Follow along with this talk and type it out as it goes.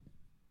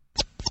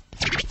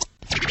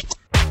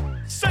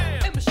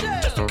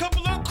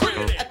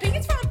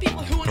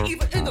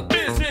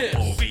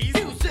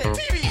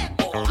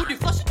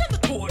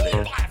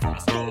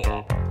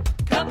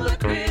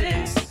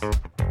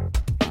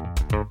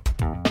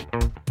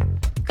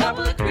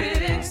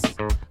critics.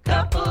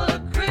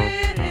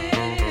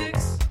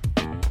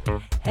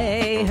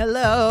 Hey,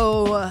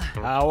 hello.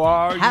 How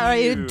are How are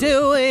you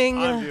doing?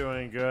 I'm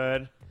doing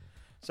good.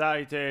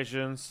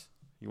 Salutations.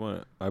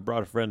 I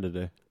brought a friend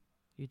today.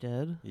 You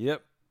did?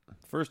 Yep.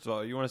 First of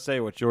all, you want to say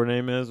what your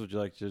name is? Would you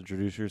like to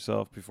introduce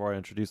yourself before I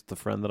introduce the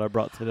friend that I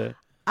brought today?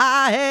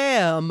 I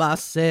am, I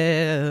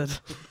said.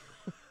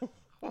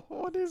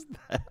 What is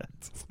that?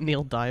 It's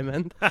Neil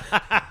Diamond.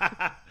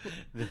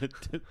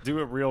 Do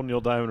a real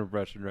Neil Diamond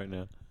impression right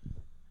now.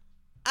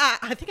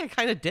 I think I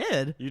kind of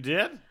did. You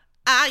did?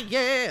 I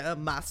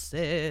am, I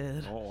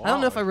said. Oh, wow. I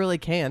don't know if I really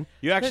can.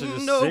 You actually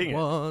just no sing it.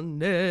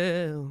 one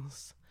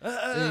else.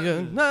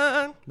 Sweet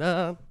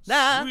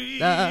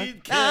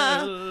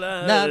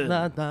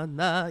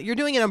Caroline. You're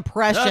doing an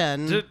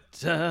impression.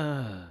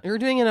 You're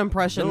doing an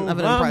impression of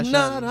an impression.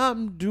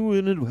 I'm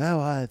doing it how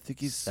I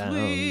think it sounds.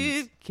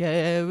 Sweet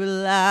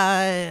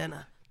Caroline.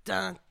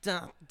 Dun,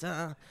 dun,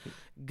 dun.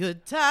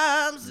 Good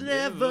times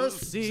never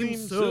seem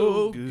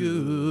so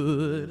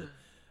good.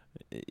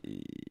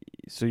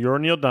 So you're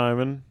Neil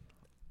Diamond.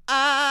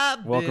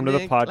 Welcome to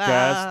the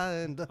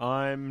podcast.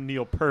 I'm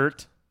Neil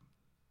Peart.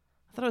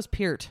 I thought it was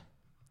Peart.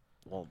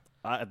 Well,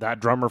 that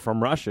drummer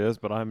from Russia is,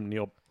 but I'm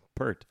Neil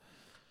Peart.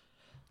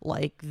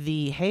 Like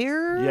the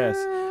hair? Yes.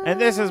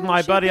 And this is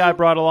my buddy I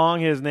brought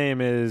along. His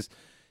name is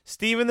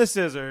Steven the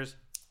Scissors.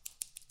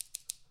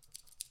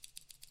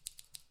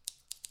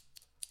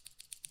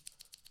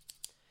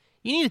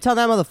 You need to tell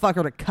that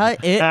motherfucker to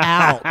cut it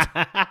out.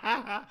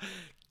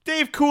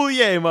 Dave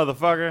Coulier,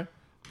 motherfucker.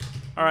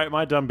 All right,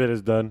 my dumb bit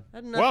is done. It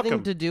had nothing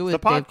Welcome to do to with the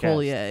Dave podcast.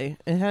 Coulier.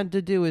 It had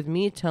to do with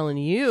me telling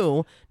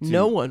you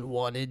no one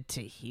wanted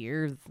to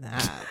hear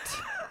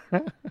that.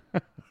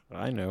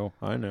 I know.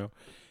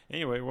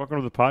 Anyway, welcome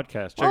to the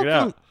podcast. Check it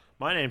out. Welcome.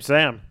 My name's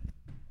Sam.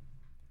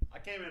 I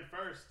came in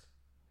first.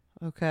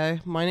 Okay,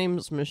 my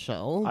name's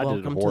Michelle. I did it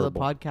Welcome to the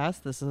horrible.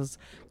 podcast. This is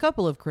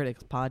Couple of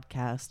Critics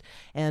podcast,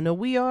 and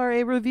we are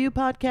a review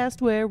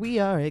podcast where we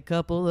are a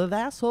couple of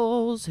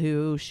assholes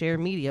who share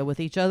media with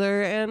each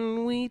other,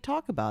 and we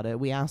talk about it.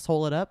 We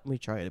asshole it up. We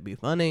try to be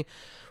funny.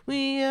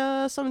 We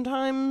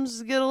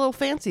sometimes get a little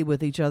fancy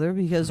with each other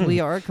because we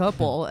are a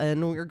couple,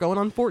 and we're going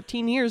on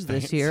 14 years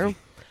this year.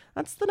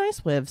 That's the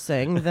nice way of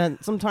saying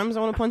that sometimes I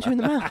want to punch you in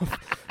the mouth.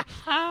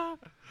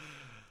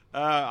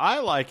 I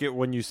like it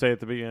when you say at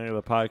the beginning of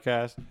the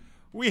podcast,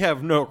 we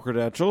have no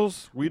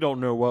credentials. We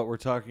don't know what we're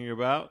talking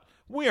about.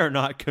 We are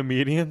not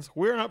comedians.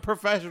 We're not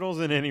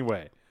professionals in any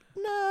way.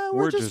 No,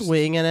 we're just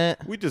winging it.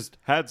 We just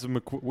had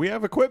we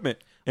have equipment,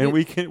 and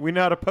we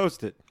know how to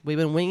post it. We've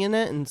been winging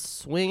it and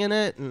swinging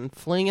it and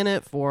flinging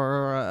it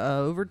for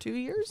over 2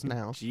 years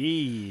now.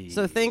 Jeez.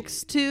 So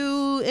thanks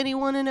to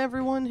anyone and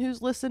everyone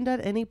who's listened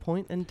at any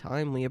point in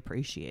time. We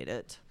appreciate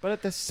it. But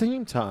at the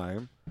same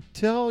time,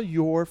 tell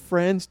your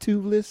friends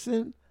to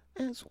listen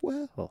as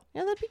well.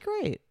 Yeah, that'd be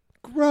great.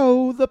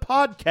 Grow the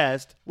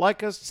podcast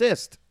like a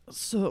cyst.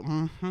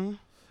 So,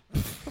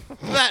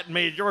 That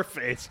made your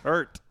face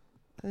hurt.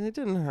 it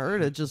didn't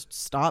hurt. It just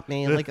stopped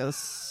me like a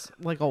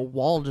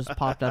wall just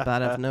popped up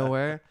out of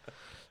nowhere.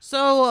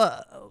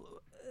 So,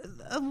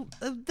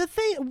 the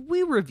thing,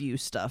 we review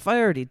stuff. I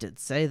already did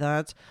say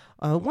that.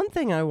 One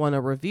thing I want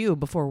to review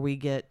before we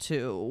get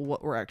to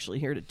what we're actually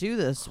here to do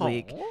this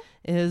week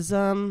is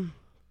I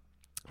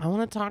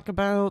want to talk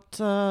about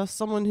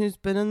someone who's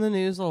been in the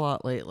news a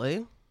lot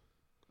lately.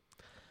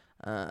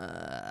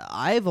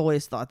 I've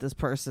always thought this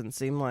person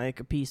seemed like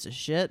a piece of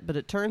shit, but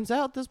it turns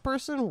out this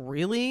person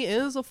really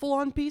is a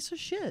full-on piece of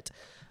shit.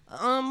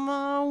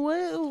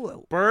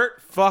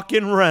 Burt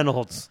fucking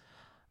Reynolds.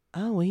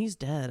 Oh, well, he's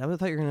dead. I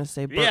thought you were going to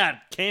say Burt. Yeah, it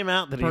came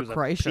out that he Burt was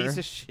Kreischer. a piece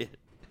of shit.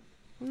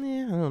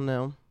 Yeah, I don't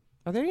know.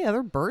 Are there any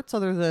other Burts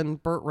other than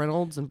Burt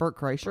Reynolds and Burt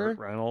Kreischer? Burt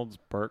Reynolds,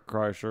 Burt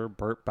Kreischer,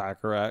 Burt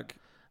Bacharach,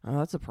 Oh,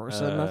 that's a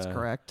person. That's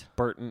correct.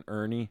 Bert and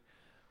Ernie.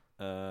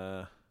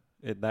 And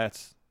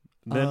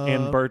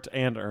Bert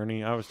and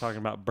Ernie. I was talking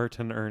about Bert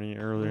and Ernie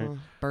earlier.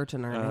 Burt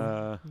and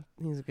Ernie.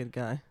 He's a good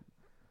guy.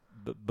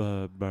 That's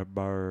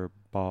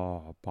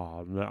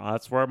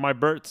where my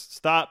Berts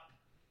stop.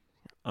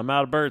 I'm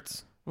out of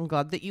Berts. I'm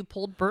glad that you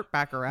pulled Burt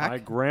Bacharach. My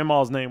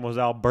grandma's name was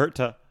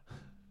Alberta.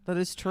 That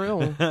is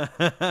true.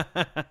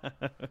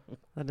 That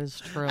is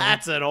true.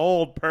 That's an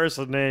old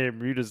person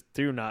name you just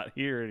do not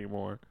hear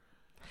anymore.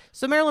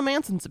 So Marilyn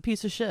Manson's a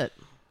piece of shit.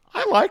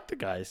 I like the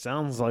guy.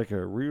 Sounds like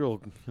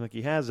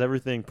he has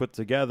everything put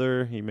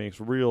together. He makes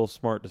real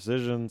smart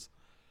decisions.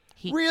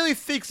 He really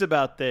thinks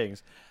about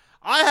things.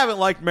 I haven't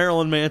liked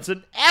Marilyn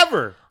Manson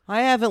ever.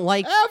 I haven't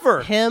liked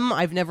Ever. him.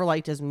 I've never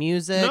liked his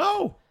music.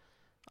 No.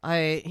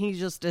 He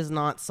just is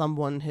not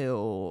someone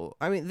who,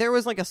 I mean, there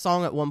was like a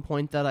song at one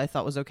point that I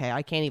thought was okay.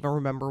 I can't even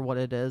remember what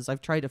it is.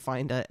 I've tried to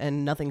find it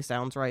and nothing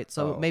sounds right.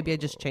 So maybe I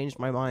just changed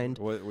my mind.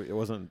 It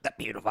wasn't the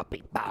beautiful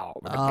people.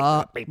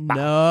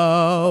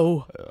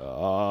 No.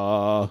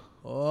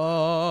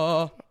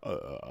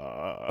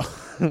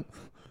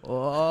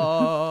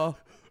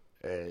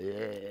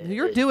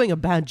 You're doing a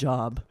bad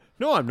job.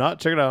 No, I'm not.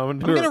 Check it out. I'm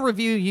going to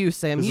review you,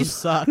 Sam. You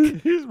suck.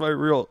 Here's my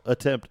real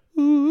attempt.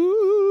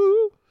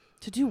 Ooh.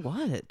 To do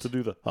what? To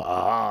do the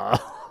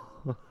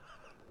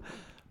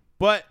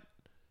But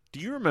do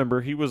you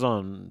remember he was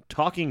on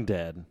Talking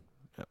Dead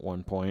at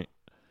one point,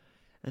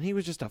 and he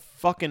was just a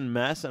fucking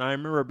mess, and I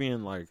remember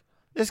being like,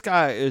 this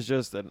guy is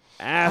just an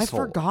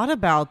asshole. I forgot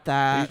about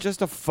that. He's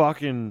just a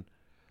fucking...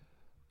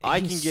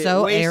 I can get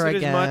so wasted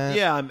arrogant. as much.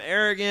 Yeah, I'm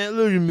arrogant.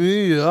 Look at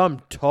me. I'm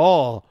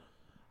tall.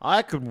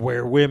 I could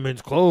wear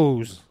women's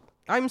clothes.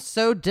 I'm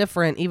so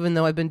different, even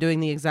though I've been doing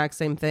the exact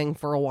same thing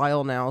for a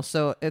while now.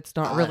 So it's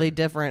not really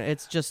different.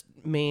 It's just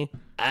me.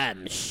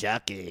 I'm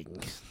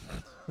shocking.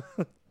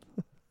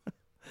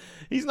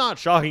 He's not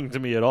shocking to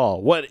me at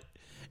all. And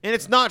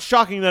it's not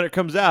shocking that it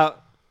comes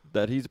out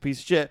that he's a piece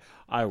of shit.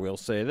 I will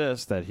say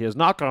this, that he has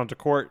not gone to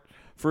court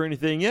for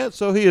anything yet,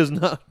 so he is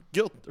not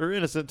guilty or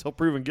innocent until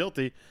proven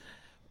guilty.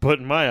 But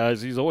in my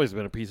eyes, he's always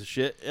been a piece of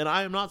shit, and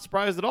I am not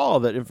surprised at all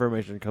that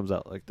information comes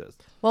out like this.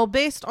 Well,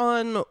 based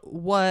on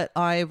what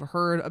I've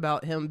heard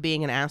about him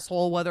being an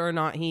asshole, whether or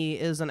not he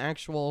is an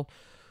actual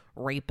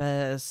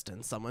rapist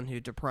and someone who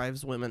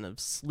deprives women of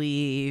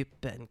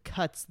sleep and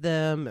cuts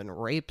them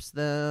and rapes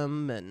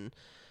them and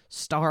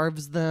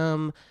starves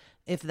them,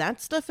 if that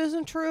stuff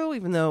isn't true,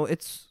 even though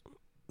it's,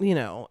 you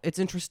know, it's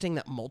interesting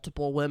that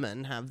multiple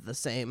women have the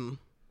same,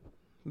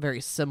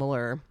 very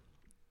similar,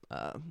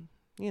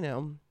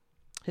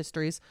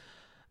 histories,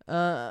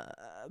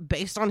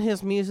 based on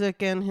his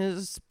music and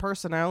his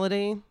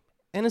personality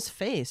and his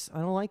face. I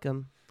don't like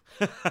him.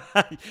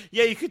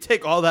 Yeah, you could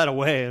take all that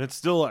away and it's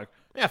still like,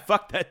 yeah,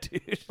 fuck that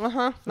dude.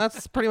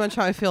 That's pretty much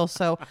how I feel.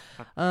 So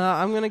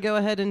I'm going to go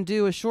ahead and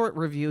do a short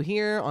review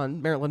here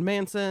on Marilyn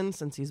Manson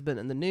since he's been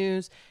in the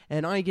news,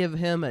 and I give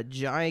him a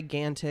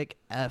gigantic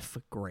F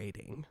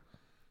grading.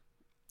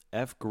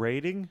 F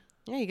grading?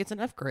 Yeah, he gets an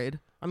F grade.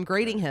 I'm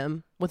grading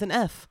him with an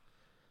F.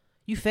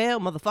 You fail,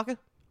 motherfucker.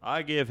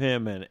 I give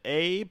him an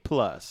A+.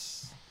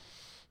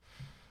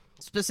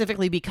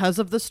 Specifically because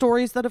of the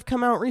stories that have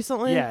come out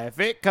recently? Yeah,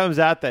 if it comes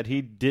out that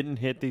he didn't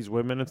hit these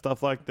women and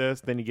stuff like this,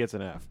 then he gets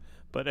an F.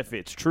 But if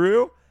it's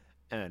true,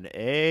 an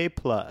A+.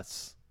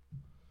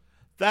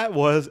 That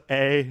was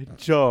a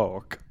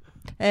joke.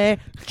 A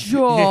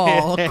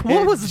joke.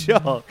 What was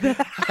joke?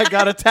 I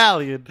got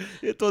Italian.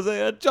 It was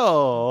a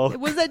joke. It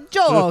was a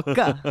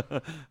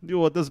joke. You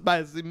want the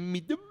spicy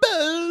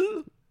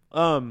meatball?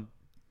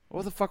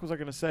 What the fuck was I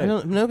gonna say? I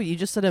don't know, but you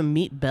just said a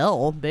meat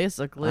bell,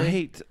 basically. I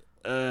hate.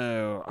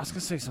 I was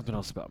gonna say something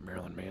else about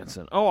Marilyn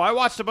Manson. Oh, I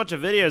watched a bunch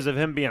of videos of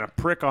him being a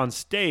prick on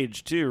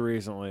stage too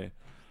recently.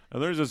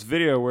 And there's this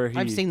video where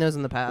I've seen those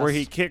in the past, where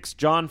he kicks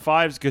John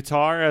Five's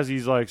guitar as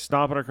he's like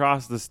stomping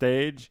across the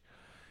stage,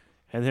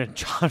 and then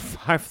John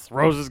Five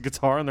throws his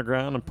guitar on the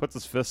ground and puts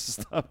his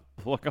fists up.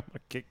 Look, I'm gonna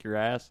kick your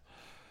ass.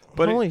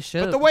 But holy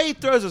shit! But the way he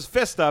throws his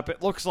fist up,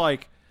 it looks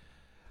like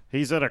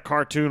he's in a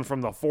cartoon from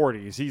the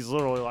 40s. He's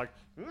literally like,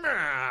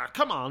 nah,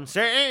 come on,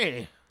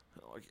 say.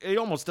 He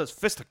almost does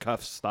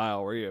fisticuffs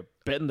style where you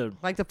bend the...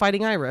 Like the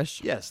Fighting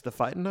Irish. Yes, the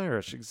Fighting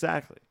Irish,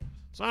 exactly.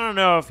 So I don't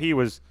know if he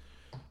was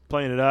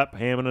playing it up,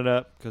 hamming it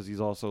up, because he's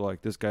also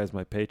like, this guy's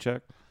my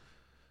paycheck.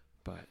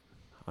 But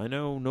I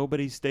know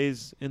nobody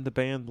stays in the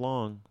band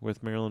long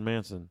with Marilyn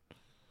Manson.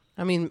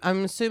 I mean,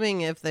 I'm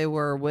assuming if they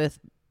were with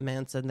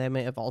Manson, they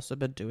may have also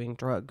been doing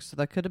drugs. So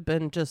that could have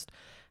been just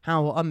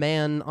how a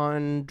man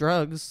on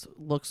drugs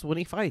looks when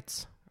he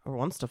fights. Or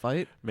wants to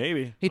fight.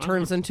 Maybe. He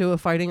turns into a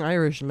fighting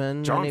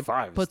Irishman. John and he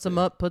Fives puts him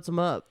up.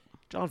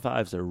 John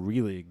Five's a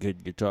really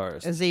good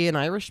guitarist. Is he an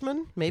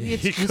Irishman? Maybe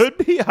it's he just, could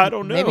be. I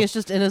don't know. Maybe it's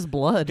just in his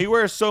blood. He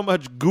wears so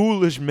much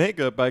ghoulish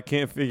makeup, I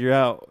can't figure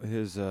out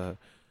his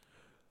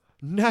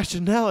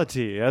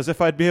nationality. As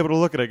if I'd be able to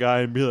look at a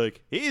guy and be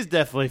like, he's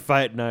definitely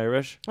fighting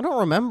Irish. I don't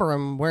remember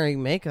him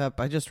wearing makeup.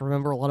 I just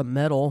remember a lot of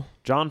metal.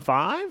 John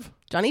Five?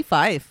 Johnny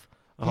Five.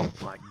 Oh,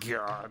 my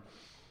God.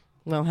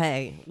 Well,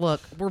 hey, look,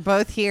 we're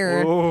both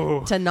here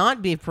Ooh. to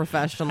not be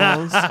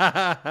professionals.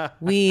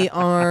 We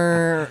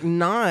are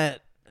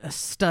not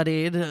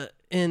studied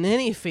in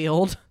any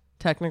field,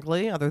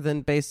 technically, other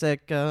than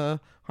basic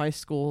high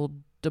school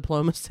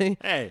diplomacy.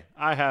 Hey,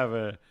 I have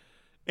a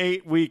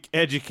 8-week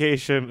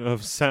education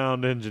of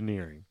sound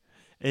engineering,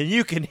 and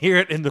you can hear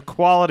it in the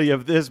quality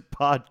of this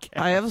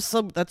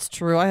podcast. That's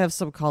true. I have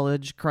some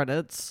college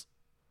credits.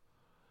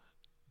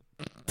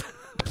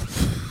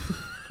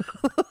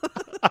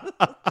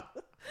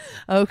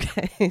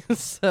 Okay,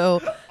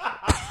 so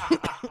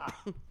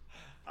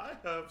I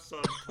have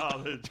some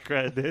college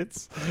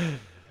credits.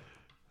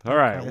 All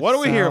right, what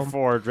are we here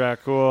for,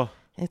 Dracul?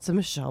 It's a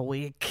Michelle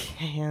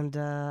week, and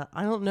I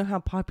don't know how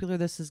popular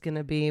this is going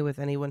to be with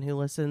anyone who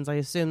listens. I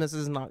assume this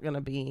is not going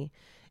to be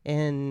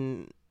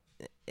in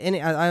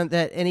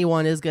that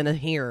anyone is going to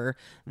hear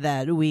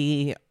that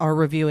we are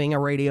reviewing a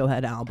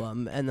Radiohead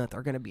album and that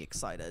they're going to be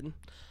excited.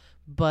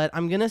 But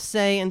I'm going to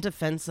say in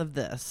defense of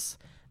this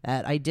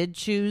that I did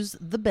choose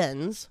The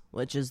Bends,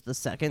 which is the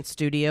second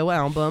studio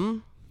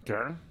album.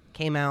 Okay.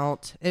 Came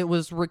out. It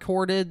was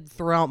recorded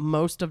throughout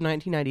most of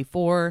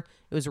 1994.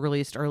 It was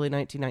released early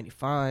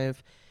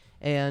 1995.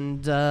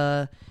 And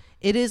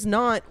it is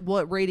not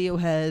what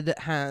Radiohead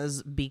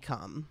has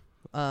become.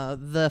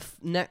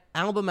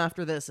 Album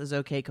after this is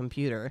OK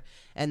Computer,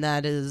 and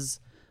that is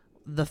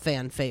the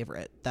fan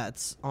favorite.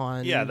 That's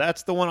on. Yeah,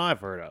 that's the one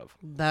I've heard of.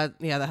 That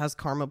has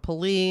Karma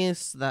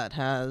Police. That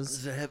has.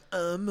 Does it have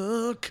I'm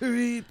a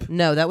Creep?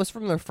 No, that was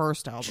from their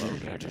first album.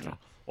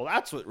 Well,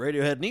 that's what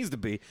Radiohead needs to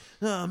be.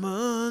 Well,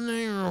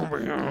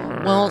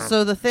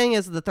 so the thing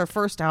is that their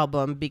first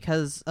album,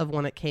 because of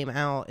when it came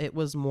out, it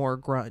was more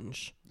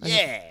grunge.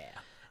 Yeah.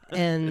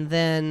 And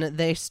then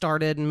they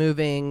started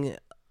moving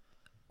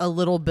a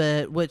little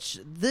bit, which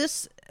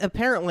this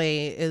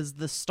apparently is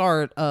the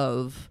start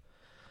of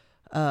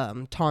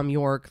Tom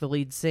York, the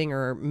lead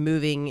singer,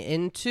 moving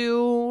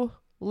into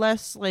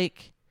less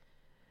like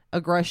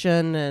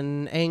aggression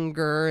and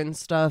anger and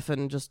stuff,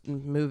 and just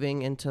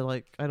moving into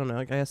like, I don't know,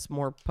 I guess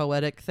more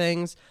poetic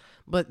things.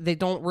 But they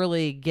don't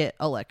really get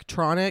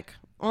electronic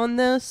on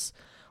this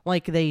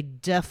like they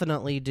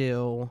definitely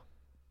do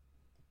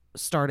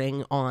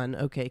starting on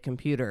OK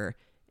Computer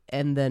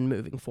and then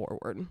moving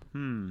forward.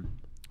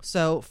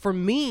 So for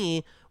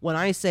me, when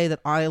I say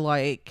that I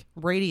like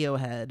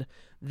Radiohead,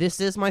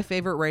 this is my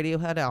favorite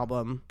Radiohead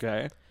album.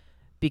 Okay.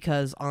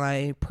 Because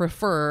I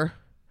prefer...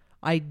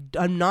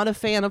 I'm not a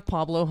fan of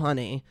Pablo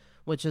Honey,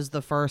 which is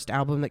the first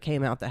album that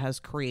came out that has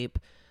Creep.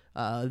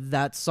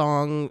 That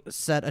song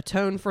set a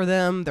tone for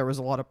them. There was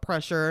a lot of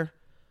pressure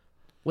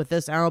with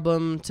this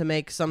album to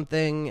make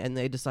something, and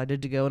they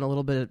decided to go in a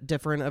little bit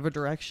different of a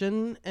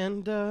direction,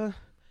 and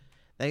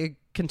they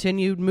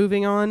continued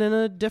moving on in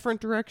a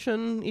different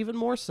direction even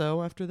more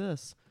so after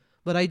this.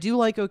 But I do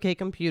like OK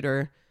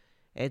Computer.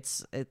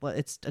 It's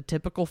a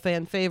typical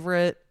fan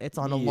favorite. It's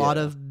on a lot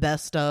of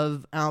best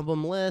of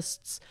album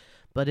lists,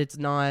 but it's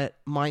not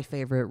my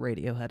favorite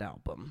Radiohead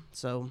album.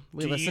 So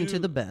we listen to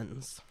the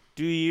Bends.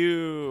 Do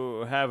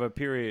you have a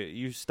period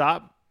you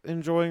stop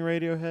enjoying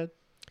Radiohead?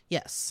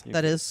 Yes,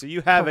 that is. So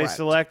you have correct. a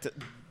select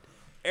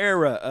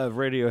era of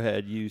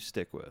Radiohead you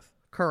stick with.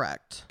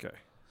 Correct. Okay.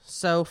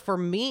 So for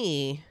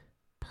me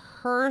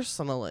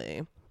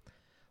personally,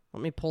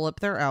 let me pull up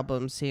their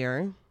albums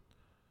here.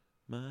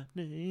 My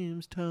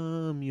name's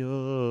Tom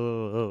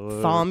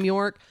York. Thom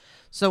York.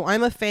 So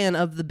I'm a fan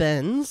of the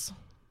Bends.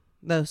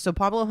 So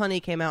Pablo Honey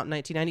came out in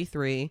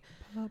 1993.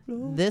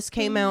 This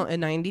came out in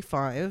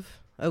 95.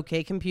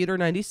 OK Computer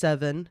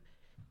 97.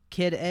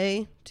 Kid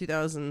A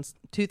 2000.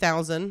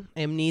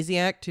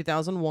 Amnesiac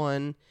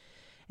 2001.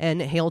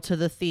 And Hail to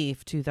the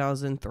Thief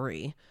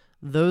 2003.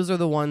 Those are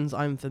the ones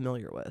I'm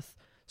familiar with.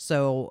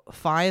 So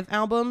 5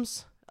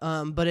 albums.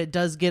 But it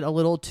does get a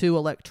little too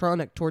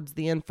electronic towards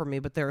the end for me,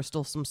 but there are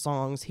still some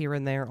songs here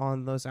and there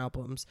on those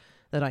albums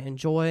that I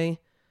enjoy.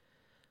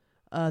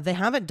 They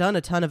haven't done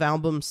a ton of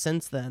albums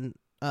since then.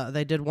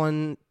 They did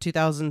one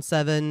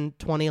 2007,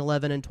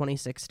 2011, and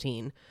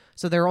 2016.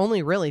 So there are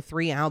only really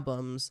 3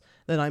 albums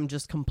that I'm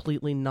just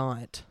completely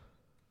not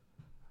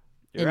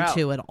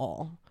into at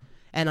all.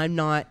 And I'm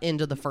not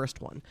into the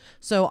first one.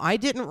 So I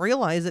didn't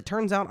realize, it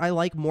turns out I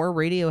like more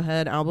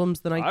Radiohead albums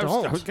than I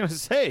don't. I was going to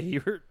say,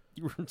 you were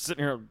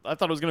sitting here, I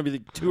thought it was going to be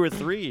 2 or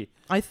 3.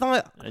 I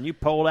thought... And you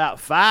pulled out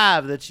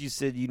 5 that you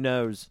said you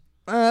knows.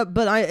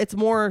 But it's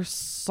more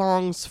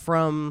songs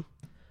from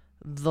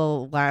the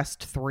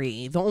last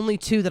 3. The only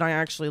 2 that I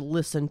actually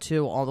listened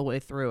to all the way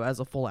through as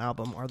a full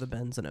album are the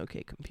Bends and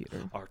OK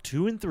Computer. Are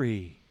 2 and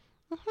 3.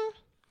 Mm-hmm.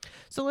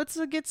 So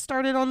let's get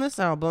started on this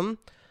album.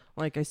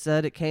 Like I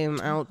said, it came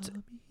out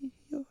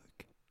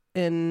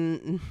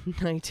in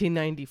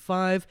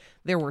 1995.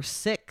 There were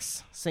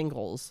 6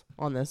 singles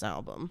on this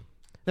album.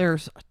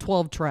 There's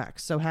 12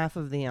 tracks, so half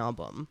of the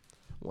album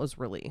was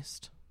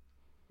released.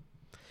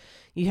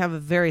 You have a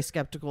very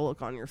skeptical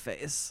look on your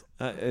face.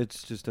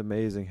 It's just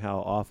amazing how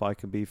off I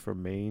can be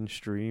from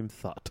mainstream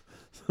thought.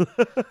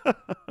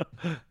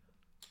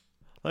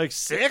 Like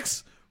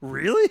 6?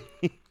 Really?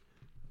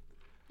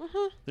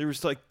 Mm-hmm. There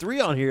was like 3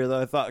 on here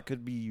that I thought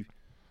could be,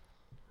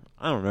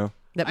 I don't know.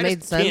 That I made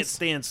just sense. can't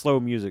stand slow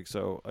music,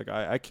 so like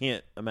I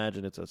can't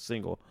imagine it's a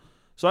single.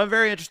 So I'm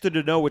very interested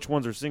to know which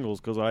ones are singles,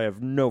 because I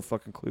have no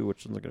fucking clue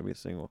which ones are going to be a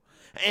single.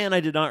 And I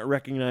did not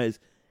recognize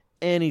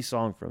any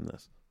song from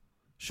this.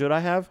 Should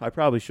I have? I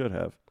probably should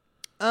have.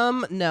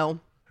 No.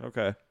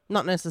 Okay.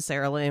 Not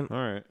necessarily. All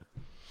right.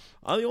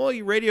 The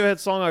only Radiohead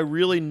song I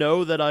really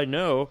know that I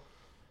know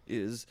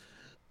is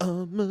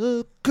I'm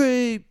a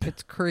Creep.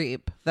 It's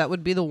Creep. That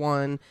would be the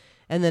one.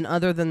 And then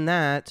other than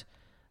that,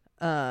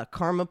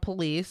 Karma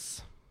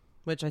Police,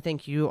 which I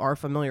think you are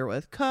familiar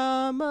with.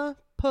 Karma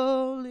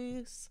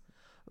Police.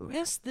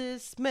 Arrest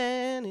this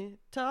man, he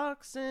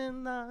talks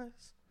and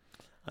lies.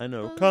 I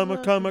know. Come a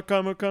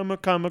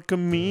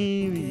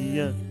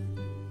chameleon.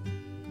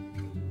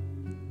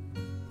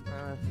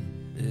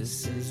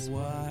 This is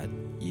what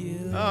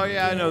you. Oh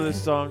yeah, I know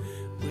this song.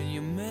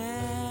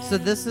 So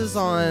this is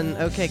on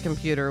OK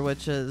Computer,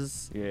 which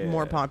is Yeah.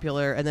 more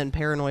popular, and then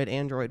Paranoid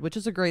Android, which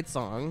is a great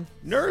song.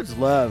 Nerds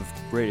love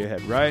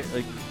Radiohead, right?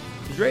 Like,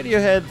 is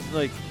Radiohead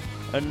like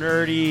a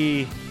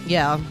nerdy,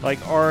 Yeah. like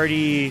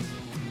arty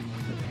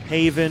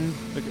haven?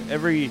 Like,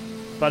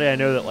 everybody I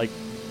know that like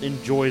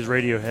enjoys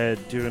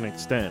Radiohead to an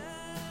extent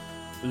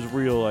is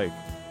real like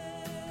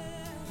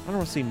I don't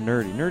want to say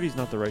nerdy. Nerdy's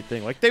not the right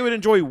thing. Like, they would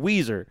enjoy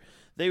Weezer.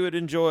 They would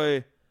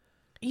enjoy...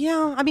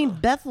 Yeah, I mean,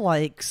 Beth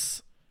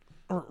likes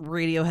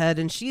Radiohead,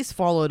 and she's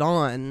followed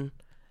on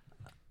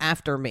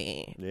after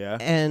me. Yeah.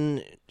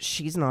 And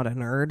she's not a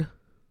nerd.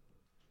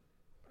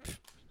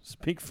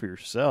 Speak for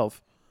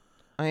yourself.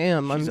 I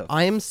am.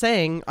 I am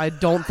saying I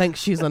don't think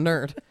she's a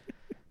nerd.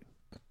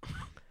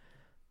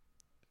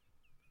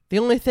 The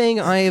only thing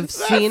I have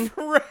seen...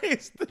 That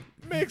phrase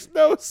makes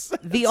no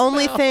sense. The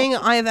only thing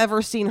I've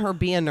ever seen her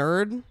be a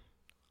nerd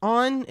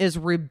on is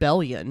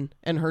Rebellion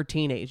in her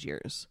teenage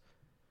years.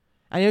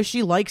 I know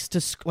she likes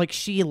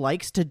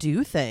to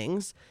do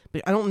things,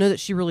 but I don't know that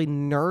she really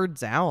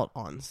nerds out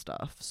on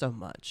stuff so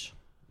much.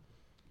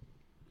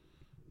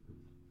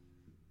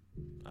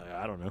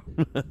 I don't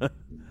know.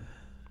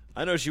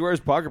 I know she wears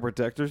pocket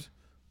protectors.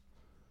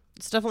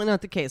 It's definitely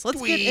not the case.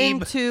 Let's get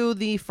into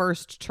the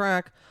first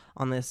track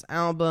on this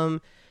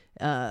album,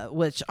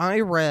 which I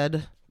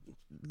read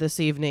this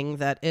evening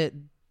that it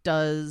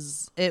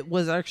was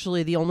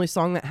actually the only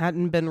song that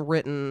hadn't been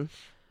written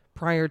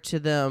prior to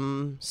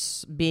them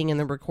being in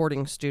the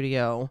recording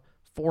studio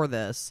for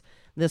this.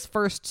 This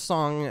first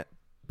song,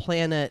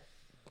 Planet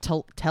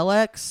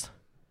Telex,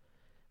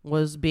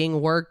 was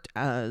being worked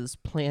as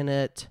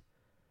Planet...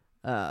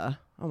 oh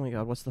my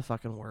god, what's the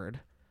fucking word?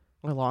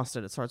 I lost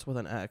it. It starts with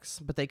an X.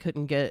 But they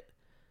couldn't get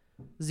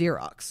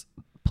Xerox.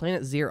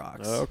 Planet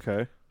Xerox. Oh,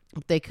 okay.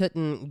 They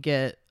couldn't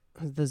get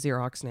the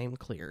Xerox name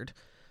cleared.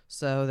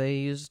 So they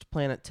used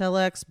Planet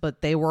Telex,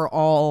 but they were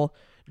all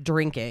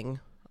drinking,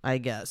 I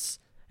guess.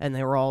 And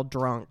they were all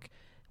drunk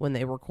when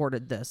they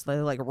recorded this. They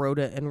wrote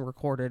it and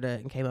recorded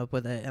it and came up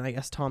with it. And I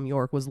guess Tom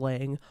York was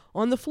laying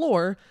on the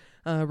floor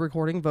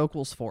recording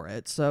vocals for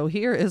it. So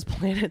here is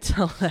Planet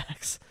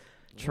Telex,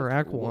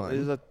 track 1.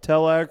 Is a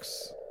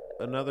Telex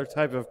another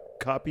type of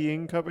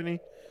copying company?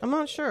 I'm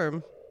not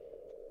sure.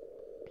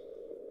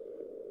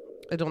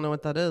 I don't know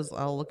what that is.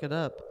 I'll look it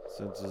up.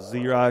 Since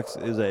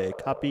Xerox is a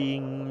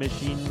copying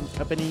machine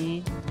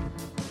company.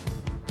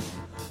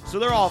 So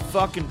they're all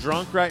fucking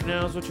drunk right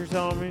now is what you're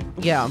telling me?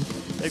 Yeah.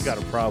 They've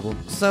got a problem.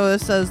 So it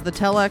says the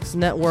Telex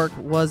network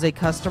was a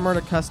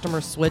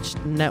customer-to-customer switched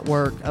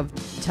network of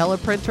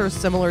teleprinters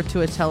similar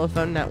to a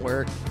telephone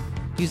network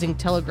using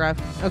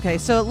telegraph... Okay,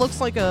 so it looks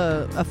like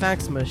a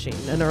fax machine,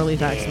 an early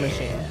fax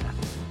machine.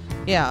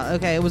 Yeah,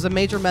 okay. It was a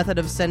major method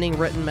of sending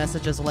written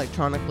messages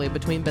electronically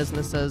between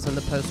businesses in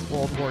the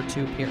post-World War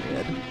II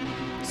period.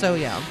 So,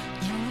 yeah.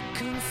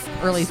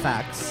 Early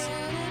fax.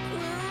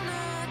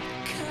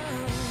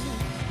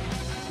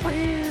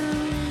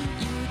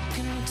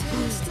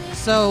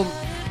 So...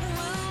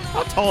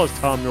 How tall is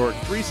Tom York?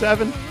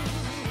 3'7"?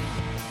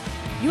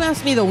 You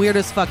asked me the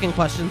weirdest fucking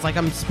questions like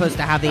I'm supposed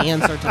to have the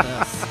answer to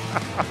this.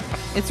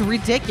 It's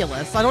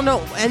ridiculous. I don't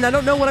know, and I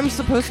don't know what I'm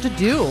supposed to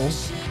do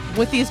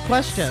with these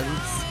questions.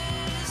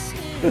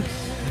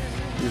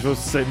 You're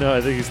supposed to say, no,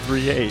 I think he's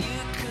 3'8".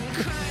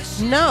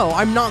 No,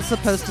 I'm not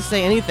supposed to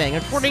say anything.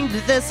 According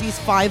to this, he's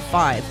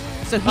 5'5".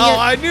 So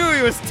I knew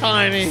he was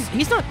tiny.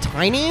 He's not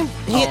tiny.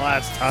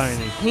 That's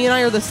tiny. He and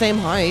I are the same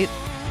height.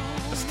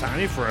 That's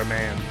tiny for a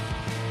man.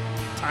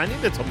 Tiny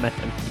little man.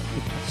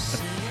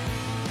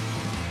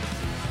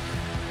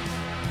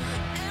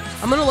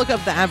 I'm going to look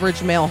up the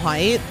average male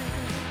height.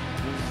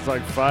 It's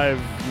like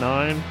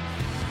 5'9".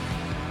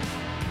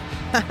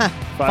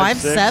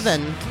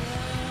 5'7".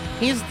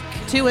 He's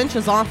 2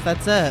 inches off,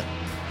 that's it.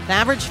 The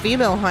average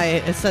female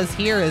height, it says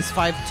here, is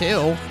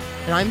 5'2",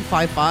 and I'm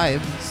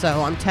 5'5",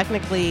 so I'm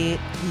technically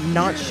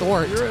not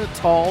short. You're a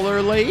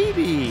taller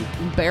lady.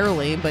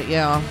 Barely, but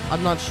yeah,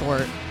 I'm not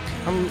short.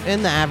 I'm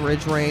in the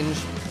average range,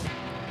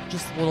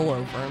 just a little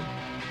over.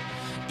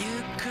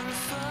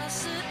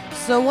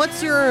 So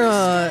what's your,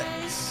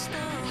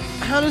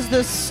 how does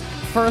this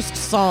first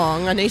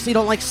song, I know you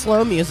don't like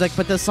slow music,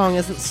 but this song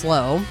isn't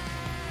slow.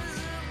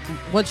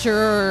 What's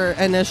your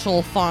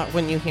initial thought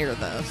when you hear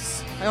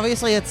this?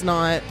 Obviously, it's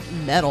not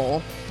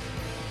metal.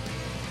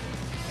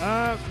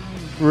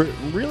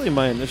 Really,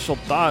 my initial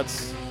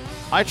thoughts.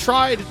 I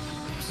tried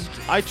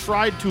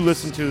to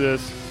listen to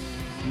this,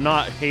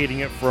 not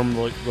hating it from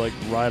like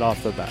right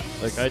off the bat.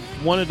 Like I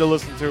wanted to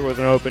listen to it with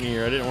an open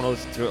ear. I didn't want to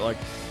listen to it like,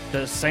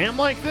 does it sound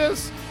like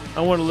this?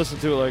 I wanted to listen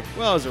to it like,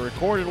 well, is it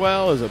recorded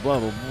well? Is it blah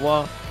blah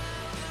blah?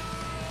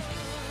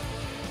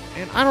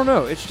 And I don't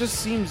know. It just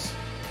seems.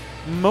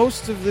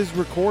 Most of these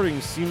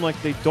recordings seem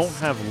like they don't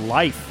have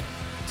life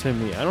to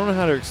me. I don't know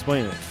how to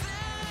explain it.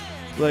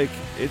 Like,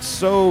 it's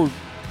so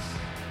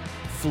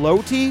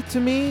floaty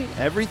to me,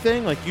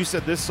 everything. Like you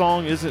said, this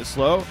song isn't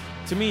slow.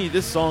 To me,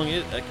 this song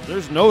is, like,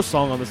 there's no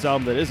song on this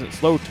album that isn't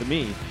slow to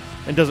me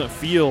and doesn't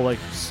feel like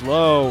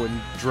slow and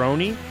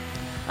drony.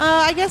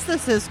 I guess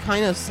this is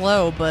kind of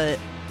slow, but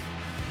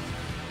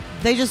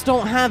they just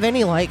don't have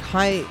any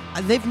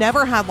they've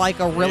never had like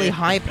a really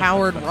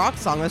high-powered rock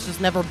song. That's just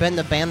never been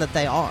the band that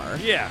they are.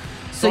 Yeah.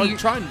 So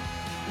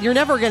you're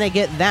never going to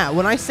get that.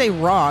 When I say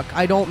rock,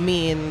 I don't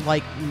mean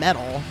like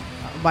metal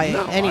by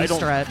any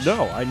stretch.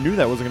 No, I knew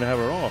that wasn't going to have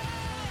it at all.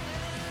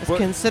 It's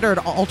considered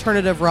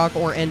alternative rock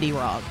or indie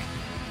rock.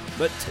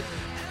 But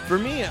for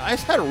me, I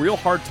just had a real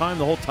hard time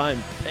the whole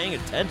time paying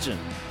attention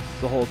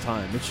the whole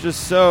time. It's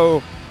just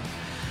so...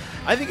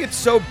 I think it's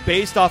so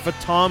based off of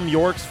Tom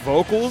York's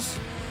vocals,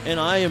 and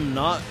I am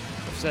not...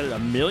 I've said it a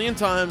million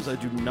times, I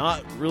do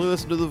not really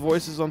listen to the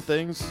voices on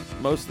things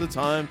most of the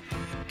time.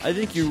 I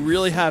think you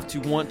really have to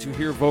want to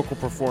hear vocal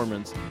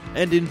performance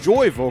and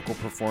enjoy vocal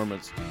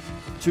performance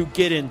to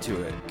get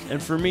into it.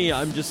 And for me,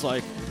 I'm just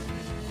like...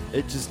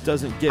 It just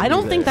doesn't get me I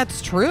don't think there.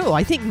 that's true.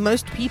 I think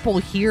most people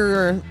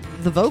hear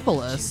the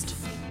vocalist.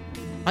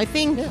 I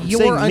think I'm you're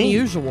saying me.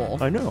 unusual.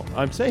 I know.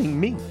 I'm saying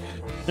me.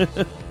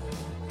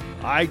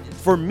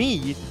 For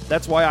me,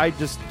 that's why I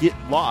just get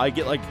I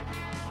get like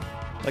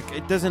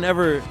it doesn't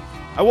ever.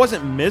 I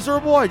wasn't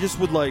miserable. I just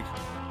would like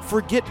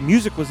forget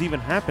music was even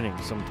happening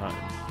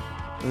sometimes,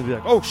 and be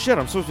like, "Oh shit,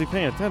 I'm supposed to be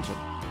paying attention."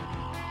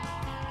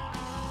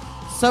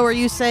 So are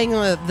you saying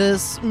that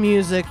this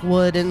music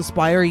would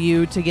inspire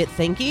you to get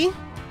thinky?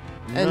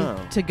 And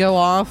No. to go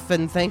off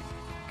and think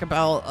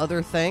about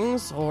other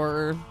things?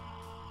 Or...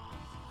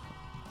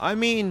 I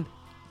mean,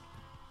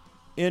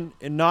 in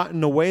not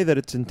in a way that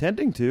it's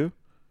intending to.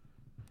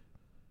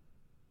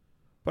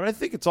 But I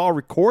think it's all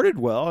recorded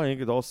well. I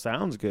think it all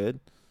sounds good.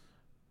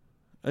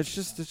 It's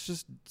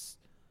just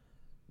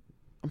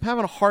I'm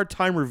having a hard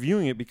time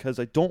reviewing it because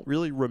I don't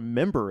really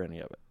remember any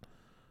of it.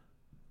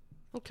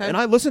 Okay. And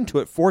I listened to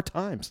it 4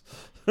 times.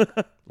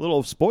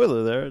 Little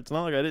spoiler there. It's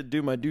not like I didn't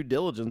do my due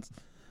diligence.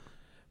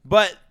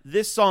 But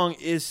this song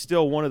is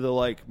still one of the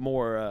like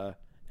more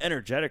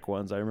energetic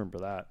ones. I remember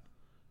that.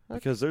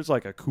 Because there's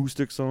like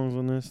acoustic songs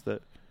on this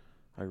that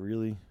I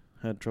really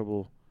had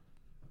trouble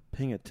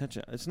paying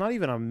attention. It's not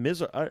even a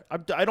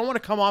I don't want to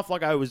come off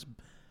like I was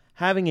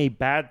having a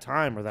bad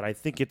time or that I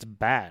think it's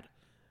bad.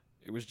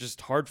 It was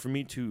just hard for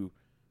me to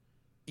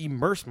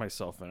immerse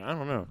myself in it. I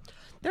don't know.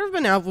 There have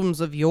been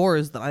albums of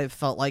yours that I've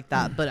felt like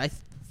that, but I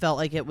felt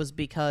like it was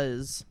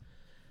because...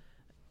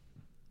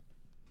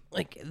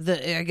 I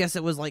guess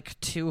it was like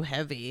too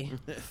heavy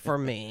for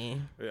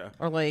me. Yeah.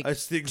 Or like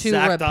That's the too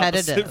exact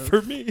repetitive opposite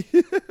for me.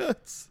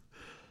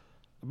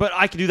 But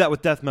I can do that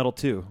with death metal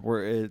too,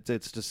 where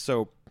it's just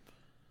so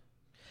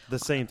the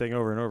same thing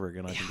over and over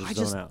again. I can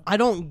just zone out. I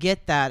don't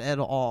get that at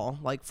all.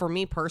 Like for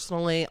me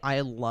personally,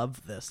 I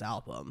love this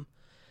album,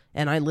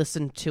 and I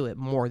listened to it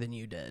more than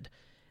you did,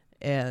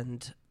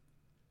 and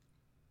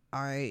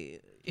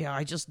I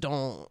just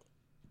don't.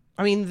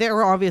 I mean, there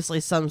are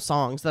obviously some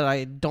songs that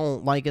I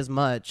don't like as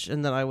much,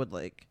 and that I would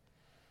like.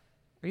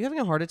 Are you having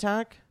a heart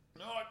attack?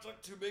 No, I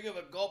took too big of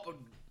a gulp of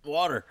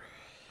water.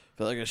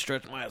 Feel like I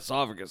stretched my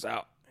esophagus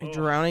out. Are you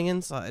drowning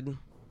inside?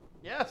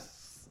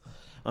 Yes.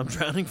 I'm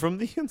drowning from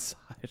the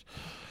inside.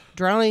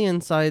 Drowning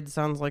Inside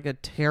sounds like a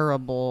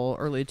terrible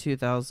early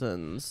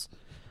 2000s,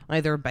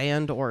 either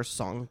band or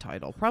song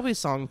title. Probably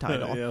song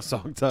title. Yeah,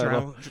 song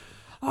title.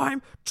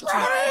 I'm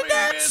drowning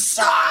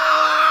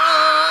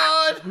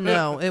inside!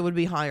 No, it would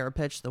be higher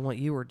pitched than what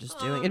you were just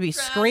doing. It'd be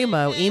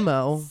screamo,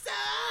 emo.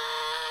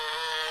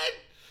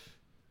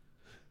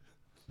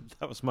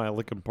 That was my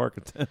Linkin Park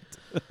attempt.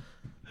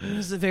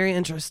 This is very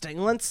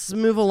interesting. Let's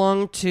move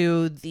along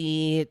to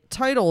the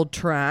title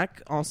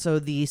track, also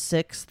the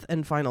 6th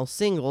and final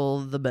single,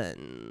 The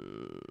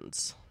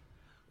Bends.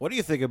 What do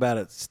you think about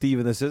it, Steve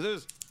and the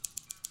Scissors?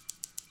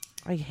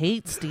 I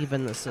hate Steve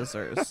and the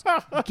Scissors.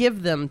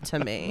 Give them to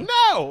me.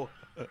 No!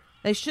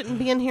 They shouldn't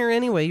be in here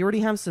anyway. You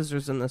already have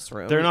scissors in this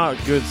room. They're not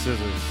good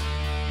scissors.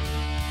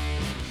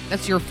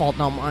 That's your fault,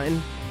 not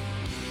mine.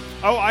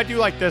 Oh, I do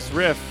like this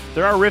riff.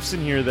 There are riffs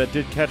in here that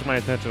did catch my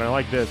attention. I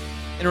like this.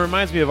 And it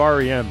reminds me of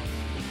REM.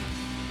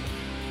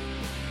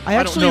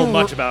 I don't know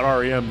much about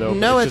REM, though.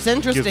 No, but it's just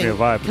interesting gives me a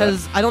vibe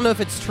because I don't know if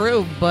it's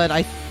true, but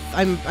I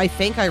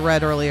think I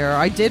read earlier.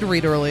 I did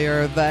read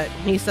earlier that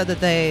he said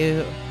that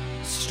they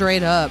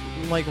straight up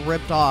like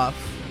ripped off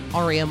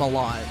REM a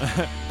lot.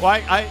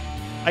 Well,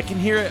 I can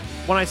hear it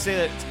when I say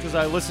that because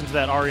I listened to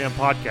that REM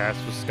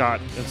podcast with Scott,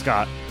 and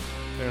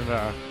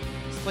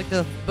It's like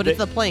it's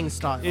the playing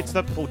style. it's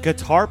the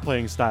guitar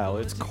playing style.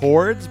 It's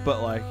chords,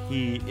 but like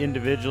he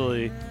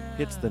individually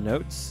hits the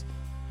notes.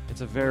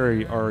 It's a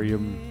very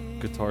REM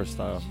guitar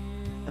style.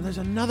 And there's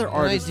another And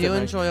artist I do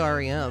that enjoy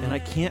REM. and I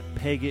can't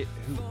peg it.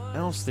 Who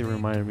else they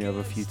reminded me of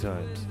a few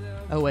times?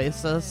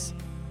 Oasis.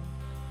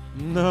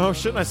 No,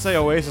 shouldn't I say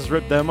Oasis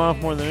ripped them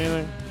off more than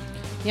anything?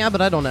 Yeah,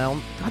 but I don't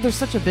know. God, there's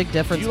such a big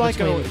difference. Do you like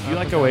between do you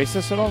like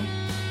Oasis at all?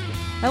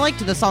 I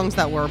liked the songs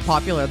that were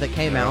popular that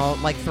came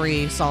out, like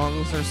 3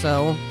 songs or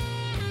so.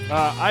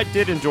 I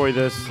did enjoy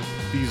this.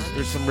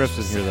 There's some riffs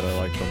in here that I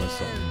liked on this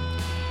song.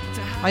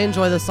 I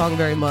enjoy this song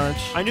very much.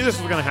 I knew this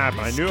was going to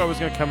happen. I knew I was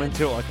going to come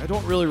into it like, I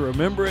don't really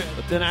remember it,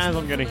 but then as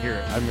I'm going to hear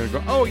it, I'm going to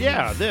go, oh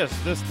yeah, this,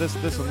 and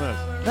this.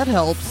 That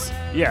helps.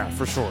 Yeah,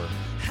 for sure.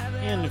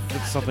 And if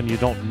it's something you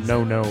don't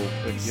know,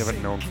 like you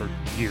haven't known for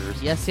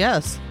years. Yes,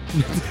 yes.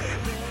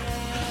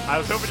 I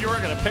was hoping you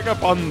weren't going to pick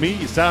up on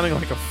me sounding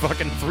like a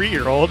fucking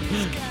 3-year-old.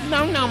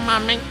 No,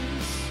 mommy.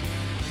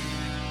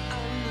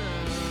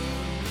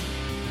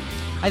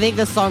 I think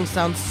this song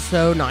sounds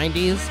so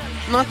 90s.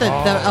 Not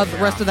that the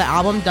rest of the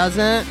album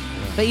doesn't,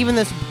 but even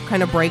this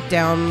kind of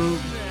breakdown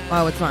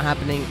Oh, it's not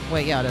happening.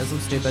 Wait, yeah, it is. I'm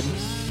stupid.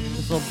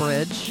 This little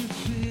bridge.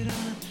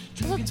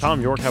 Doesn't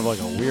Tom York have like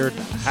a weird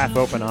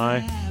half-open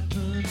eye?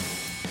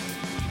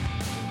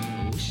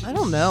 I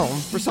don't know.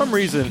 For some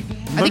reason,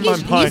 I think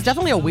he's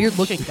definitely a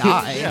weird-looking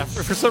guy. Yeah,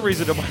 for some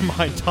reason in my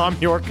mind, Tom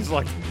York is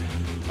like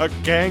a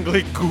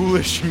gangly,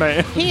 ghoulish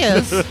man. He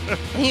is.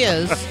 He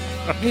is.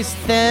 He's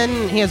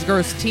thin. He has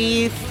gross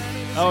teeth.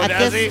 Oh,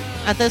 does he?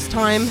 At this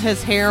time,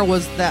 his hair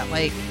was that,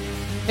 like,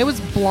 it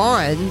was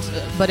blonde,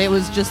 but it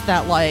was just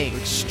that, like...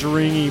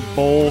 stringy,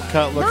 bowl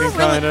cut looking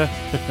kind of.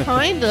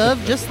 Kind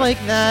of. Just like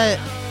that,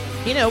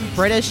 you know,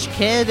 British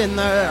kid in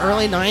the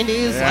early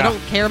 90s. Yeah. I don't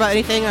care about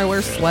anything. I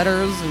wear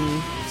sweaters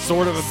and...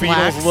 Sort of a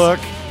slacks. Beatles look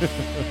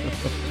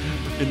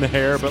in the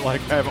hair, but like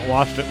I haven't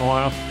washed it in a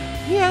while.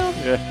 Yeah.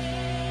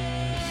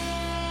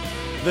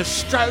 The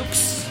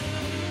Strokes.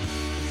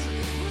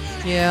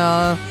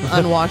 Yeah.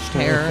 Unwashed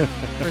hair,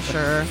 for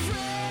sure.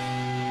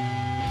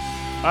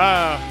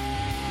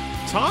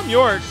 Tom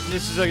York,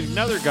 this is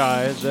another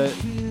guy that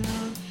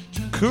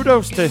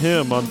kudos to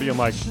him on being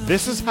like,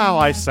 this is how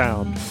I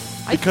sound.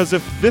 Because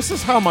if this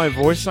is how my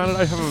voice sounded,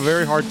 I have a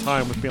very hard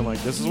time with being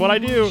like, this is what I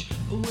do.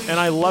 And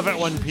I love it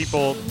when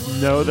people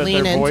know that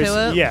Lean their voice...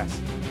 into it? Yes.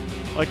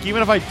 Like,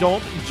 even if I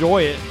don't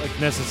enjoy it, like,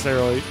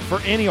 necessarily, for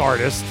any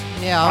artist,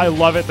 Yeah. I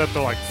love it that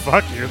they're like,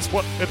 fuck you,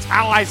 it's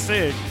how I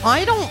sing.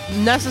 I don't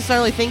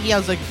necessarily think he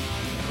has a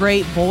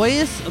great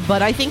voice,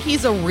 but I think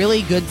he's a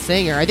really good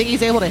singer. I think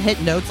he's able to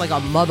hit notes like a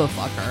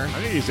motherfucker.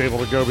 I think he's able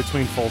to go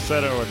between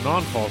falsetto and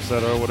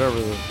non-falsetto, whatever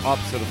the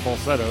opposite of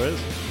falsetto is,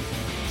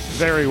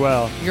 very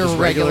well. Your Just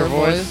regular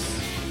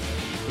voice.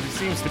 But he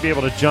seems to be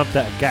able to jump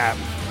that gap.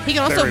 He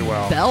can also very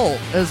well. belt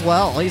as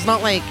well. He's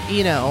not like,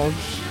 you know...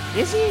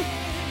 Is he?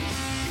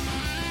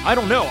 I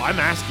don't know. I'm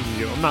asking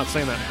you. I'm not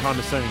saying that in a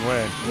condescending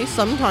way. He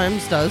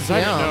sometimes does, 'Cause I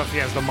didn't know yeah. if he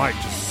has the mic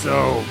just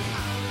so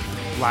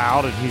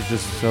loud and he's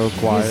just so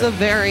quiet. He's a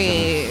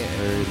very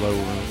low.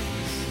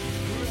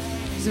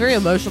 he's a very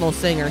emotional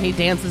singer. He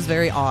dances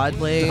very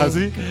oddly. Does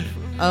he?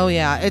 Oh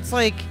yeah, it's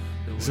like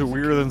Is it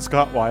weirder than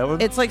Scott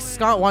Weiland? it's like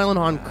Scott Weiland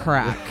on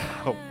crack.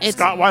 Oh, it's-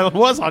 Scott Weiland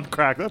was on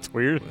crack. That's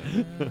weird.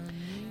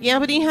 Yeah,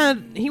 but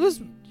he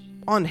was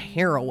on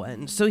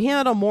heroin, so he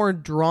had a more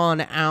drawn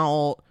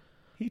out.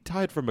 He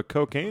died from a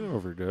cocaine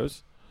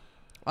overdose.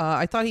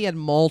 I thought he had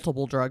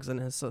multiple drugs in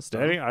his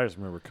system. Did he? I just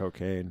remember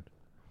cocaine.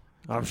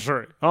 I'm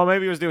sure. Oh,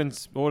 maybe he was doing,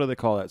 what do they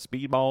call that,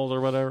 speedballs or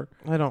whatever?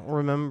 I don't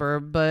remember,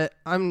 but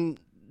I'm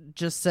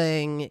just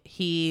saying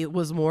he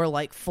was more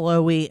like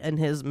flowy in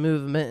his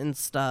movement and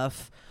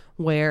stuff,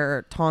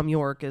 where Tom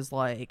York is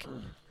like,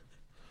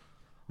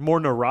 More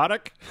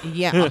neurotic?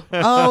 yeah.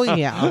 Oh,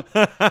 yeah.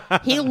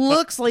 He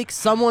looks like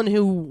someone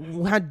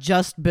who had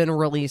just been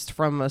released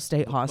from a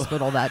state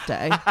hospital that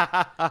day.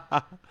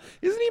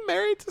 Isn't he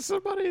married to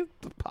somebody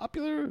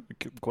popular?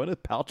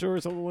 Gwyneth Paltrow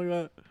or something like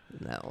that?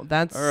 No,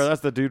 that's... Or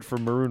that's the dude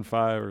from Maroon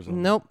 5 or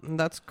something. Nope,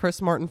 that's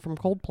Chris Martin from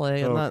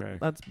Coldplay, and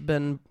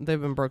Okay. they've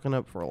been broken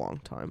up for a long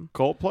time.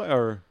 Coldplay?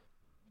 Or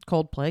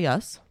Coldplay,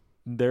 yes.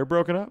 they're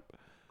broken up?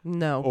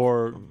 No.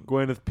 Or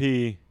Gwyneth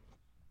P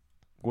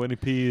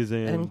is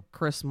in... And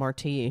Chris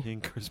Marti.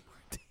 in Chris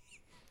Martin.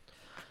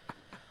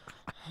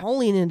 I'll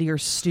lean into your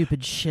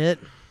stupid shit.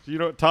 Do you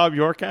know what Tom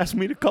York asked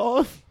me to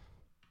call him?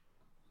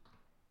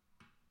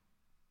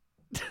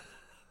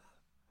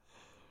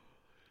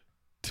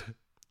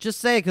 Just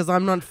say it, because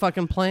I'm not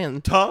fucking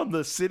playing. Tom,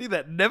 the city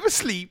that never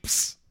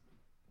sleeps.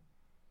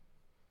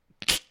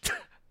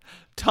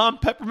 Tom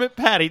Peppermint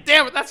Patty.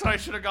 Damn it, that's what I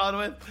should have gone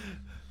with.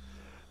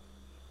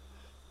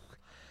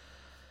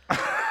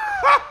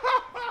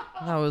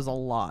 That was a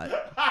lot.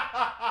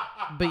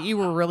 But you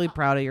were really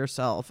proud of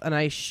yourself, and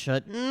I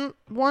shouldn't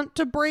want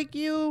to break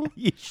you,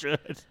 You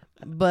should.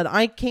 but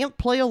I can't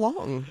play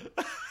along.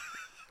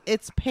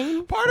 It's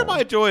painful. Part of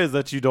my joy is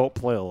that you don't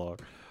play along.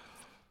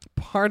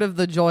 Part of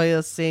the joy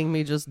is seeing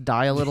me just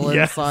die a little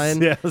Yes,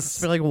 inside.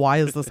 yes. You're like, why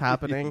is this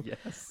happening?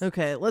 Yes.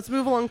 Okay, let's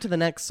move along to the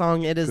next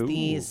song. It is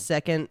the Cool.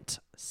 second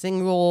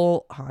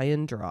single, High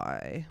and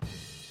Dry.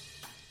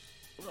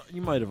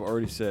 You might have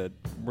already said,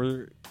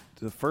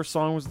 the first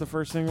song was the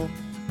first single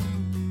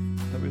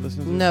that we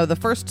listened to? No, the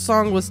first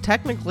song was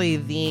technically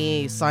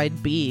the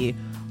side B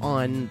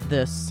on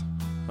this.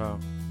 Oh.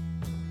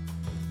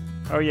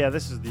 Oh, yeah,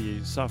 this is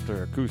the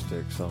softer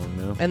acoustic song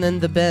now. And then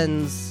the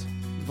Bends,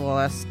 the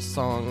last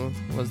song,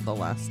 was the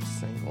last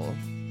single.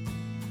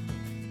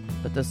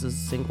 But this is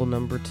single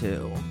number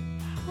 2.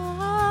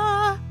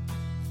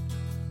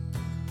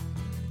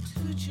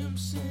 Two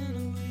jumps in a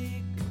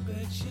week.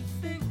 Bet you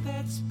think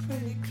that's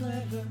pretty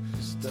clever.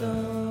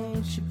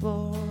 Don't you,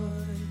 boy?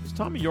 Does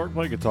Tommy York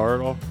play guitar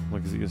at all?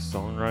 Like, is he a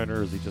songwriter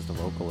or is he just a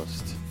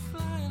vocalist?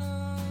 Flying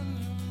on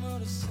your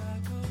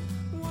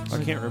motorcycle.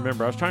 I can't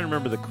remember. I was trying to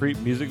remember the Creep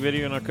music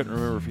video, and I couldn't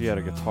remember if he had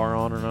a guitar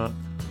on or not.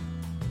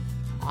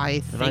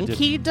 I And I think did-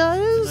 he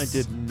does. I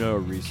did no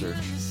research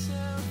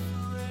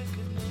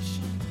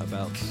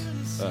about.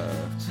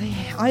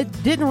 I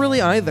didn't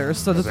really either.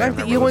 So the Because I fact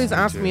that remember you always listening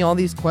ask to me it. all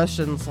these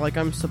questions like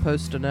I'm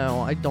supposed to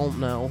know, I don't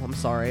know. I'm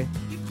sorry.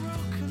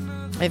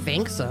 I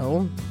think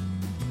so.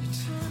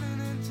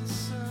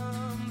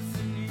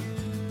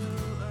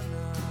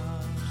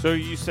 So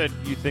you said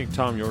you think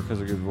Tom York has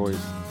a good voice.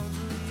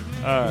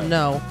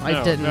 No,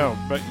 I didn't. No,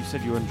 but you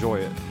said you enjoy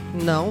it.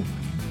 No.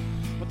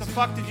 What the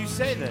fuck did you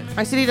say then?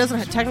 I said he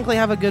doesn't technically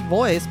have a good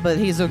voice, but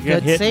he's a You get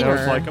good hit singer.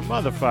 notes like a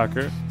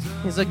motherfucker.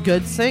 He's a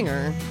good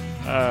singer.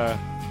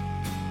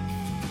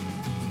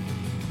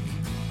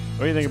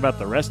 What do you think about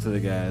the rest of the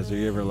guys? Are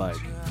you ever like,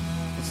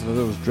 listen to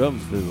those drum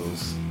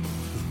fills?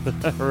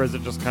 Or is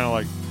it just kind of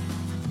like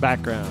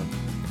background?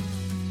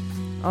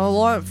 A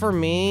lot for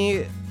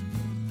me,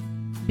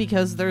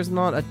 because there's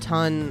not a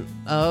ton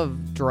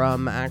of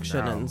drum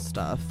action and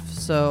stuff.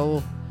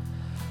 So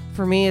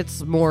for me,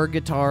 it's more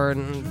guitar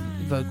and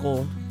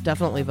vocal.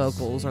 Definitely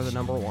vocals are the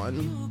number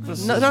one.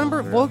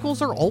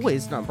 Vocals are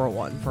always number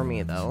one for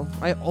me, though.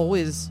 I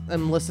always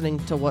am listening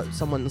to what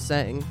someone's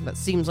saying. That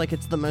seems like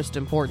it's the most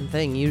important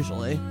thing,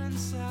 usually.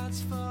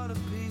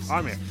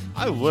 I mean,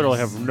 I literally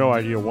have no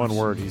idea one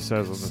word he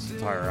says on this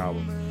entire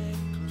album.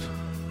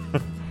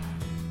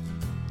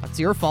 That's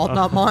your fault,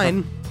 not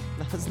mine.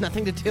 That has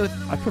nothing to do with...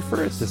 I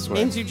prefer it this way.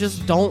 Means you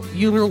just don't...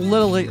 You're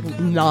literally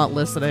not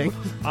listening.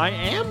 I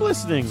am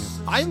listening.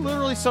 I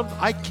literally...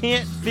 I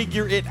can't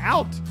figure it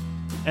out.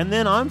 And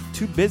then I'm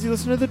too busy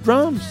listening to the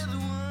drums.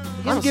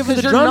 I'm Yes, giving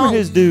the 'cause drummer you're not-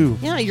 his due.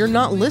 Yeah, you're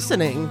not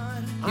listening.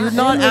 You're I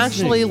not am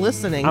actually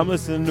listening. I'm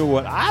listening to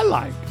what I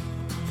like.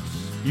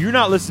 You're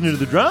not listening to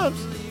the drums.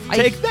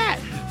 Take that.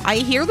 I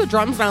hear the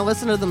drums and I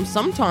listen to them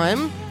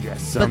sometime.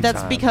 Yes, But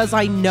that's because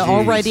I know Jeez,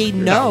 already you're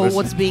not know listening.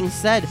 what's being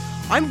said.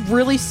 I'm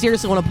really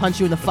seriously want to punch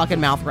you in the fucking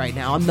mouth right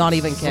now. I'm not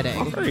even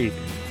kidding. Sorry.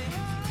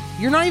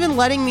 You're not even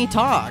letting me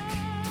talk.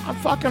 I'm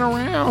fucking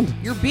around.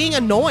 You're being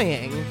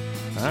annoying.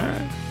 All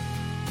right.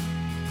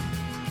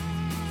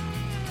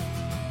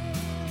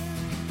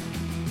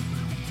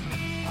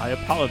 I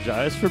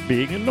apologize for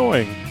being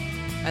annoying.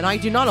 And I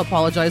do not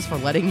apologize for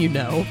letting you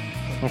know.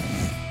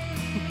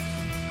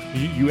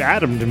 You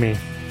Adam'd me.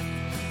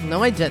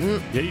 No, I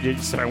didn't. Yeah, you did.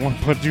 You said I want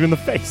to punch you in the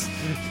face.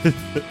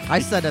 I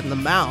said it in the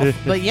mouth.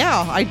 But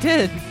yeah, I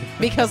did.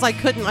 Because I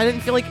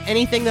didn't feel like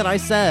anything that I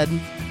said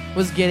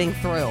was getting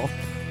through.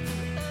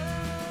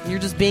 You're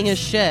just being a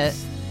shit.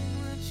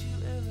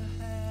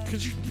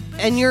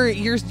 And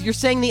you're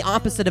saying the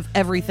opposite of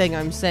everything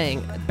I'm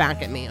saying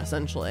back at me,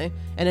 essentially.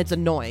 And it's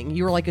annoying.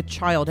 You were like a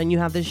child, and you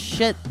have this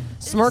shit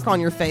smirk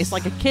on your face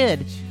like a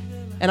kid.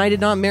 And I did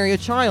not marry a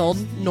child,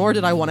 nor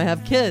did I want to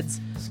have kids.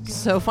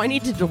 So if I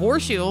need to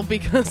divorce you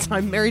because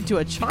I'm married to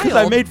a child... Because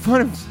I made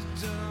fun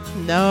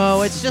of...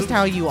 No, it's just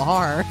how you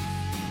are.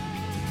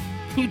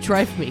 You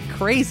drive me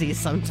crazy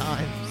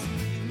sometimes.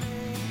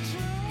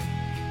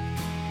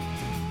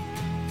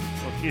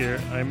 Well, here,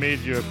 I made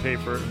you a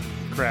paper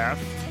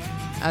craft.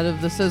 Out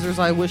of the scissors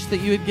I wish that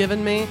you had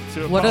given me.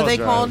 To What are they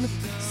called?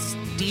 apologize.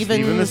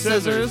 Steven the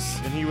Scissors.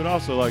 And he would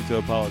also like to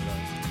apologize.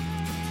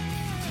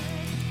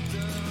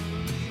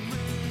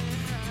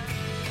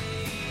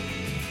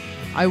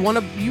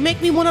 You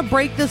make me want to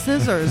break the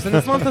scissors, and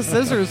it's not the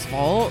scissors'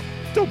 fault.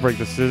 Don't break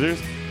the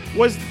scissors.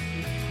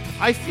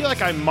 I feel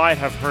like I might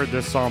have heard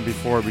this song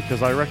before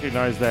because I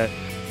recognize that.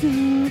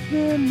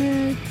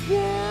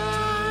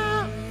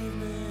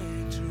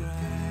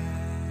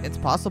 It's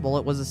possible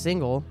it was a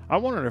single. I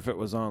wondered if it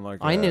was on like.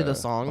 I knew the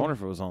song. I wonder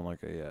if it was on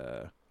like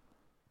a.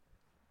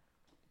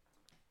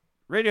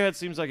 Radiohead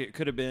seems like it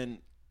could have been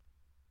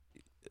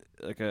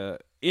like a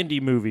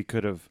indie movie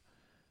could have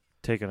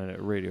taken a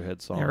Radiohead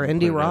song Or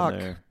and indie put it in rock.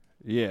 there.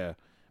 Yeah,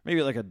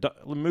 maybe like a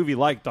movie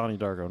like Donnie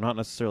Darko, not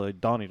necessarily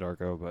Donnie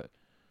Darko, but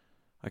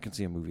I can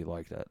see a movie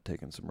like that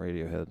taking some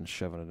Radiohead and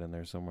shoving it in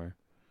there somewhere.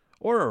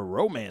 Or a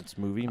romance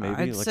movie, maybe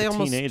I'd like say a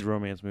almost- teenage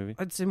romance movie.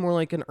 I'd say more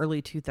like an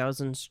early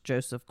 2000s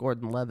Joseph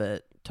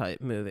Gordon-Levitt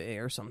type movie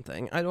or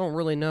something. I don't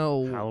really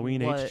know.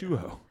 Halloween what-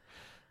 H2O.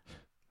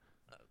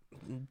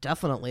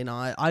 Definitely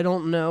not. I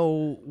don't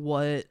know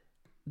what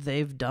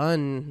they've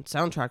done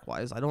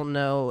soundtrack-wise. I don't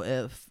know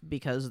if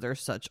because they're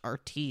such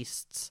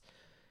artistes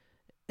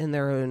in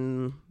their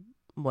own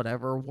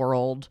whatever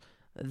world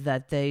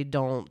that they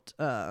don't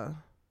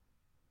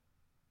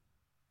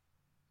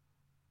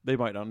They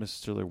might not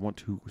necessarily want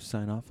to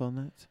sign off on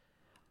that.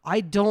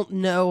 I don't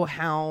know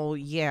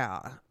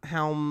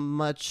how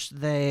much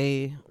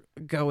they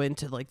go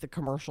into like the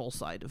commercial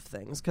side of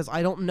things, because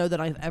I don't know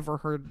that I've ever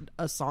heard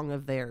a song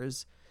of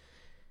theirs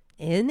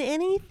in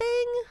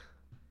anything.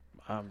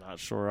 I'm not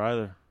sure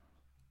either.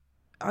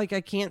 Like,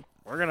 I can't.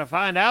 We're gonna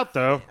find out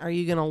though. Are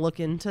you gonna look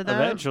into that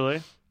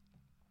Eventually.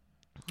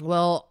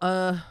 Well,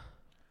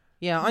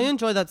 yeah, I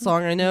enjoy that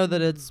song. I know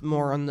that it's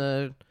more on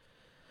the.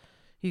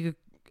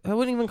 I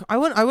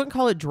wouldn't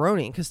call it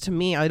drony, because to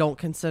me, I don't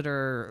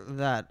consider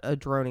that a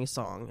drony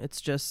song.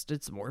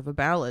 It's more of a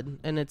ballad,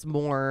 and it's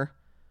more.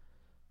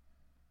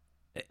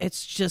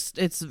 It's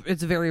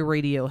very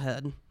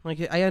Radiohead.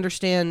 Like, I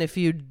understand if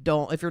you're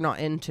not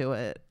into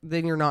it,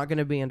 then you're not going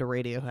to be into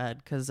Radiohead,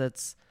 because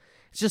it's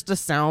just a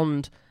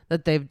sound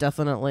that they've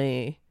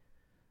definitely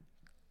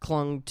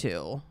clung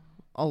to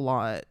a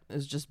lot,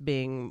 is just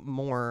being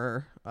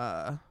more.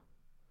 I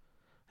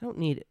don't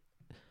need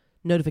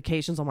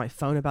notifications on my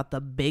phone about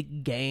the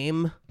big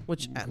game,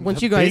 which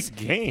once you guys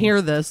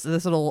hear this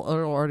it'll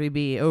already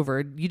be over.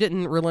 You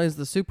didn't realize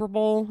the Super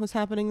Bowl was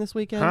happening this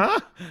weekend? Huh?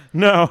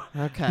 No.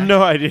 Okay.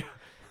 No idea.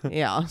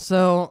 Yeah,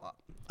 so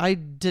I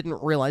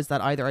didn't realize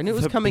that either. I knew it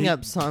was coming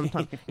up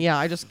sometime. Yeah,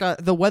 I just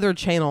got the Weather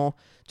Channel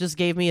just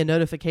gave me a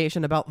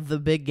notification about the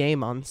big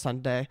game on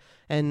Sunday,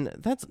 and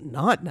that's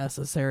not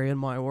necessary in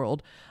my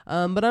world.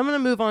 But I'm going to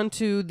move on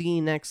to the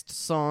next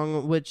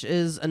song, which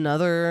is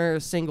another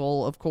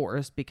single, of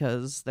course,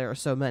 because there are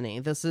so many.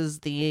 This is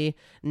the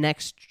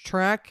next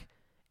track,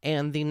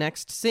 and the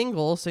next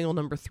single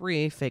number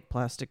 3, Fake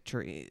Plastic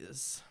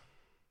Trees.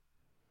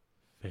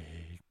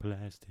 Fake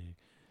plastic.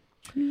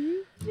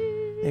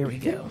 There we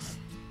go.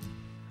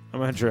 I'm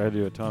not sure I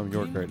do a Tom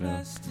York right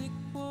now.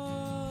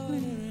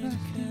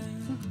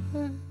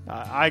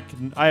 I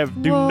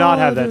do not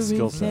have that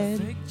skill set.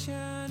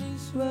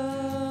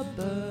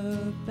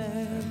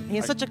 He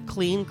has such a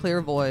clean,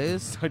 clear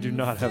voice. I do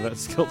not have that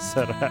skill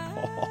set at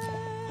all.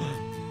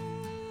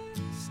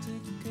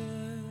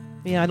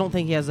 Yeah, I don't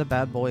think he has a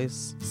bad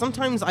voice.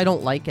 Sometimes I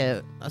don't like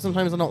it.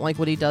 Sometimes I don't like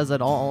what he does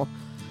at all.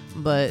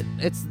 But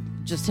it's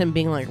just him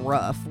being like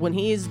rough.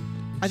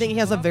 I think he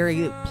has a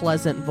very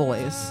pleasant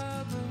voice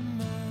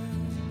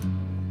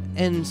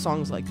in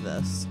songs like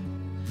this.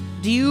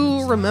 Do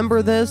you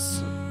remember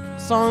this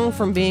song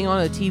from being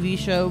on a TV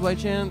show by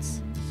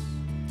chance?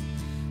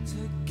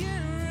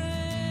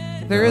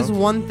 There is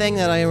one thing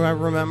that I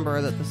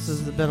remember that this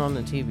has been on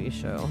a TV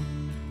show.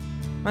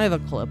 I have a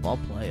clip. I'll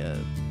play it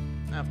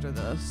after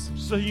this.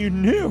 So you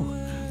knew.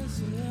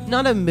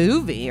 Not a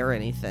movie or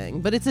anything,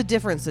 but it's a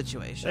different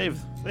situation.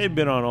 They've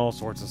been on all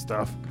sorts of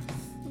stuff.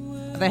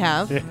 They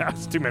have? Yeah,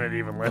 it's too many to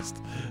even list.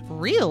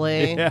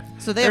 Really? Yeah.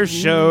 So they There's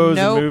have shows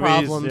no and movies.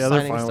 problem Yeah, they're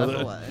signing fine stuff with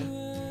it. away.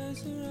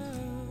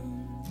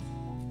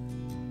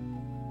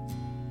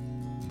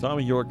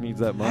 Tommy York needs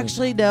that money.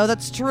 Actually, no,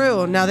 that's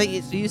true. Now that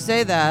you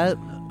say that,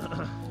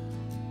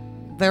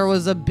 there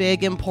was a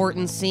big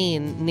important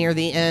scene near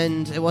the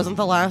end. It wasn't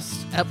the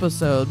last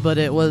episode, but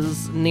it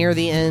was near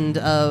the end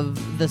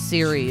of the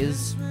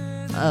series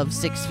of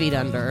 6 Feet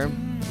Under.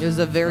 It was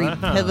a very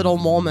pivotal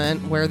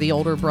moment where the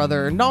older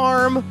brother,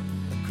 Narm,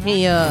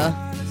 he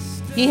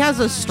has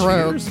a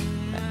stroke.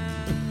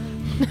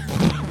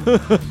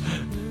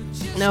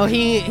 No,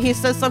 he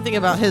says something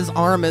about his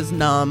arm is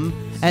numb,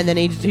 and then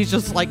he's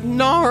just like,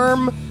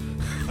 Narm!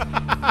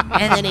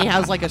 And then he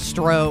has like a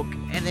stroke,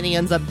 and then he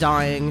ends up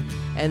dying,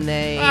 and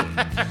they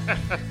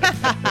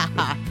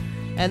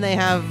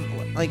have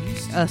like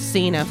a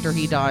scene after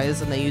he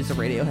dies, and they use a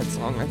Radiohead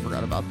song. I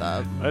forgot about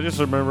that. I just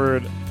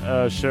remembered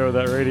a show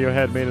that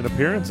Radiohead made an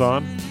appearance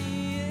on.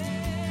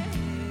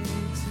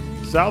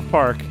 South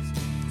Park.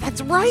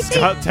 That's right.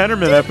 Scott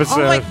Tenorman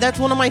episode. That's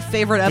one of my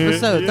favorite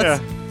episodes. Yeah.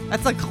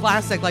 That's a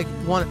classic. Like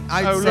one,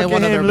 I'd Oh, say look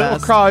one at of their him, little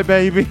best.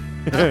 crybaby.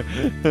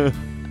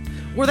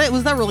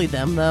 Was that really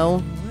them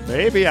though?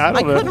 Maybe, I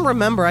don't know. I couldn't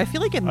remember. I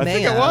feel like it I may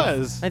think it have.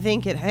 was. I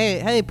think it.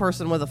 Hey,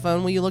 person with a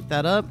phone, will you look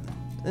that up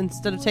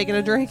instead of taking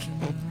a drink?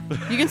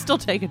 You can still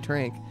take a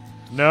drink.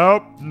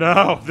 Nope.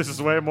 No. This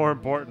is way more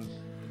important.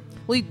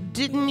 Well,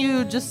 didn't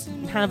you just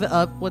have it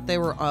up what they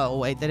were... Oh,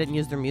 wait, they didn't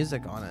use their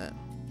music on it.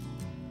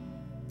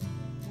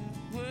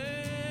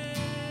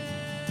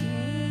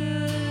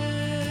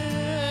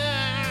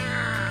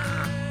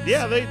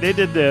 Yeah, they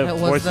did the It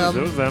was voices. them.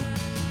 It was them.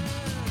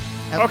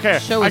 That Okay,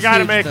 show I was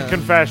gotta huge, make though. a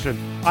confession.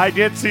 I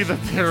did see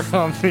that they were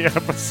on the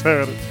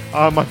episode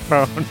on my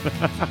phone.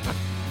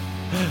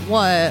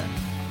 What?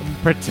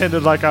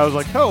 Pretended like I was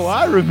like, oh,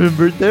 I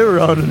remembered they were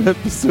on an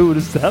episode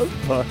of South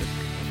Park.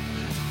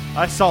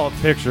 I saw a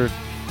picture,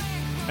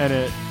 and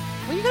it...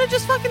 Well, you could have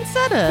just fucking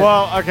said it.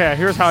 Well, okay,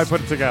 here's how I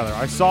put it together.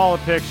 I saw a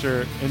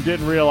picture and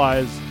didn't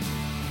realize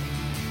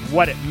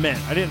what it meant.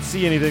 I didn't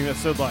see anything that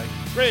said, like,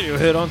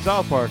 Radiohead on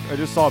South Park. I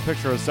just saw a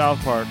picture of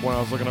South Park when I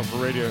was looking up for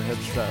Radiohead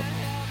stuff.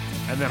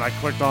 And then I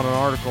clicked on an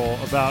article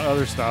about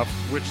other stuff,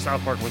 which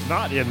South Park was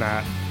not in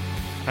that.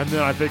 And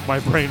then I think my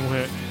brain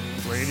went,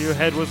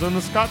 Radiohead was in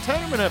the Scott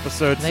Tenorman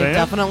episode, They Sam.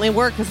 definitely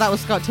were, because that was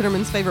Scott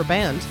Tenorman's favorite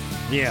band.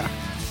 Yeah.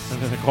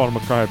 And then they called him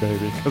a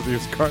crybaby because he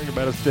was crying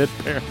about his dead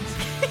parents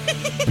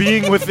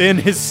being within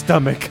his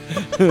stomach.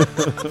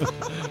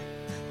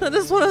 That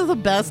is one of the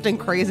best and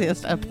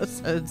craziest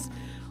episodes.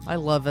 I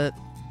love it.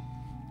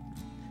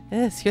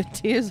 Yes, your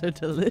tears are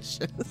delicious.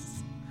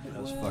 That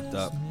was fucked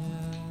up.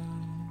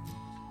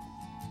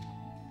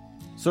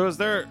 So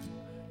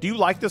do you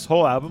like this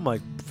whole album,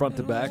 like front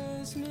to back?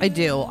 I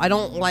do. I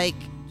don't like...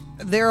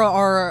 There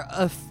are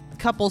a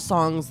couple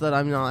songs that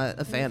I'm not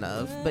a fan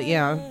of. But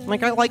yeah,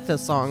 like I like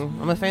this song.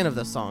 I'm a fan of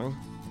this song.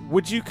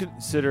 Would you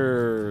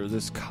consider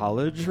this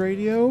college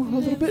radio a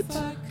little bit?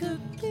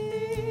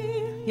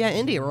 Yeah,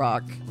 indie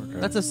rock.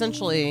 That's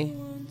essentially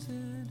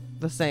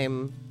the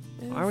same.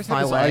 I always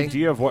had this highway.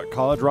 idea of what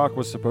college rock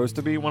was supposed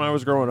to be when I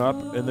was growing up,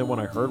 and then when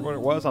I heard what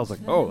it was, I was like,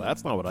 oh,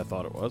 that's not what I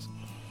thought it was.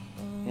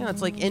 Yeah,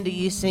 it's like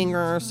indie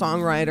singer,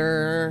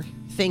 songwriter,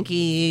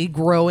 thinky,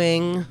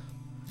 growing.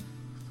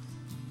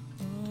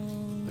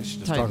 They should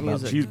just Type talk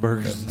about music.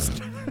 cheeseburgers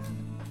instead.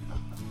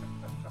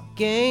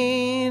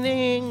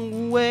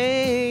 gaining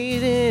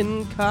weight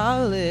in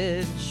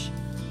college.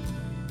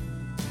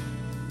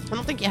 I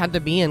don't think you had to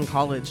be in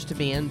college to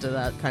be into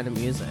that kind of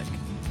music.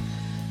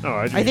 No,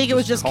 I think it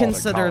was just call it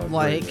considered college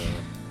like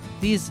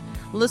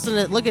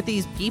radio. look at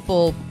these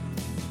people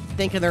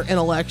thinking they're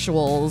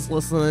intellectuals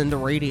listening to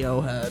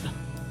Radiohead.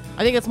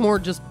 I think it's more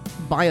just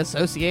by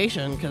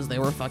association because they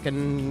were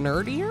fucking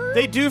nerdier.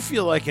 They do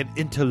feel like an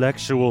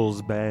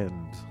intellectuals band.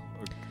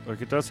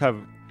 Like it does have,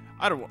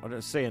 I don't want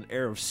to say an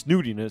air of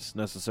snootiness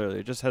necessarily.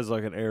 It just has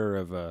like an air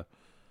of, I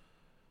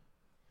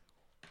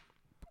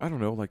don't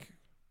know, like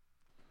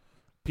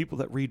people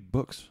that read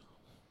books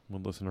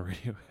would listen to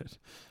Radiohead.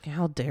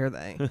 How dare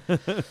they?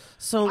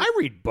 So I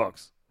read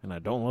books and I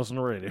don't listen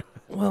to radio.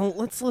 Well,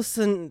 let's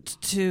listen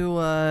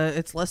to,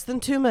 it's less than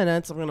 2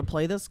 minutes. I'm going to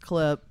play this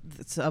clip.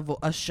 It's of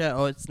a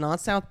show. It's not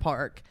South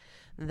Park,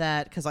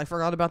 because I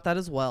forgot about that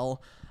as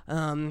well.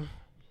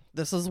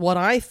 This is what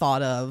I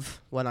thought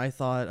of when I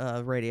thought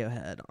of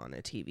Radiohead on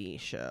a TV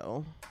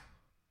show.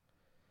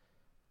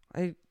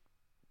 I'm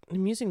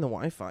using the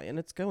Wi-Fi, and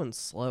it's going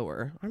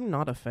slower. I'm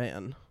not a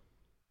fan.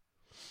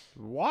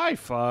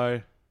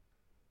 Wi-Fi?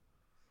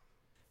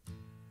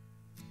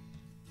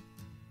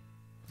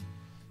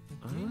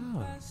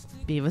 Oh.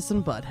 Beavis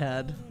and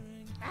Butthead.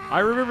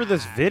 I remember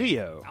this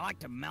video. I like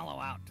to mellow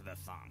out to this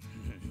song.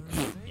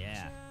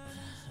 Yeah.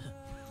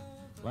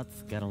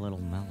 Let's get a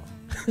little mellow.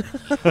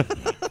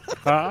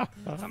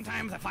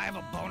 Sometimes if I have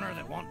a boner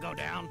that won't go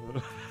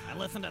down, I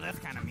listen to this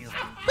kind of music.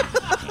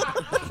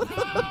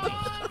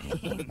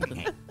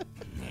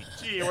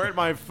 Gee, where'd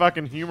my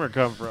fucking humor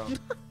come from?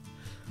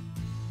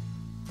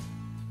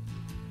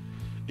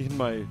 In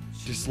my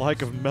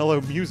dislike of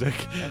mellow music.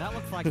 Hey, that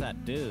looks like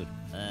that dude.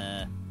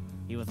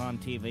 He was on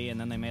TV and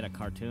then they made a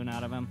cartoon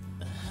out of him.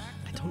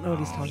 I don't know what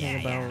he's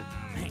talking about. Yeah.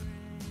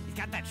 He's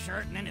got that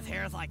shirt and then his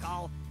hair is like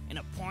all in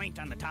a point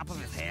on the top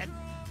of his head.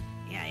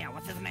 Yeah,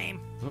 what's his name?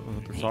 I don't know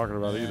what they're talking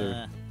about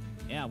either.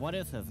 Yeah, what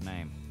is his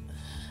name?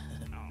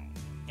 Oh,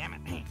 damn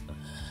it.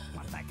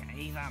 One second.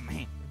 He's,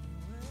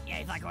 yeah,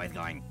 he's like always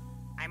going,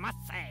 I must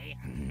say.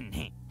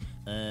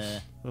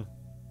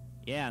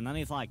 Yeah, and then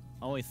he's like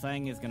always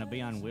saying he's gonna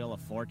be on Wheel of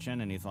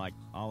Fortune, and he's like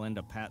all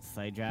into Pat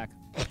Sajak.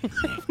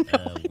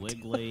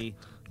 Wiggly.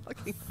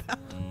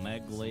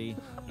 Megly.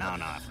 No,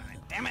 that's not it.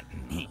 Damn it.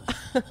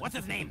 What's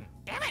his name?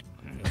 Damn it.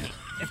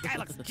 This guy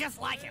looks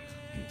just like him.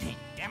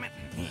 Damn it.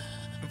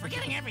 I'm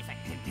forgetting everything.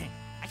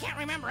 I can't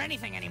remember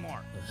anything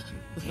anymore.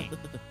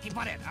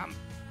 But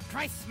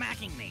try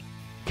smacking me.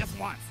 Just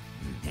once.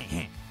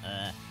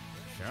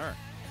 Sure.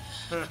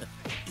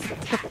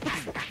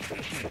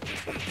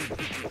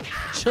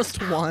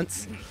 Just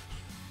once.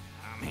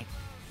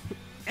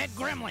 Ed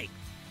Grimley.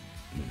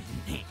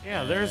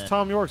 Yeah, there's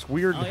Tom York's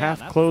weird yeah,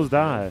 half-closed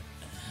eye.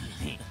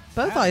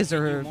 Both I'll eyes hit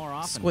you are more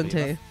often, squinty.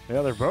 Beavis.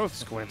 Yeah, they're both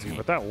squinty,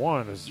 but that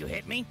one is... You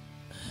hit me?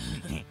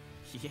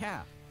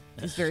 Yeah.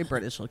 He's very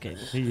British looking.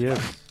 He is.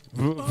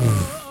 Bunghole!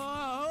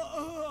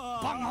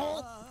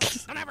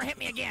 Don't ever hit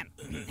me again.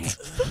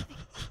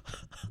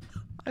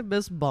 I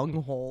miss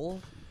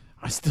Bunghole.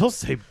 I still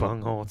say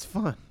bunghole. It's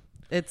fun.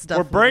 It's We're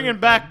definitely bringing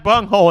back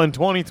bunghole in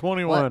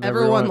 2021. Let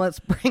everyone, let's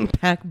bring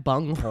back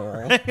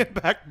Bunghole. bring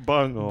back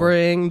bunghole.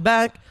 Bring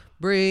back.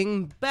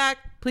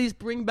 Please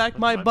bring back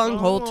my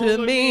bunghole to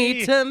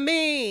me.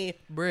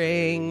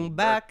 Bring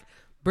back.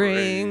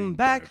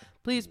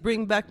 Please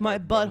bring back my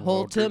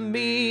butthole to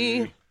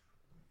me.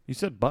 You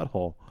said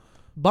butthole.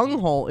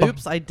 Bunghole.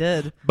 Oops, I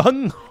did.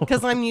 Bunghole.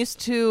 Because I'm used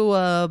to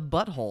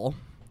butthole.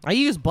 I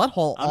use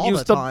butthole all I'm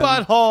used the to time.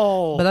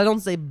 butthole. But I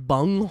don't say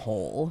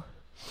bunghole.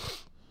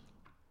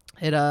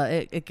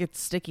 It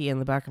gets sticky in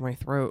the back of my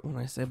throat when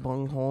I say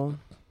bunghole.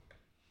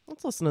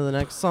 Let's listen to the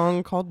next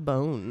song called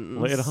Bones.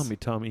 Lay it on me,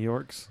 Tommy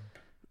Yorks.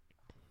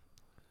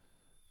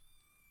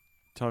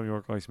 Tom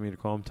York likes me to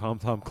call him Tom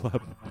Tom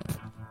Club.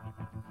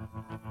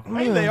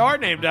 Hey, they are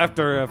named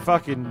after a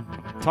fucking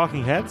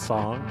Talking Head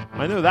song.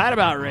 I know that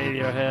about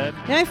Radiohead.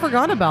 Yeah, I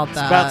forgot about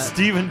that. It's about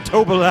Stephen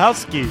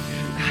Tobolowsky.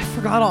 I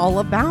forgot all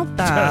about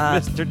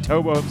that. Mr.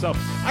 Tobo himself.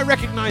 I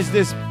recognize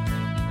this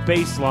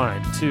bass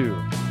line, too.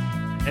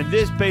 And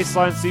this bass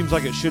line seems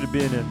like it should have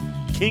been in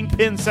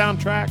Kingpin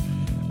soundtrack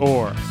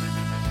or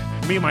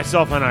Me,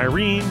 Myself, and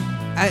Irene.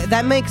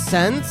 That makes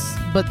sense,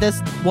 but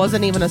this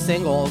wasn't even a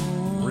single.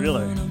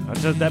 Really?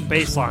 That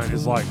bass line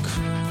is like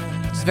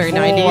It's very full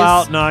 90s.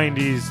 out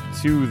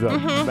 90s to the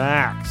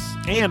max.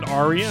 And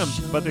REM,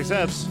 but they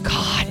said.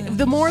 God,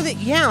 the more that,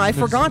 I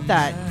forgot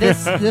that.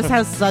 This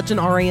has such an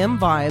REM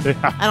vibe, and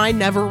I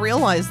never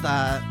realized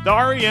that.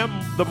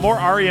 The more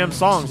REM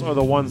songs are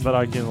the ones that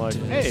I can like,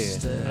 hey,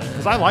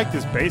 because I like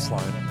this bass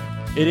line.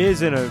 It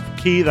is in a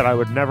key that I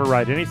would never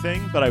write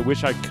anything, but I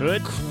wish I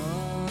could.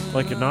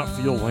 Like it not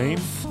feel lame.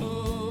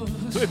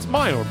 So it's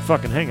my own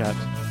fucking hang-up.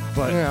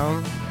 But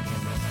Yeah.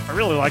 I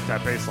really like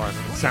that bass line.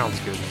 It sounds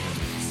good.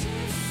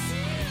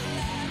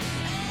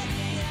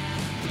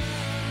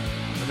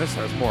 And this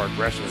has more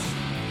aggression.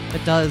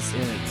 It does.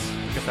 It's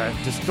got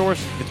that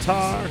distorted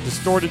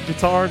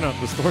guitar, not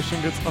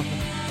distortion guitar.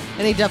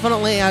 And he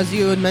definitely, as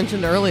you had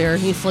mentioned earlier,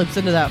 he slips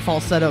into that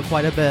falsetto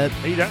quite a bit.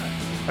 He does.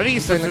 I think he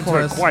slips the into it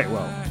chorus. quite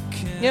well.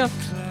 Yeah.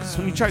 So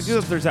when you try to do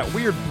this, there's that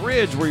weird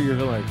bridge where you're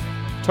like,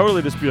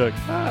 totally just be like,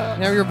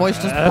 Now your voice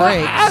just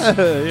breaks.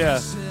 yeah.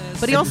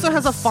 But he also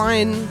has a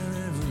fine,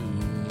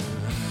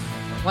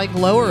 like,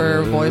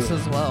 lower voice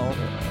as well.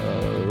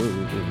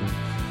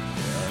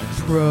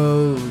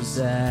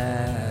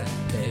 Prozac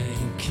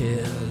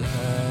painkillers.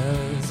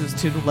 This is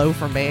too low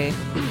for me.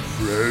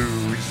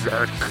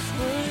 Prozac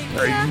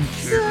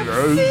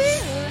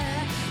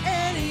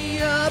In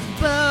your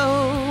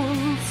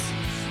bones.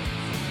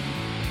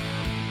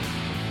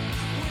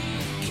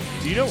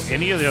 Do you know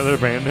any of the other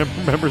band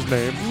members'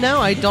 names? No,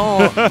 I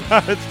don't.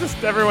 It's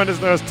just everyone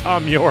just knows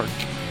Tom York.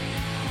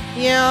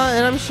 Yeah,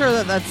 and I'm sure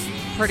that that's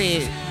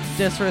pretty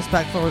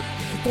disrespectful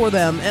for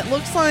them. It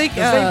looks like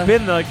 'Cause they've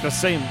been like the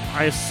same.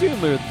 I assume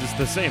they're just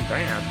the same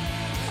band.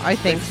 I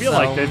think I feel so.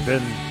 like they've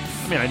been.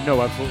 I mean, I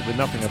know absolutely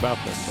nothing about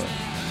them, but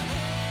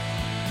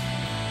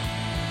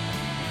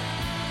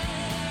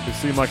they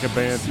seem like a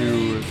band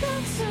who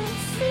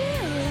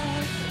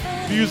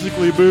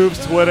musically moves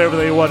to whatever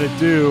they want to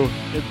do.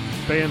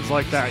 Bands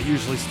like that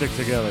usually stick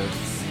together.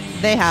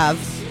 They have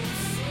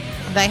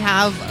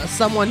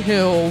someone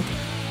who,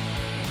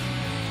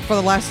 for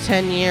the last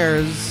 10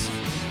 years,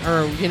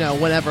 or, you know,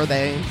 whenever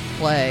they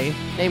play,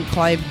 named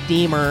Clive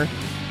Deemer,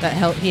 that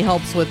he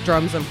helps with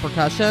drums and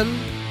percussion.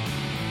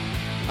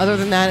 Other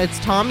than that, it's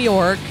Tom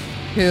York,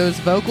 who's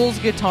vocals,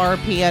 guitar,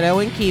 piano,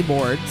 and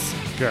keyboards.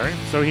 Okay,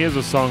 so he is a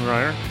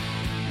songwriter.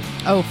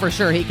 Oh, for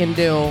sure, he can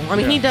do. I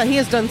mean, Yeah. he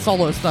has done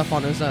solo stuff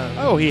on his own.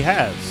 Oh, he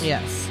has.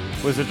 Yes.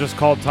 Was it just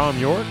called Tom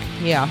York,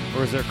 Yeah.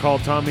 or is it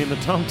called Tommy and the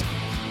Tom Tom?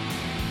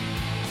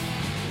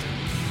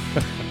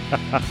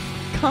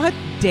 God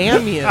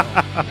damn you.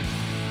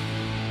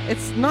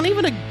 It's not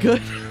even a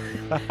good...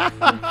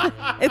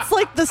 It's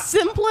like the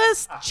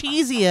simplest,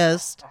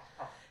 cheesiest...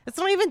 It's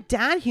not even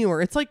dad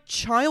humor. It's like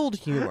child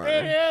humor.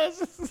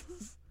 is.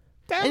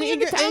 And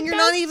you're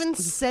not even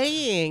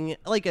saying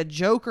like a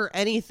joke or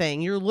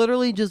anything. You're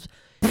literally just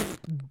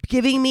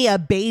giving me a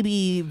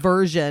baby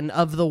version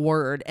of the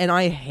word, and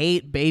I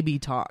hate baby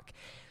talk.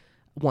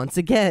 Once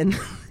again,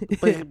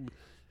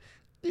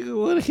 You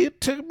want to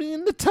hit me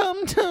in the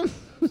Tom Tom?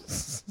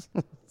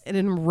 it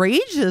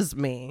enrages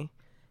me.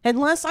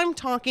 Unless I'm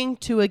talking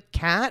to a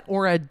cat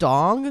or a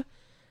dog,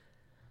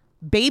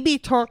 baby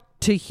talk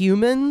to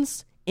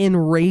humans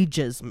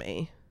enrages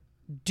me.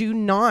 Do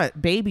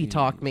not baby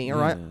talk me, or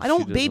Yeah, I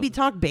don't she baby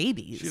doesn't. talk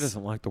babies. She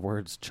doesn't like the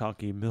words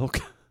chalky milk.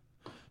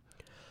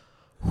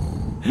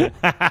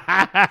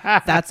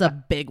 That's a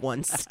big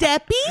one.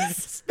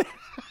 Steppies?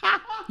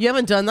 You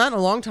haven't done that in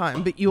a long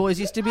time, but you always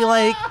used to be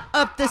like,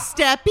 up the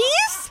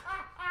steppies?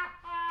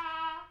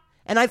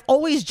 And I've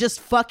always just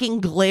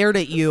fucking glared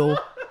at you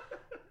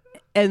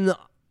and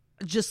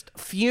just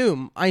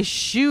fume. I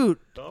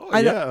shoot.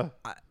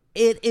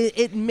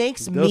 It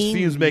makes Those me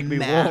fumes make me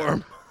mad.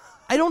 warm.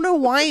 I don't know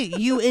why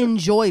you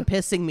enjoy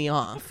pissing me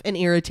off and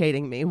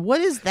irritating me.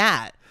 What is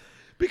that?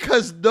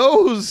 Because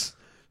those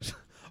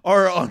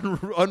are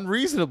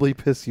unreasonably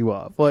piss you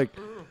off. Like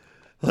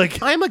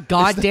I'm a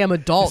goddamn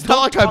adult. it's not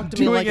like Don't I'm talk to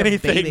me doing like a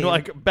anything baby.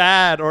 like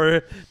bad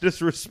or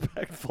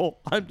disrespectful.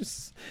 I'm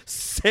just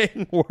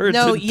saying words.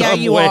 No, in yeah, dumb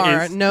you ways,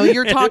 are. No,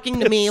 you're and it talking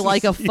to me pisses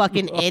like a you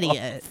fucking off.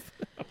 idiot.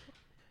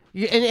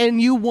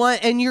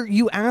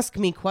 You ask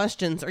me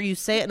questions, or you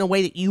say it in a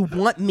way that you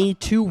want me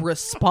to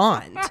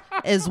respond,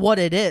 is what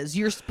it is.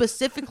 You're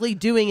specifically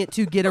doing it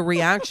to get a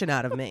reaction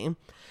out of me.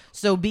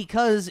 So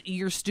because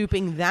you're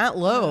stooping that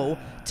low,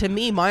 to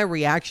me, my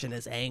reaction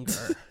is anger.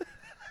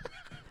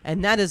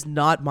 And that is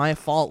not my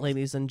fault,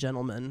 ladies and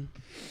gentlemen.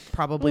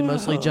 Probably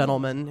mostly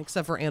gentlemen,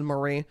 except for Anne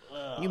Marie.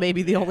 You may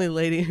be the only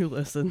lady who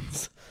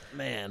listens.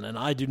 Man, and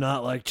I do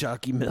not like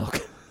chalky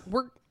milk.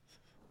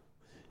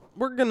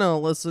 We're gonna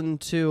listen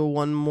to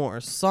one more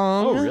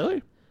song. Oh,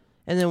 really?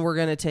 And then we're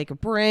gonna take a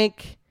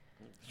break.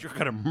 You're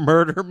gonna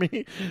murder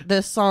me?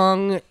 This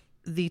song,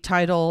 the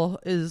title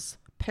is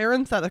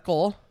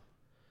parenthetical.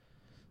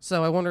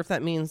 So I wonder if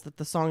that means that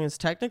the song is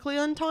technically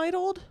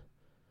untitled.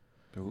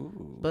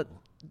 Ooh. But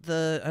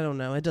I don't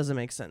know. It doesn't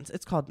make sense.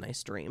 It's called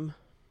Nice Dream.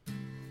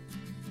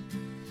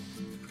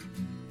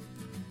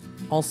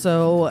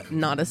 Also,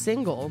 not a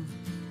single.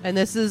 And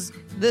this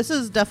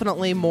is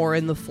definitely more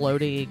in the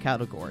floaty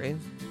category.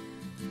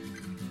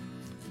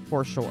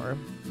 For sure.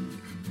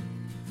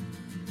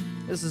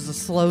 This is a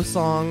slow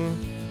song.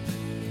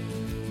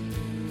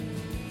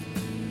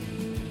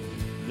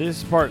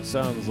 This part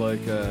sounds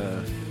like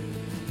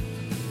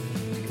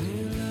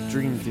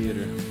Dream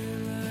Theater.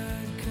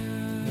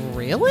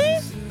 Really?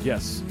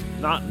 Yes.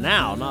 Not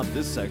now, not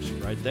this section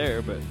right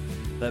there, but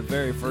that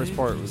very first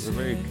part was a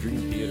very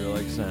Dream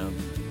Theater-like sound.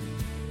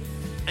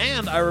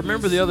 And I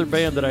remember the other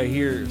band that I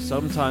hear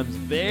sometimes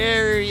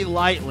very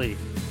lightly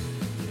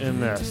in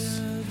this.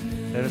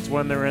 And it's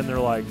when they're in their,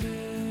 like,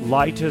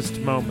 lightest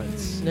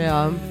moments.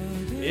 Yeah.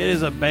 It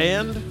is a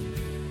band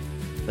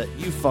that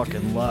you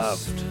fucking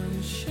loved.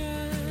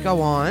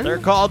 Go on. They're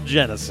called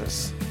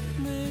Genesis.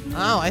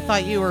 Oh, I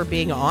thought you were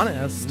being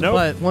honest. Nope.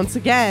 But once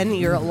again,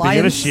 you're a Being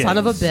lying shit. son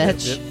of a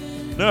bitch.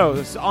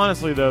 No,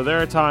 honestly though,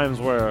 there are times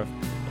where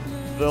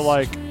the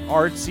like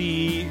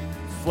artsy,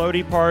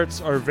 floaty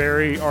parts are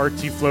very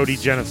artsy, floaty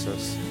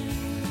Genesis,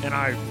 and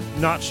I'm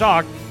not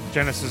shocked.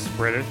 Genesis is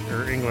British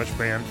or English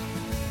band.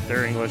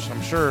 They're English.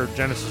 I'm sure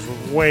Genesis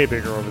was way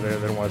bigger over there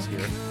than it was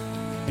here,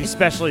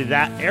 especially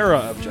that era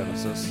of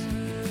Genesis.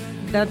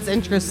 That's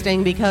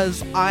interesting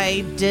because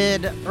I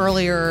did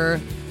earlier.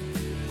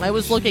 I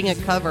was looking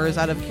at covers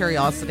out of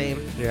curiosity,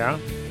 Yeah,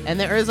 and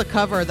there is a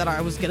cover that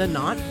I was gonna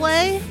not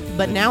play,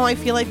 but now I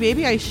feel like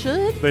maybe I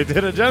should. they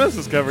did a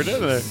Genesis cover,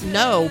 didn't they?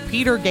 No,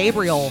 Peter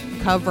Gabriel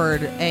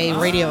covered a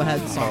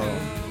Radiohead song,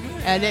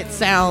 and it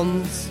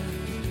sounds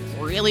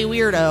really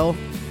weirdo.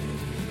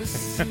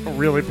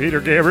 Really,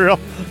 Peter Gabriel?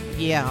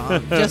 Yeah,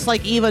 just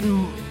like even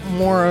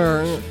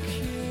more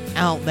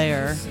out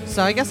there.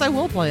 So I guess I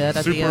will play it at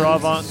the Super end.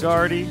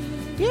 avant-garde.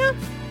 Yeah,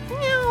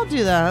 I'll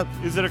do that.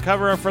 Is it a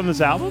cover from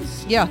this album?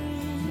 Yeah,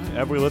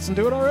 Have we listened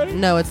to it already?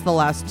 no, it's the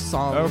last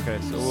song. Okay,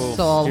 so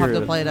I'll have hear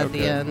to play it at the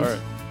Okay, end. All right.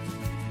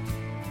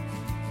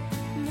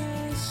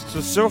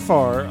 So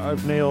far,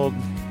 I've nailed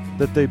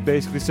that they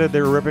basically said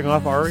they were ripping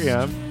off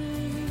REM.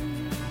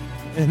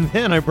 And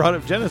then I brought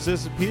up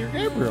Genesis, and Peter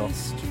Gabriel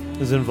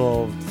is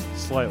involved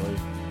slightly.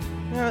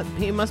 Yeah,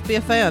 he must be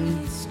a fan.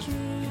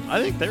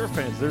 I think they were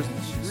fans.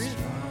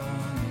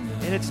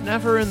 And it's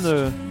never in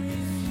the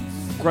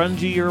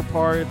grungier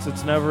parts.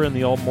 It's never in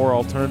the more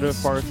alternative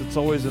parts. It's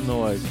always in the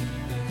like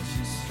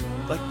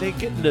they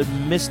get into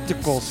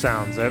mystical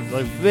sounds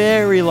like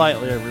very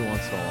lightly every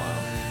once in a while,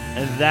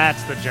 and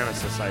that's the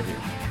Genesis I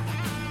hear.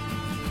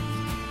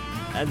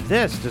 And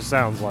this just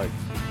sounds like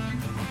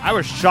I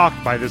was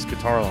shocked by this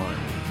guitar line.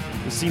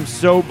 It seems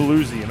so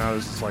bluesy, and I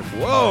was just like,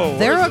 "Whoa!"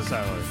 There what are does this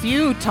sound a like?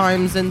 few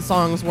times in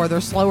songs where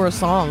they're slower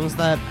songs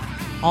that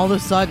all of a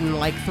sudden,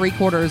 like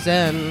 3/4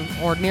 in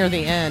or near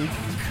the end,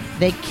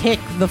 they kick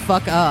the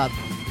fuck up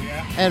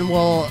and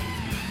will,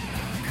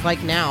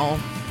 like now.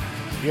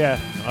 Yeah,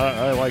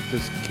 I like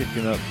this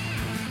kicking up.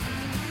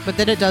 But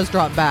then it does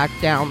drop back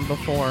down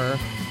before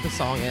the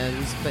song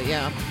ends. But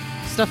yeah,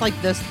 stuff like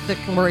this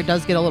where it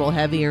does get a little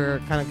heavier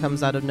kind of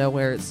comes out of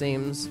nowhere, it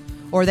seems.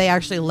 Or they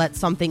actually let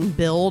something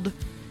build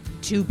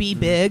to be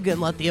big and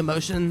let the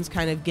emotions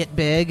kind of get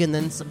big and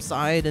then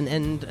subside and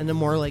end in a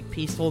more like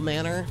peaceful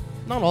manner.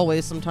 Not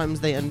always, sometimes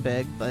they end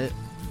big, but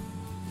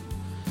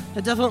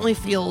it definitely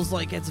feels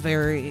like it's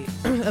very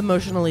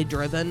emotionally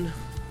driven.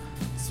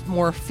 It's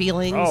more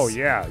feelings. Oh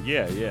yeah,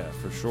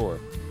 for sure.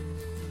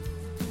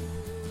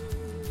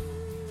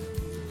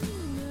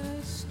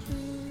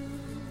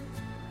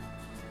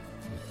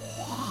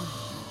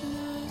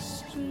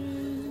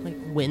 Like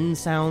wind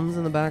sounds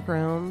in the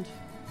background.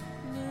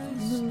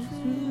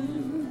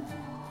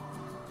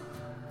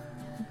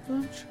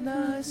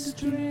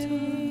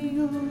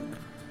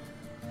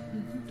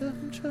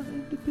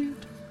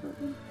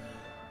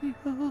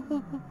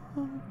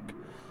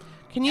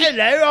 Can you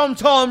Hello, I'm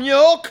Tom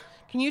York.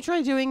 can you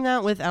try doing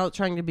that without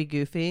trying to be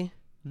goofy?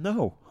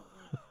 No.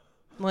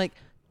 Like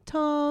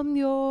Tom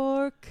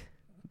York.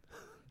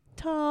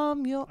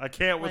 Tom York. I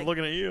can't with Like-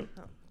 looking at you.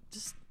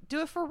 Just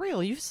do it for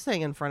real. You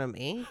sing in front of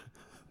me.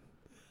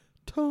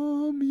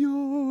 Tom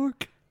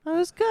York. That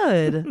was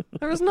good.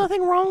 There was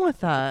nothing wrong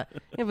with that.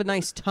 You have a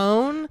nice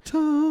tone.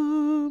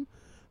 Tom.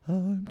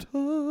 I'm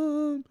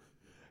Tom.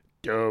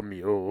 Tom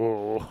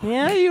York.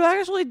 Yeah, you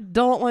actually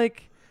don't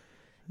like.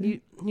 You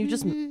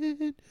just.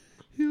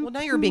 Well, now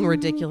you're being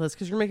ridiculous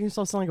because you're making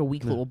yourself sound like a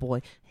weak little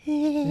boy.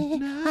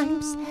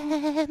 I'm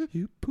Sam.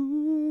 You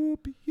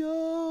poop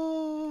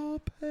your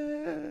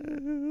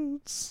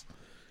pants.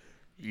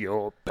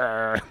 Your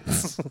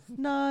pants.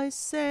 Nice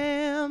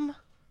Sam.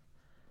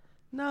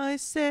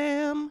 Nice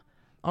Sam.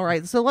 All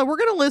right, so we're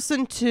going to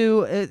listen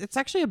to, it's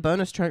actually a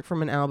bonus track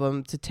from an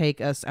album to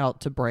take us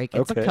out to break.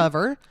 It's Okay. a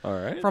cover All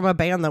right. from a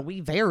band that we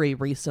very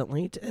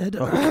recently did.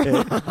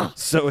 Okay.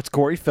 So it's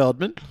Corey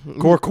Feldman.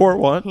 Core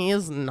 1. He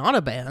is not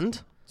a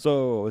band.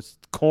 So it's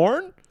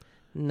Korn.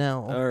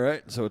 No. All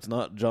right. So it's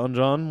not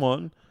John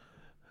 1.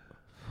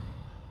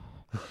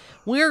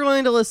 We are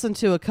going to listen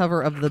to a cover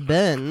of The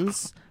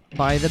Bends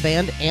by the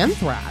band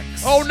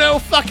Anthrax. Oh, no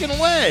fucking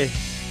way.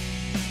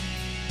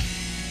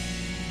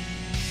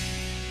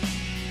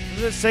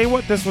 Does it say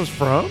what this was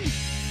from? it's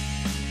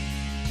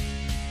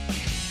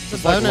a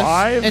it's like bonus.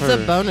 live, It's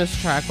or- a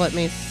bonus track. Let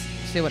me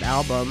see what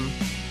album.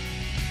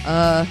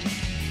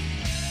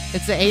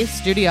 It's the 8th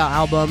studio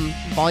album,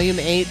 Volume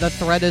 8, The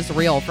Threat Is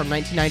Real from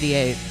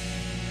 1998.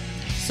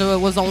 So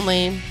it was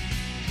only,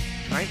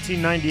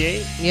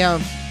 1998. yeah,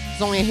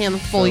 it's only a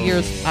handful of So-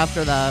 years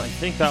after that. I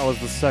think that was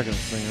the second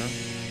singer.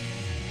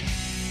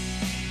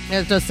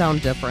 It does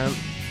sound different.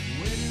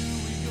 Where do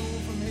we go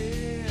from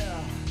here?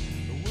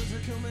 The words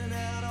are coming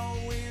out all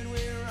weird.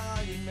 Where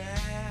are you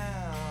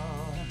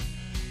now?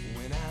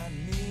 When I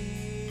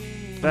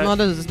need I'm not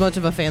as much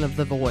of a fan of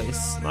the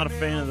voice. Not a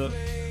fan of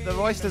the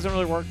voice doesn't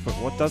really work, but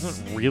what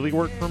doesn't really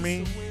work for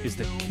me is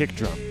the kick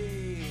drum.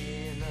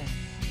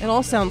 It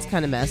all sounds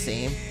kind of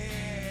messy.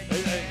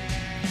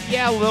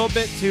 Yeah, a little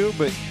bit too,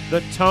 but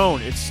the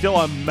tone, it's still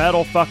a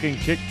metal fucking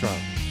kick drum.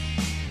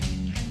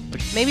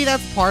 Maybe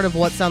that's part of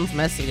what sounds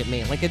messy to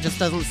me. Like, it just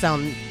doesn't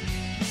sound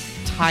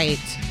tight.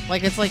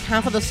 Like, it's like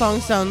half of the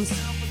song sounds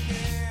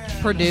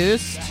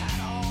produced.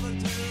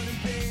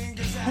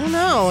 I don't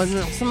know. And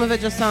some of it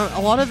just sounds,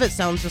 a lot of it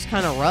sounds just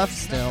kind of rough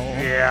still.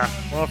 Yeah.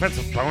 Well, if it's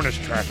a bonus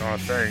track on a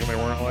thing, they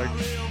weren't like,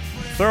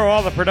 throw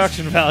all the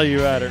production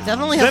value at it.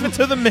 Definitely Send it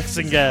to the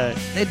mixing guy.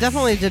 They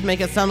definitely did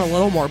make it sound a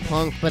little more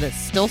punk, but it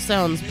still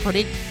sounds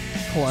pretty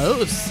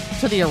close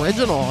to the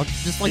original.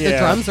 Just like the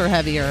drums are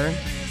heavier.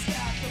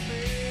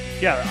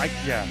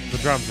 Yeah, the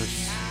drums are...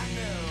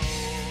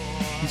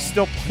 He's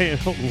still playing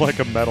like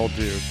a metal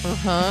dude.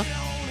 Uh-huh.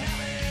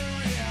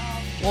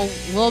 Well,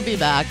 we'll be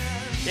back.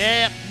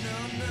 Yeah.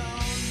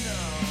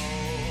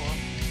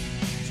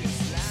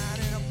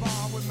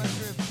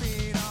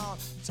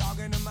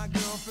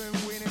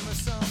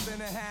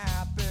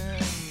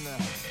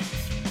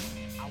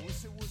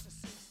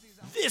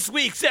 This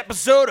week's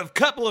episode of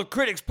Couple of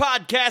Critics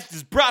Podcast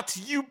is brought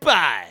to you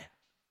by...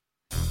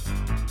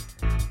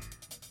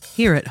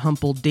 Here at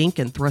Humble Dink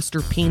and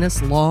Thruster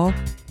Penis Law,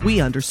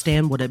 we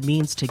understand what it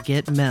means to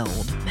get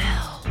melled.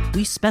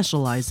 We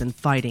specialize in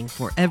fighting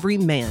for every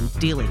man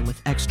dealing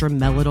with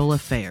extramarital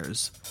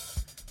affairs.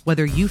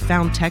 Whether you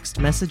found text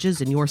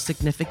messages in your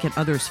significant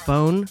other's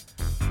phone,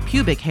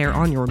 pubic hair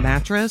on your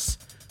mattress,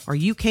 or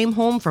you came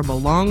home from a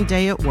long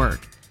day at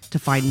work to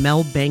find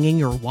Mel banging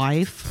your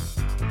wife,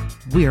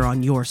 we're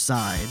on your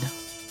side.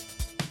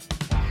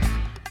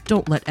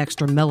 Don't let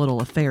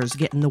extramarital affairs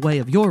get in the way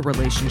of your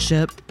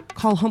relationship.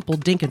 Call Humble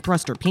Dink and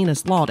Thruster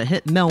Penis Law to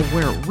hit Mel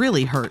where it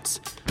really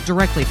hurts,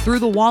 directly through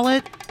the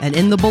wallet and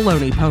in the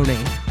baloney pony.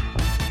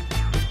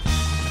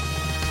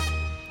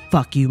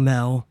 Fuck you,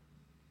 Mel.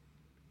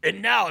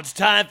 And now it's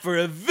time for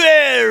a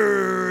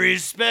very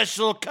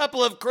special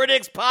Couple of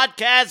Critics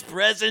podcast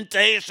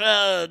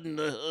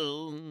presentation.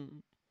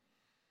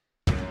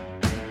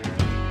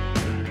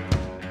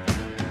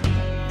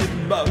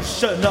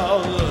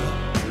 Emotional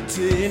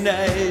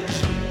teenage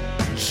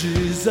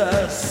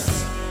Jesus.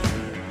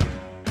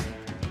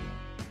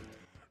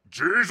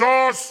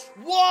 Jesus!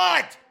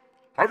 What?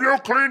 Have you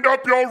cleaned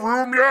up your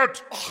room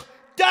yet?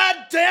 God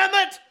damn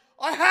it!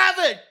 I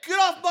haven't! Get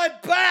off my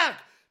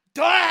back!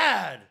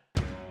 Dad!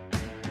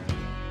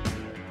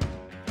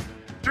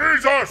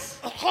 Jesus!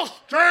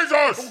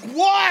 Jesus!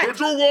 What? Did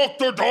you walk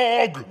the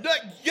dog?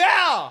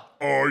 Yeah!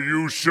 Are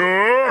you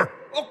sure?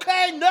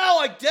 Okay, no,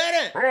 I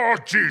didn't! Oh,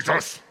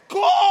 Jesus!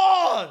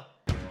 God!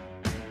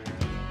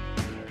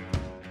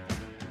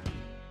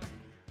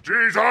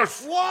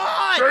 Jesus!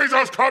 What?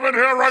 Jesus, come in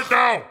here right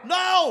now!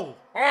 No!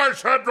 I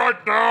said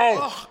right now!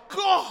 Oh,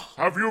 God!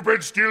 Have you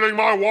been stealing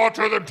my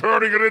water, then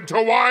turning it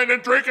into wine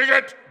and drinking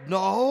it?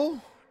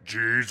 No?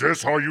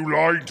 Jesus, are you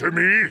lying to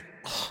me?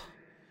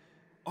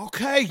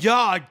 Okay, yeah,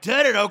 I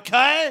did it,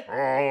 okay?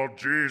 Oh,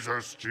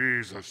 Jesus,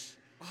 Jesus.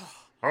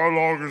 How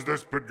long has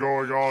this been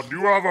going on? Do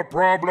you have a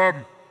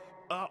problem?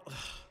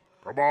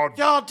 Come on.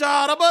 Yo,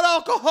 Dad, I'm an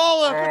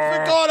alcoholic. It's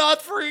been going on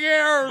for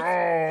years.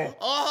 No.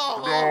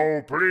 Oh.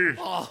 No, please.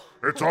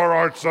 It's all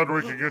right, son.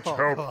 We can get you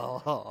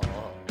help.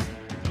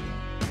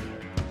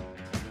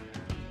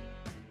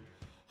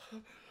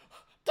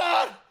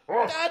 Dad!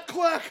 What? Dad,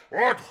 quick!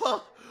 What?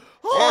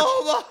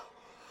 Oh,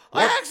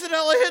 I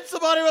accidentally hit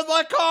somebody with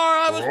my car.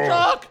 I was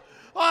drunk.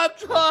 I'm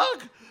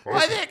drunk.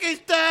 I think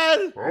he's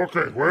dead.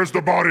 Okay, where's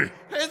the body?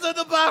 He's in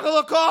the back of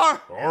the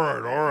car. All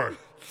right.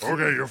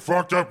 Okay, you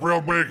fucked up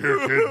real big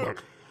here, kid.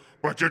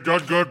 But you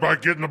done good by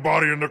getting the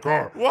body in the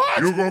car.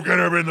 What? You go get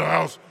him in the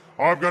house.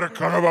 I'm gonna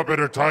cut him up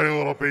into tiny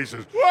little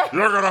pieces. What?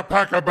 You're gonna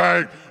pack a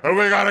bag, and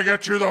we gotta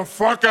get you the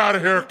fuck out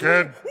of here,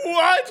 kid.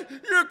 What?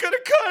 You're gonna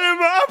cut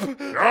him up?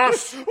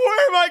 Yes. Where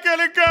am I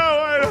gonna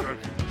go?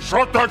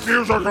 Shut that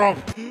music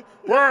off.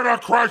 We're in a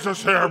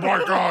crisis here,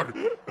 my God.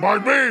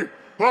 Mind me?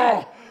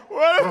 Oh.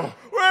 Where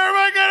am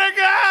I gonna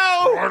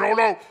go? I don't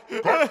know.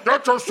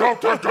 Get yourself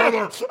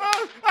together.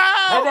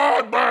 Come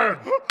on, man.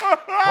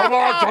 Come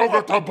on, go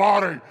get the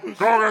body.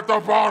 Go get the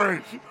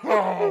body.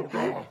 Oh,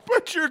 God.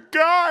 But you're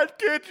God.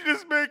 Can't you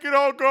just make it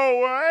all go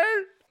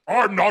away?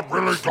 I'm not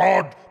really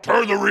God.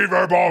 Turn the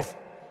reverb off.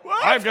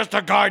 What? I'm just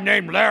a guy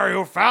named Larry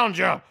who found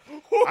you.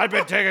 I've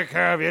been taking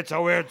care of you. It's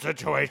a weird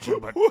situation,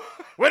 but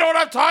we don't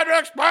have time to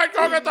explain.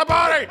 Go get the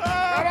body.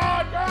 Come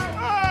on, go.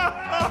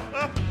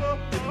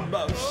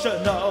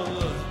 Emotional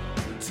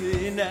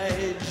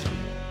teenage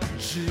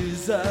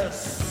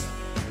Jesus.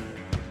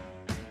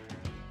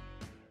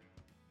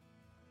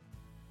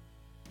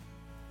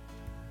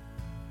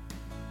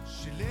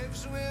 She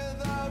lives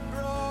with a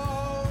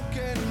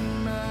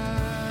broken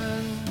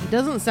man. He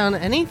doesn't sound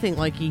anything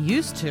like he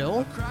used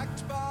to.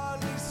 Cracked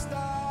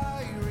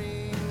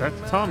polystyrene.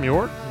 That's Tom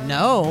York?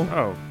 No.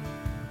 Oh.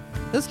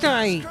 This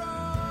guy...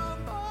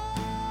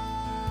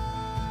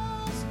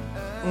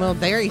 Well,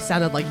 there he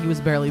sounded like he was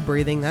barely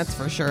breathing, that's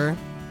for sure.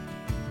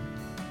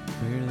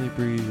 Barely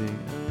breathing.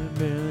 I'm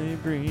barely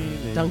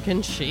breathing.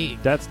 Duncan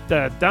Sheik. That's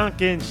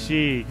Duncan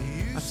Sheik.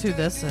 That's who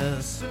this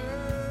is.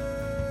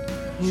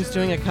 He's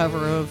doing a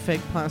cover of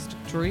Fake Plastic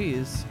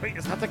trees. Wait,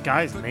 is that the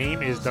guy's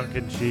name? Is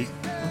Duncan Sheik?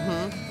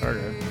 Mm-hmm.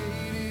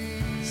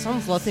 Okay.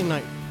 Sounds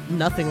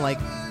nothing like.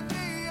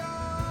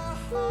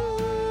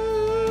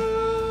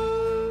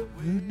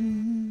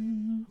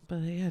 But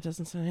yeah, it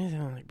doesn't sound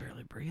anything like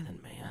Barely Breathing,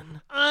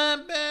 man.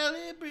 I'm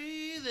barely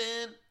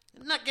breathing,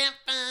 and I can't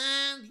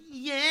find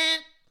yet.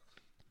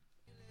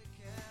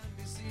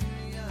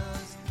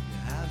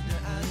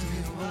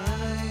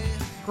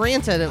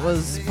 Granted, it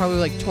was probably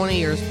like 20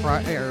 years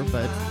prior,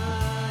 but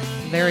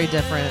very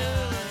different.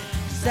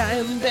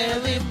 I'm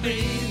barely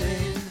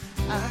breathing.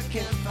 I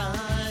can't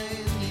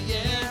find the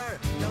air.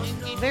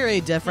 Very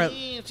different.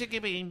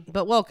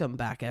 But welcome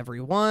back,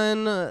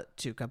 everyone,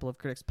 to a Couple of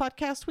Critics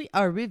podcast. We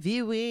are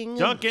reviewing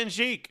Duncan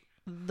Sheik.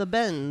 The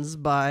Bends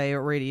by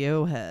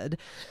Radiohead.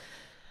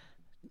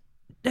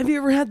 Have you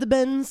ever had the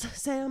Bends,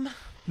 Sam?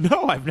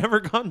 No, I've never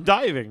gone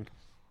diving.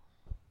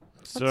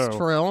 That's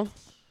true.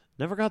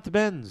 Never got the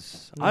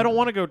bends. I don't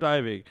want to go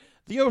diving.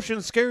 The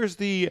ocean scares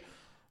the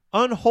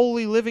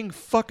unholy living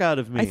fuck out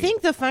of me. I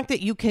think the fact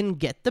that you can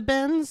get the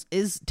bends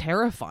is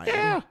terrifying.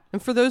 Yeah.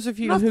 And for those of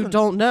you who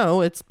don't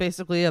know, it's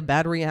basically a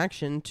bad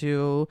reaction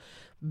to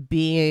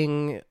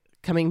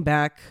coming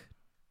back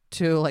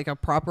to like a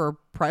proper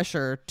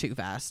pressure too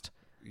fast.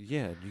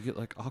 Yeah, you get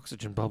like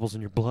oxygen bubbles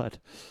in your blood.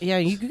 Yeah,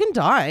 you can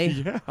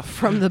die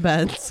from the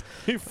bends.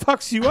 It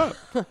fucks you up.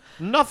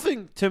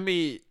 Nothing to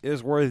me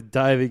is worth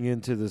diving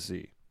into the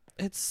sea.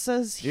 It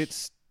says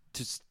It's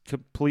just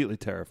completely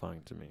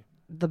terrifying to me.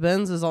 the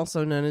bends is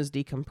also known as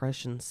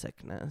decompression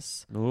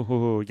sickness.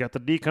 Ooh, you got the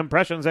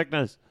decompression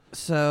sickness.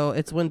 So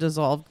it's when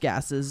dissolved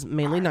gases,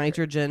 mainly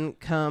nitrogen,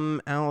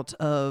 come out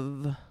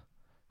of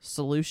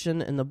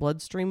solution in the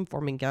bloodstream,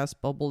 forming gas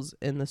bubbles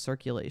in the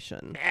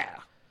circulation. Yeah.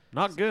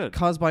 Not good.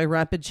 Caused by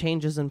rapid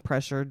changes in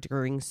pressure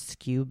during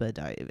scuba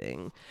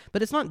diving.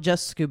 But it's not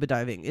just scuba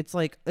diving.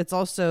 It's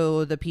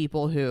also the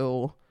people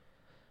who,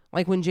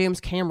 like when James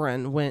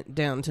Cameron went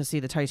down to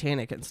see the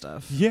Titanic and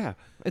stuff. Yeah.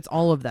 It's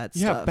all of that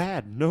Yeah, stuff.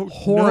 bad. No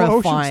Horrifying.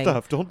 ocean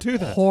stuff. Don't do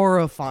that.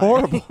 Horrifying.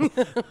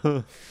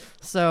 Horrible.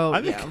 So,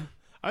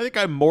 I think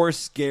I'm more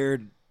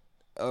scared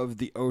of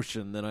the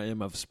ocean than I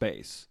am of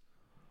space.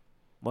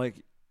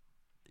 Like,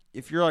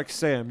 if you're like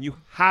Sam, you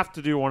have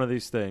to do one of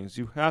these things.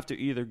 You have to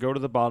either go to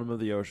the bottom of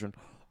the ocean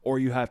or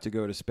you have to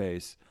go to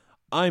space.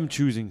 I'm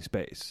choosing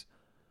space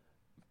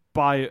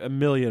by a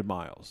million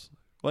miles.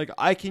 Like,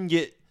 I can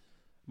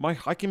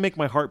make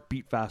my heart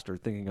beat faster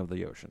thinking of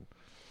the ocean.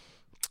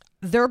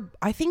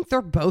 I think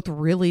they're both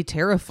really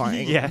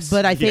terrifying. Yes,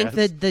 But I think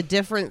yes. that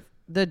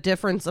the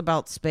difference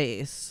about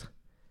space,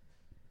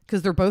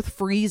 because they're both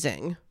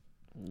freezing.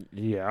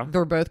 Yeah.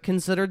 They're both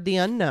considered the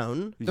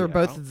unknown. They're Yeah.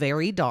 both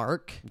very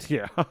dark.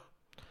 Yeah.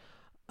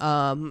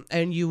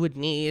 And you would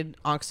need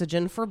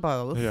oxygen for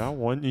both. Yeah.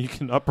 One, you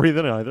cannot breathe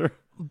in either.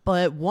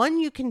 But one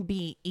you can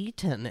be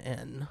eaten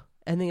in,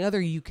 and the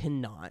other you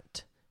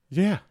cannot.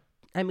 Yeah.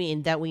 I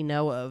mean, that we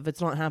know of. It's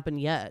not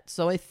happened yet.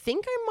 So I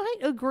think I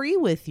might agree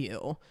with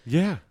you.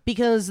 Yeah.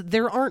 Because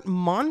there aren't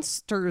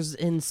monsters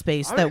in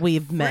space that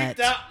we've met.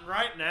 Freaked out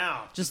right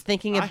now. Just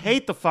thinking I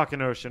hate the fucking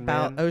ocean,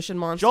 about man. ocean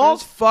monsters.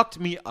 Jaws fucked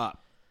me up.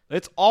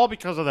 It's all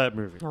because of that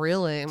movie.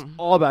 Really?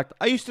 All back.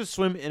 I used to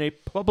swim in a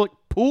public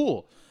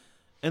pool,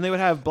 and they would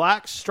have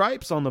black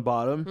stripes on the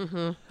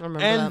bottom, I remember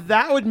and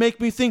that would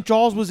make me think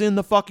Jaws was in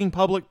the fucking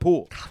public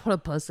pool. What a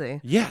pussy.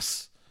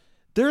 Yes.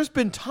 There's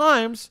been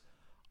times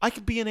I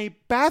could be in a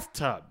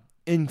bathtub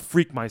and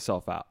freak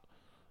myself out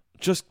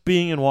just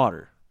being in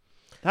water.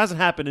 It hasn't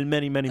happened in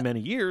many, many, many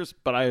years,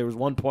 but there was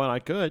one point I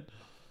could.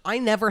 I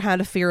never had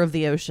a fear of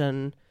the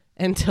ocean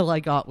until I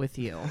got with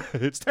you.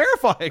 It's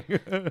terrifying.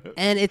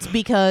 And it's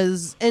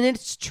because, and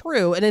it's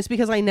true, and it's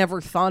because I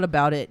never thought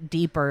about it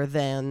deeper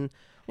than,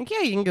 like, yeah,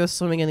 you can go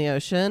swimming in the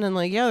ocean, and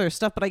like, yeah, there's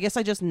stuff, but I guess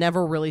I just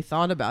never really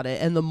thought about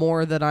it. And the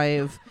more that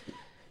I've,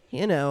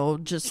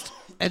 just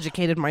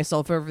educated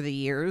myself over the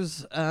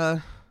years,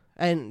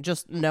 and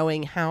just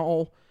knowing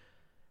how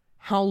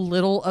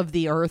little of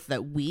the earth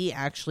that we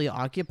actually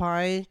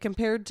occupy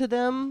compared to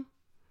them,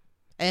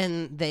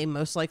 and they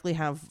most likely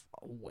have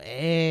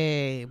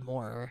way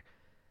more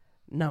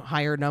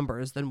higher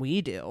numbers than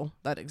we do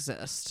that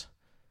exist.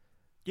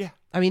 Yeah.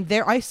 I mean,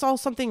 I saw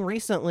something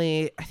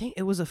recently, I think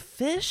it was a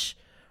fish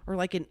or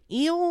like an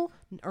eel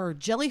or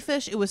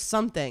jellyfish, it was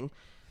something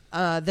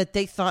that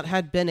they thought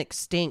had been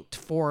extinct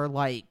for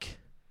like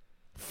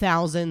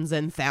thousands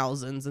and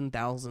thousands and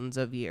thousands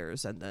of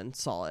years, and then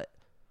saw it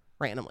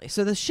randomly.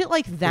 So the shit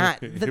like that,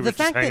 the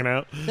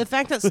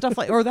fact that stuff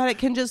like, or that it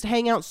can just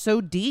hang out so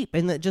deep,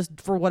 and that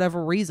just for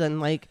whatever reason,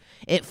 like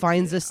it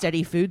finds a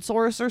steady food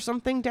source or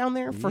something down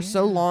there for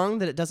so long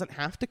that it doesn't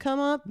have to come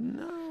up.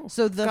 No.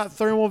 So Got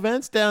thermal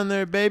vents down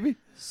there, baby.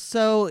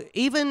 So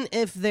even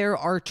if there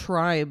are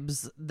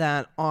tribes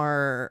that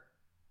are,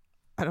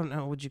 I don't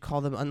know, would you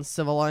call them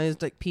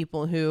uncivilized, like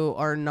people who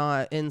are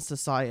not in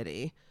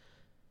society,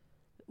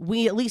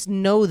 we at least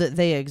know that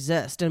they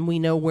exist, and we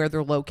know where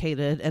they're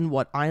located and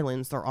what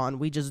islands they're on.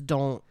 We just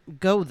don't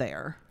go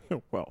there.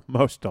 Well,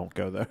 most don't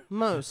go there.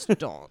 Most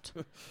don't.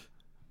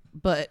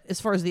 But as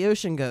far as the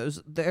ocean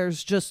goes,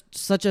 there's just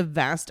such a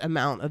vast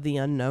amount of the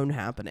unknown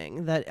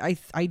happening that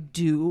I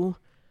do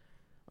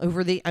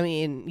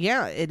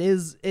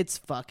it's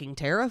fucking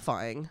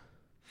terrifying.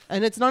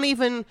 And it's not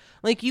even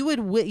like you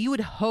would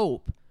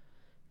hope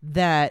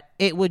that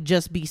it would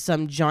just be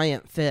some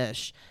giant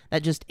fish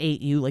that just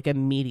ate you like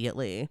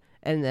immediately,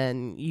 and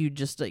then you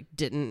just like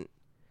didn't.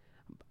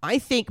 I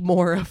think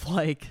more of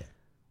like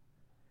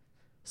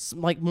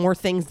more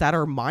things that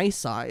are my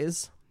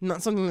size,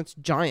 not something that's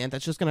giant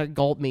that's just gonna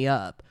gulp me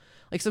up,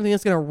 like something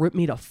that's gonna rip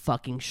me to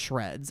fucking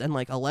shreds and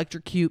like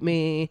electrocute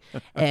me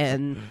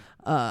and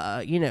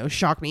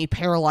shock me,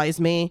 paralyze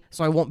me,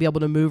 so I won't be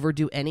able to move or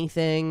do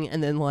anything,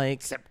 and then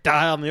like Except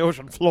die on the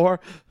ocean floor.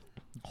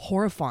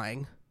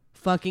 Horrifying.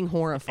 Fucking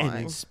horrifying. And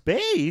in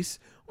space,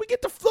 we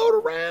get to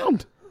float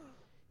around.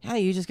 Yeah,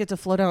 you just get to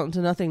float out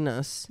into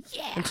nothingness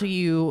until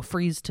you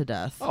freeze to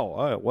death.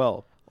 Oh,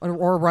 well.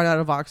 Or run out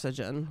of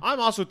oxygen. I'm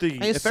also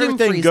thinking, I if assume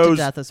everything freeze goes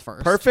to death is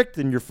first. perfect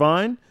and you're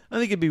fine, I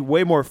think it'd be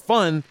way more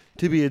fun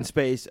to be in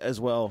space as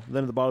well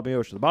than at the bottom of the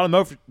ocean. The bottom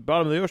of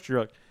the ocean,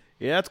 you're like,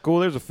 yeah, that's cool,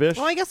 there's a fish.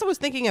 Well, I guess I was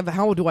thinking of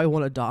how do I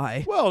want to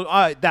die? Well,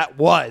 that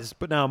was,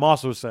 but now I'm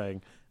also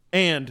saying,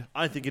 and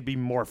I think it'd be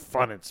more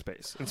fun in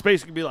space. In space,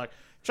 you can be like,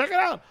 check it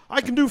out,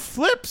 I can do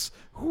flips.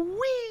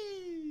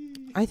 Whee!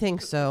 I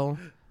think so.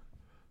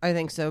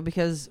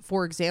 Because,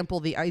 for example,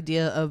 the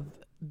idea of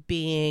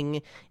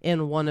being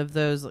in one of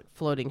those like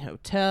floating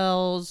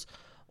hotels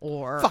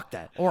or Fuck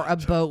that. or a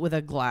boat with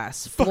a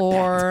glass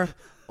floor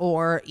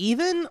or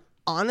even,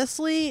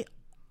 honestly,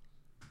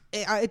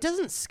 it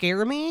doesn't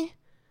scare me,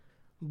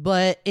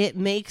 but it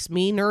makes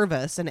me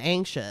nervous and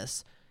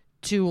anxious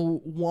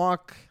to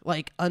walk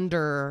like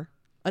under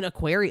an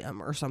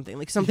aquarium or something,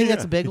 like something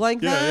that's big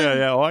like that.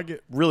 Yeah. Well, I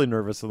get really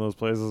nervous in those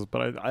places,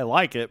 but I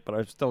like it, but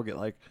I still get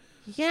like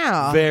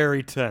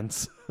very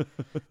tense.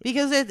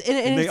 Because and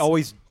they it's,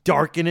 always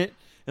darken it,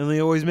 and they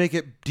always make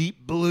it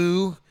deep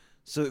blue,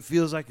 so it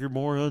feels like you're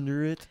more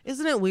under it.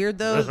 isn't it weird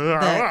though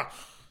that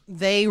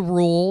they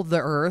rule the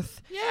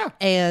earth? Yeah.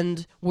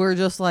 And we're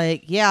just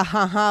like, yeah,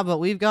 haha, but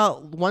we've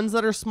got ones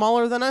that are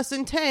smaller than us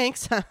in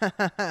tanks.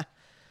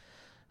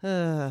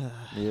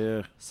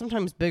 Yeah.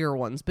 Sometimes bigger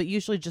ones, but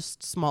usually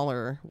just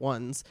smaller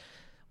ones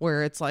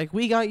where it's like,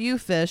 we got you,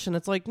 fish. And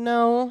it's like,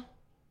 no,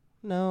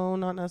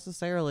 not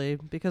necessarily.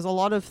 Because a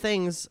lot of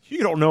things, You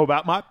don't know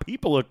about my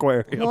people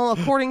aquarium. well,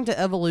 according to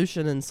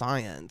evolution and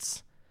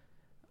science,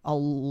 a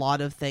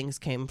lot of things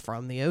came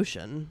from the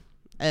ocean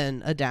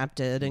and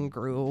adapted and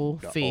grew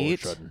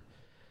feet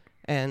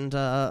and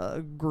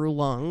grew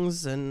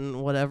lungs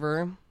and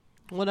whatever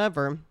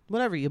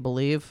you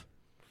believe.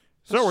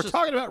 So we're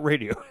talking about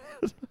radio.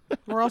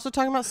 We're also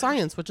talking about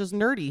science, which is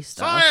nerdy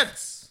stuff.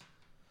 Science!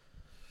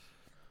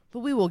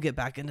 But we will get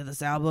back into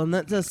this album.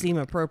 That does seem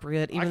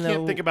appropriate, I even can't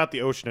though think about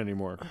the ocean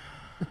anymore.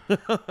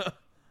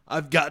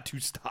 I've got to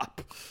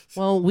stop.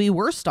 well, we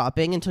were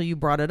stopping until you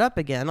brought it up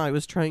again. I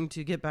was trying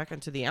to get back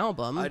into the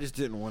album. I just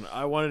didn't want.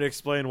 I wanted to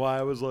explain why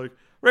I was like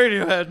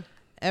Radiohead.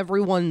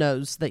 Everyone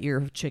knows that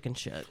you're chicken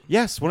shit.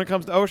 Yes, when it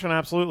comes to ocean,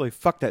 absolutely.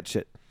 Fuck that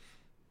shit.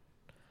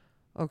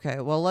 Okay,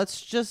 well,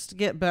 let's just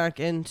get back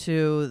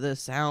into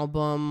this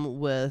album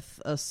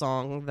with a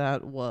song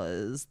that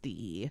was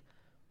the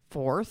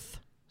 4th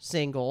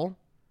single,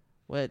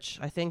 which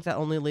I think that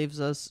only leaves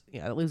us,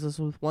 it leaves us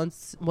with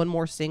one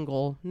more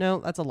single.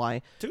 No, that's a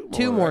lie.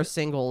 Two more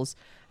singles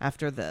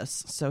after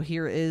this. So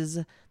here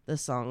is the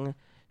song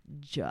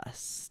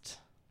Just.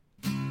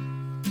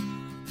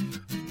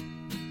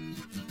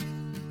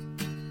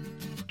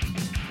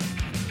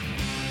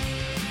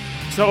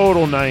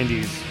 Total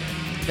 90s.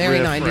 Very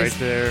riff 90s. right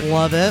there.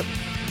 Love it.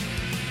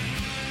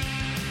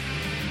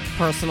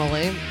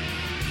 Personally.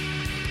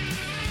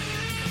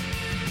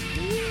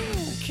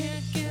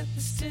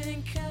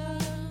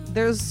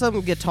 There's some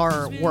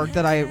guitar work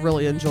that I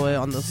really enjoy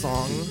on the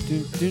song.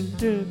 Dun, dun,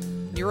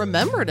 dun. You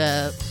remembered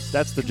it.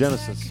 That's the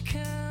Genesis.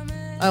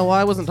 Oh, well,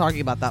 I wasn't talking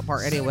about that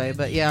part anyway,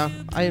 but yeah,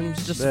 I'm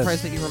just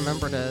surprised that you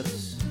remembered it.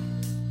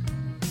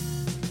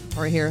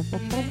 Right here.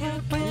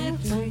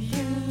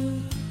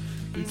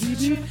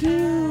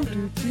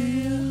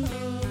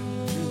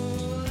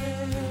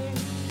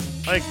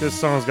 I think this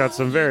song's got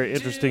some very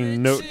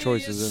interesting note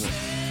choices in it.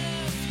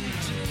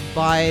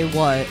 By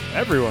what?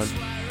 Everyone.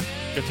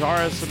 Guitar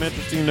has some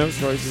interesting note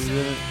choices in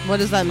it. What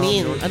does that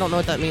mean? York. I don't know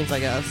what that means, I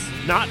guess.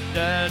 Not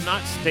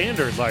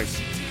standard. Like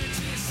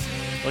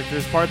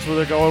there's parts where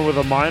they're going with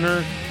a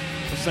minor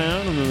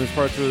sound, and then there's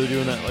parts where they're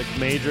doing that like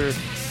major.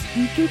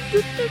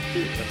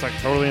 That's like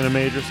totally in a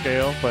major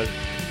scale, but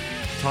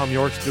Tom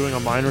York's doing a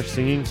minor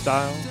singing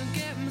style.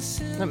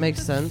 That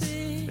makes sense.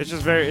 It's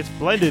just it's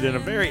blended in a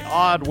very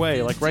odd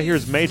way. Like right here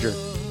is major.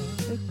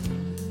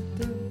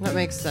 That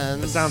makes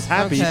sense. It sounds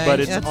happy, Okay, but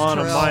it's that's on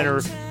true. a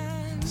minor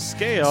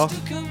scale.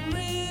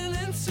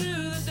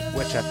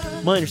 Which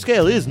a minor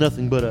scale is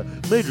nothing but a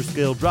major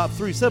scale drop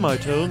 3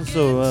 semitones.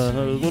 So a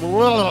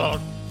little.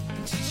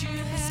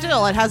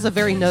 Still, it has a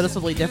very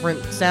noticeably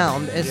different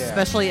sound,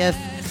 especially if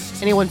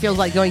anyone feels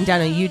like going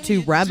down a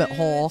YouTube rabbit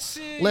hole,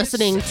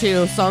 listening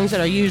to songs that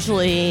are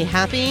usually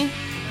happy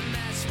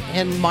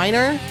and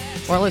minor,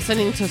 or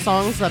listening to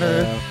songs that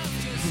are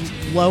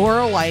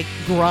lower, like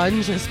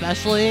grunge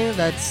especially,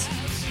 that's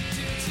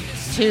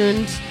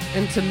tuned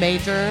into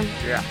major.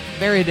 Yeah.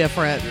 Very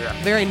different. Yeah.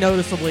 Very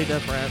noticeably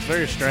different.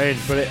 Very strange,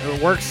 but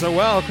it works so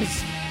well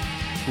because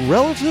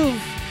relative.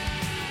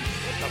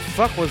 What the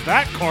fuck was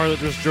that car that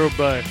just drove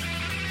by? I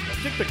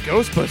think the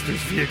Ghostbusters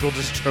vehicle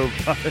just drove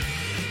by.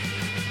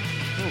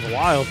 That was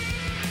wild.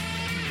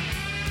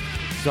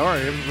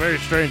 Sorry, it was very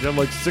strange. It had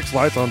like 6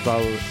 lights on top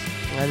of it.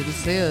 I didn't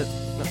see it.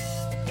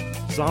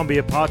 Zombie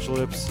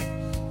apocalypse.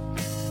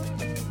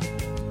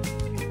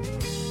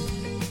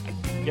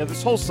 Yeah,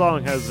 this whole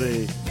song has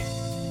a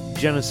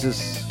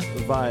Genesis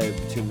vibe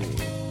to me.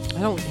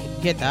 I don't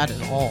get that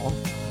at all.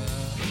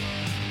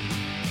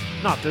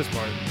 Not this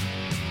part.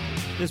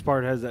 This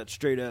part has that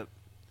straight up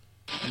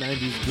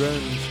 90s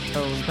grunge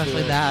tone. Especially to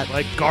it. that.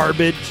 Like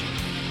garbage.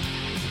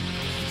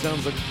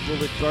 Sounds like a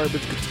little bit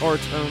garbage guitar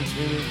tone to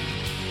me.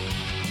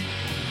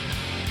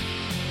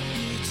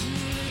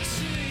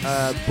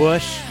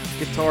 Bush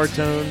guitar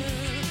tone.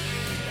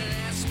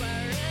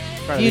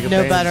 You'd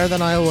know better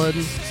than I would.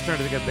 Just trying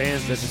to think of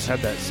bands that just had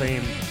that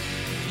same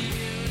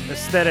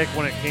aesthetic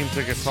when it came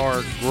to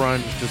guitar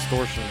grunge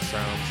distortion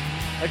sounds.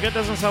 Like it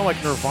doesn't sound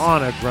like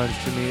Nirvana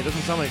grunge to me. It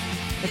doesn't sound like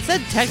It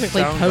said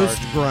technically Soundgarden.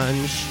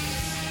 post-grunge.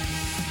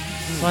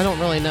 So I don't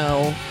really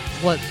know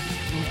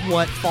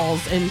what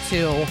falls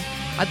into.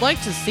 I'd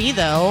like to see,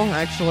 though,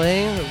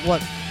 actually,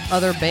 what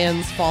other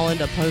bands fall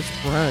into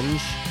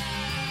post-grunge.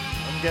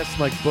 I'm guessing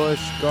like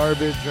Bush,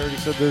 Garbage. I already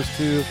said those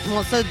two.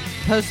 Well, it said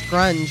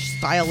post-grunge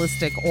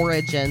stylistic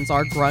origins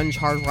are grunge,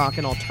 hard rock,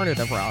 and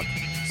alternative rock.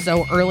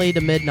 So early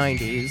to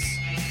mid-90s.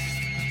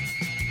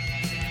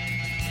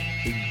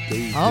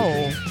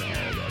 Oh.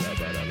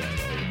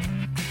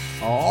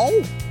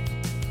 Oh.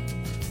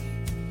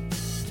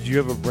 Did you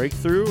have a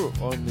breakthrough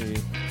on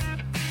the?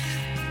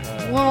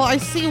 Well, I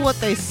see what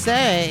they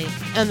say,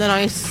 and then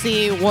I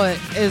see what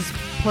is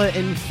put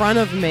in front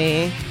of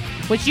me,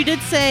 which you did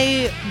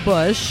say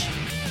Bush,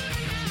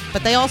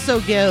 but they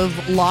also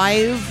give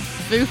live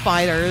Foo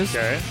Fighters,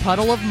 Okay.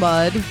 Puddle of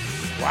Mud,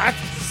 What?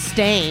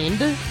 Stained,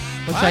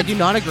 which I What? do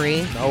not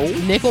agree, No.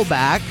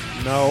 Nickelback,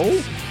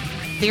 No.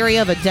 Theory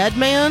of a Dead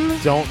Man,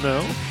 Don't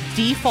know.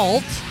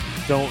 Default,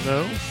 Don't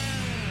know.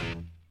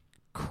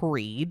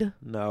 Creed,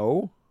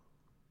 No.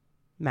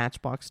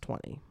 Matchbox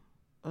 20.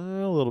 A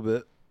little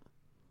bit.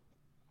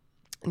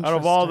 Out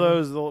of all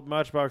those, the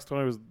Matchbox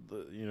 20 was,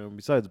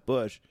 besides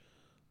Bush.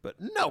 But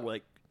no,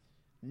 like,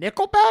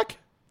 Nickelback?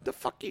 The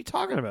fuck are you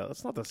talking about?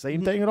 That's not the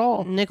same thing at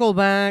all.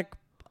 Nickelback,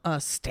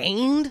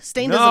 Stained?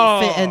 Stained No.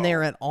 doesn't fit in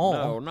there at all.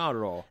 No, not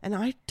at all. And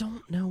I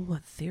don't know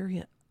what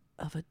Theory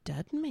of a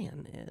Dead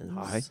Man is.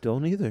 I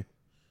don't either.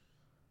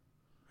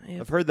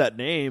 I've heard that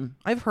name.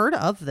 I've heard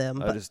of them,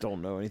 I but just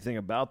don't know anything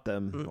about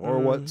them or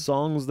what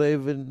songs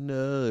they've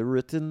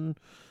written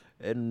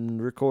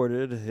and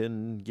recorded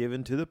and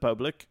given to the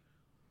public.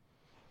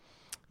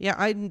 yeah,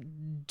 I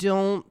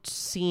don't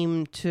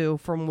seem to,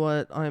 from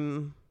what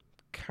I'm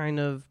kind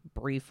of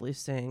briefly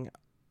saying,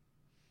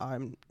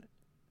 I'm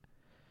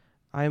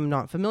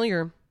not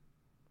familiar.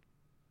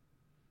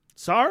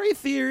 Sorry,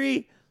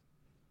 Theory.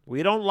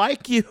 We don't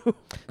like you.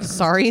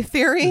 Sorry,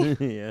 Theory.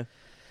 Yeah.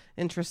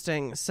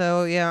 Interesting.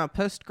 So, yeah,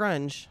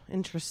 post-grunge.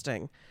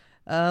 Interesting.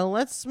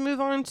 Let's move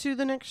on to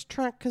the next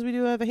track because we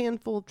do have a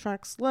handful of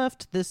tracks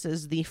left. This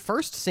is the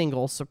first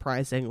single,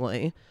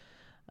 surprisingly.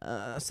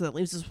 So that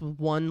leaves us with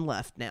one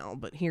left now.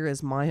 But here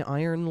is My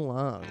Iron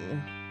Lung.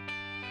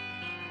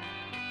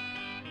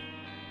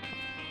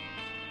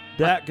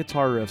 That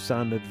guitar riff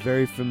sounded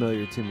very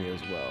familiar to me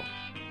as well.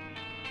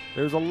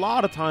 There's a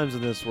lot of times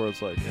in this where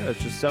it's like, yeah, it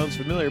just sounds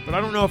familiar, but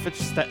I don't know if it's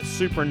just that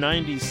super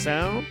 90s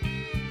sound.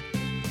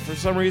 For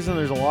some reason,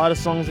 there's a lot of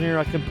songs in here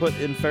I can put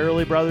in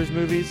Farrelly Brothers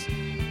movies.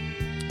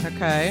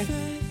 Okay.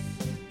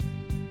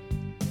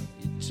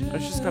 It's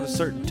just got a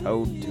certain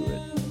tone to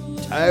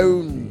it.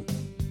 Tone.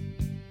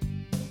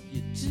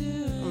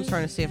 I'm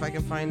trying to see if I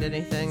can find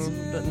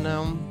anything, but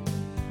no.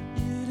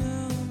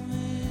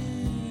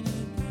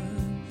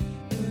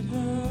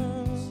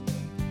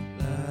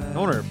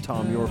 I wonder if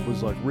Tom York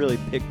was like really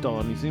picked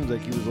on. He seems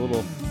like he was a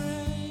little.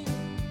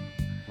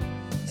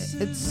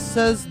 It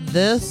says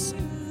this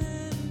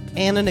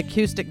and an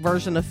acoustic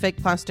version of Fake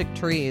Plastic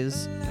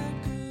Trees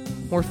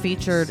were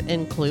featured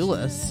in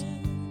Clueless.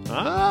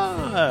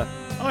 Ah.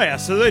 Oh yeah,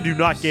 so they do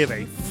not give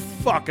a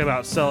fuck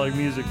about selling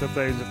music to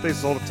things if they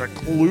sold it to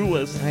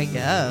Clueless. I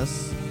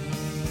guess.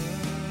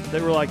 They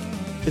were like,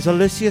 is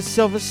Alicia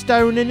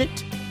Silverstone in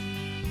it?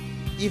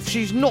 If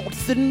she's not,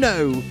 then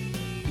no.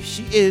 If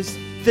she is,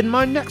 then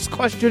my next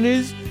question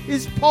is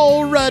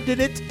Paul Rudd in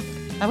it?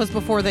 That was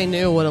before they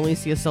knew what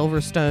Alicia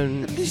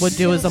Silverstone would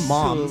do as a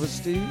mom.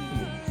 Silverstone.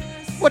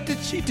 What did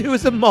she do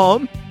as a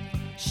mom?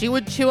 She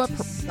would chew up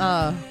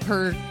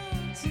her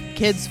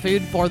kids'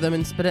 food for them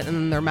and spit it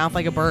in their mouth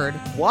like a bird.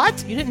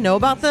 What? You didn't know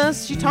about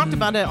this? She talked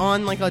about it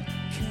on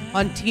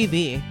on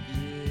TV.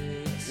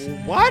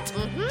 What?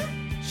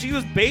 She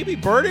was baby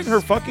birding her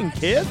fucking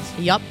kids?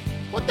 Yup.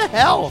 What the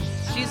hell?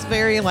 She's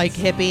very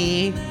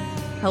hippie,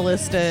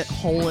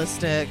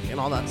 holistic, and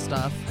all that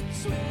stuff.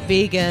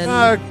 Vegan.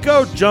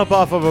 Go jump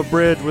off of a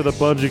bridge with a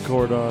bungee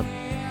cord on.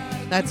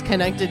 That's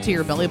connected to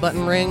your belly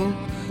button ring,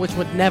 which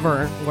would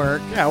never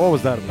work. Yeah, what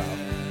was that about?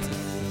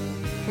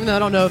 No, I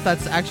don't know if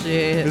that's actually.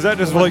 Is that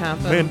just what like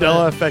happened,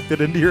 Mandela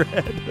affected into your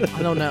head?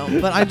 I don't know,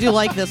 but I do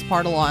like this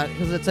part a lot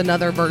because it's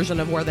another version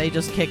of where they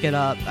just kick it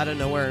up out of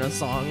nowhere in a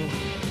song.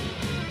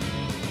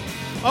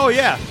 Oh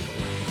yeah,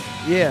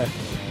 yeah.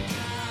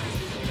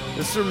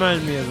 This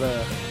reminds me of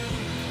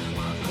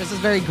This is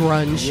very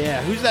grunge.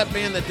 yeah. Who's that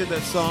band that did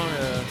that song?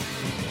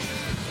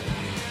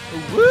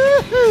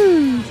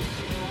 Woohoo!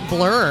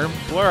 Blur.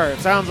 Blur. It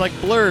sounds like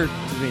Blur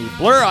to me.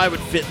 Blur, I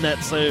would fit in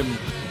that same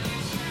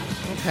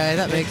Okay,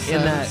 that makes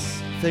in sense.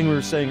 that thing we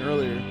were saying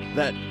earlier.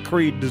 That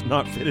Creed does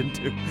not fit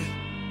into.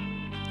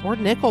 Or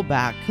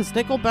Nickelback, because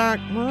Nickelback,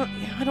 well,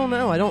 I don't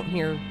know. I don't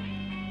hear.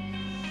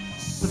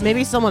 But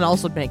maybe someone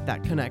else would make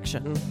that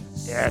connection.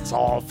 Yeah, it's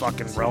all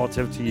fucking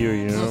relative to you,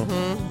 you know.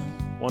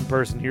 One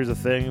person hears a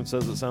thing and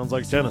says it sounds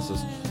like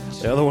Genesis.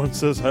 The other one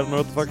says, I don't know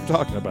what the fuck you're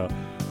talking about.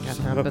 That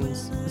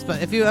happens.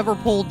 But if you ever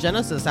pull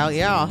Genesis out,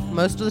 yeah,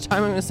 most of the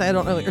time I'm going to say I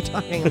don't know what you're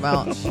talking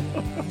about.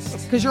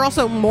 Because you're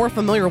also more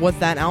familiar with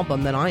that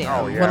album than I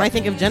am. Oh, yeah. When I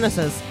think of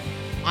Genesis,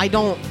 I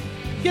don't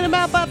get them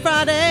out by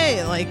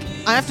Friday. Like,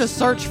 I have to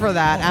search for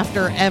that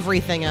after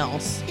everything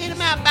else. Get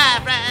him out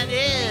by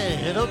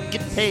Friday. You don't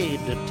get paid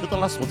to the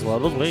last one's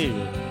well away.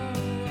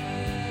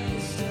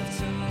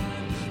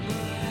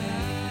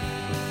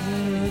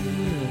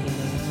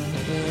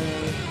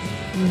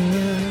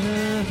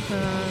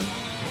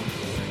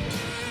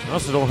 I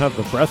also don't have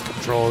the breath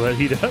control that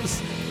he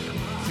does.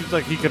 Seems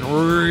like he can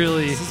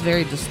really This is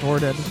very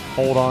distorted.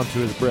 hold on to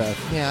his breath.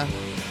 Yeah.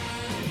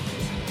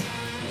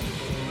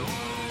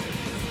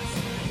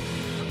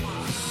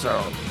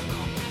 So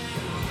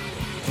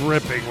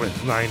dripping with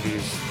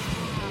 90s.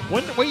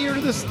 What year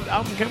did this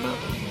album come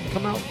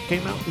out?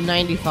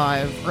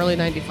 95. Early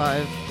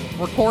 95.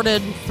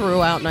 Recorded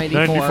throughout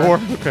 94.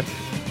 94? Okay.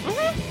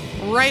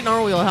 Right in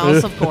our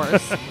wheelhouse, of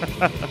course.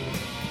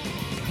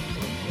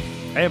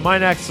 Hey, my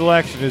next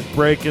selection is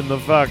breaking the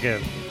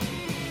fucking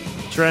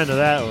trend of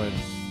that one.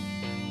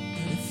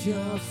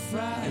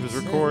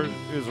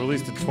 It was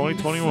released in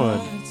 2021.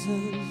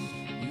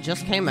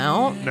 Just came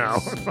out? No.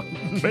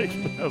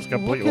 That was a What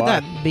complete could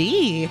lie. that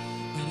be?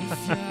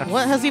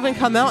 What has even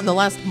come out in the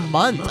last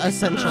month,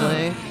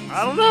 essentially?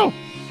 I don't know.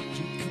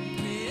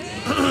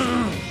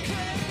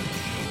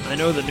 I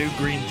know the new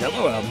Green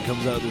Jello album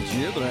comes out this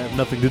year that I have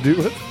nothing to do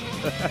with.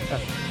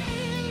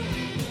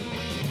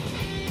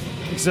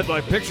 Except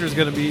my picture is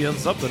going to be on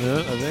something in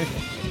it, I think.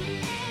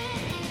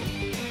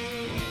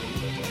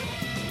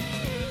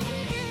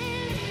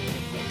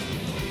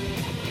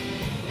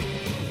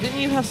 Didn't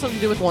you have something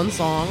to do with one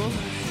song?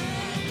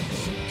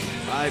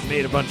 I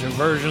made a bunch of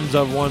versions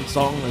of one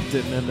song that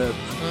didn't end up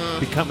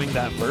becoming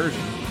that version.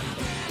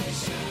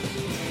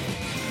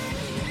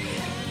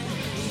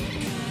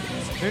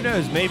 Who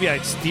knows? Maybe I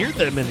steered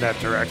them in that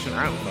direction.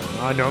 I don't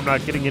know. I know I'm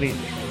not getting any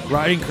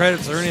writing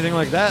credits or anything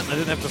like that, and I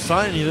didn't have to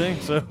sign anything,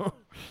 so...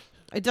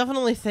 I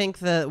definitely think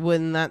that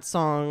when that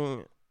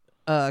song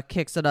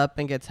kicks it up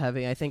and gets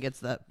heavy, I think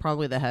it's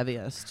probably the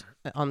heaviest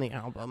on the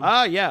album.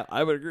 Yeah,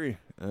 I would agree.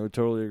 I would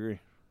totally agree.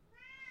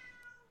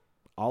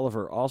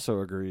 Oliver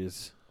also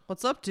agrees.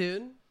 What's up,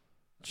 dude?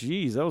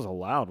 Jeez, that was a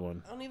loud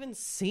one. I don't even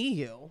see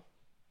you.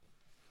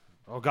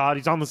 Oh, God,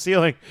 he's on the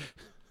ceiling.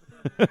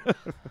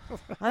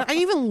 I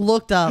even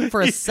looked up for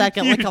a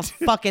second like a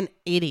fucking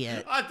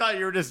idiot. I thought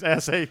you were just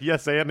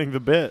yes-anding the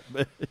bit,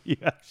 but you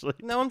actually...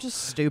 No, I'm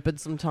just stupid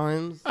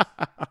sometimes.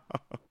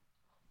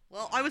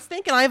 Well, I was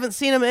thinking I haven't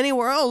seen him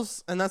anywhere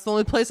else, and that's the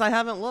only place I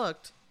haven't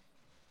looked.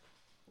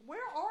 Where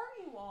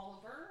are you,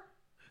 Oliver?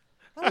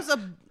 That was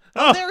a...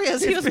 Oh, there he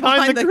is. He he's was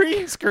behind the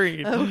green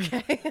screen.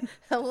 Okay.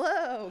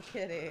 Hello,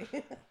 kitty.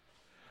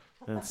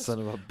 That son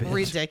of a bitch.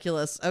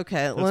 Ridiculous.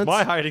 Okay, That's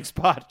my hiding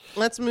spot.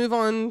 let's move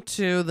on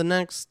to the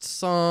next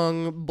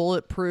song,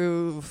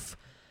 Bulletproof... ...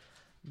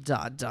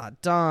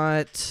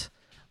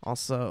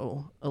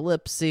 Also,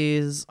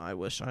 ellipses. I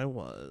wish I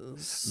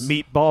was.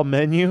 Meatball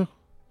menu.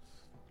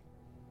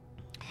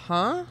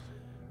 Huh?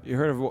 You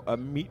heard of a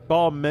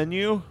meatball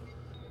menu?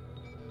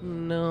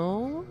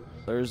 No.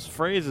 There's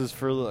phrases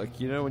for,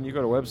 like, you know, when you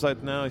go to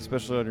websites now,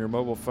 especially on your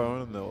mobile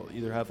phone, and they'll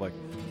either have, like,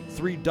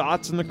 3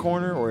 dots in the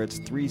corner, or it's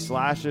 3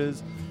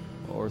 slashes,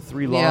 or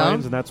 3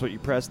 lines, and that's what you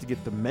press to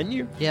get the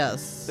menu.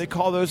 Yes. They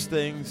call those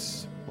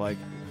things, like,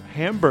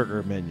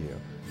 hamburger menu,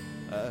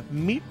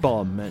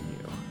 meatball menu.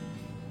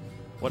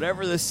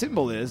 Whatever the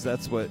symbol is,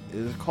 that's what it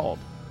is called.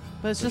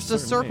 But it's There's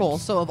just a certain circle,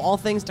 names. so of all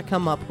things to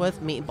come up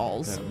with,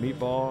 meatballs. Yeah,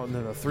 meatball, and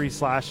then the 3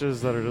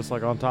 slashes that are just,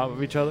 like, on top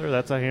of each other.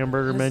 That's a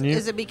hamburger menu.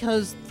 Is it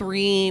because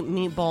 3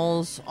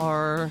 meatballs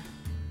are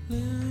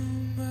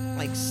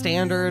like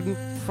standard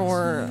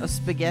for a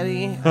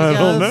spaghetti? I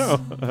don't guess?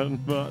 know.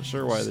 I'm not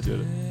sure why they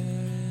did it.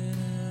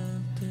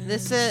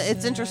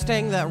 It's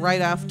interesting that right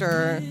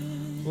after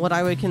what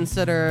I would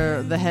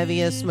consider the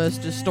heaviest,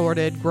 most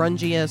distorted,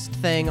 grungiest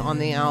thing on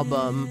the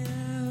album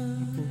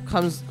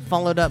comes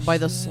followed up by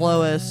the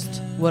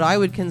slowest, what I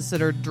would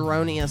consider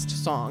droniest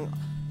song.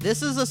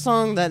 This is a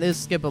song that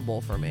is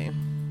skippable for me.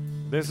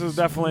 This is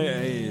definitely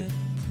a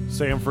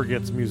Sam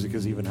forgets music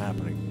is even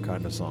happening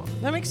kind of song.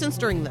 That makes sense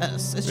during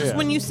this. It's just Yeah.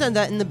 when you said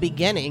that in the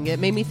beginning, it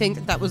made me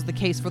think that was the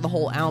case for the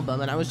whole album.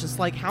 And I was just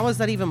like, how is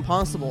that even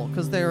possible?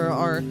 Because there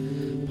are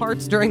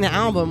parts during the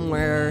album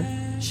where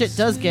shit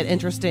does get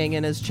interesting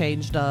and is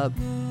changed up.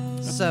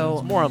 So,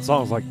 It's more on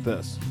songs like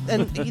this.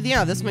 and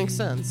yeah, this makes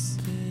sense.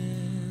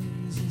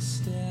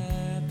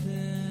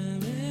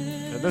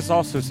 And this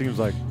also seems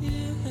like,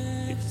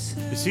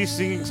 is he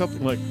singing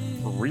something like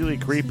really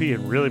creepy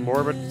and really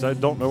morbid? I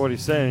don't know what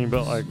he's saying,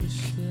 but like,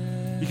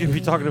 you could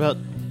be talking about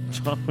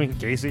John Wayne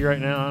Gacy right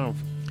now.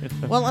 I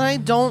don't. Well, and I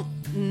don't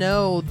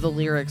know the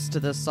lyrics to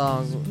this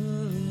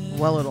song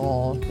well at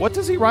all. What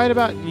does he write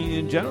about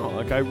in general?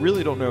 Like, I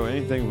really don't know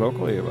anything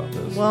vocally about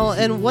this. Well,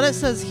 and what it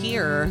says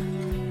here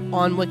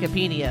on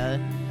Wikipedia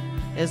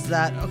is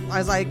that,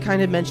 as I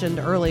kind of mentioned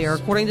earlier,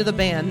 according to the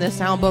band, this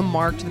album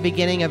marked the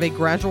beginning of a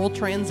gradual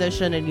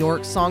transition in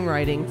York's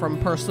songwriting from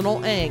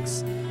personal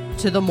angst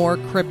to the more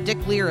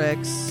cryptic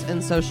lyrics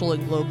and social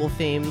and global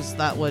themes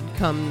that would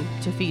come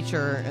to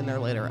feature in their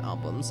later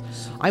albums.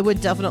 I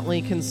would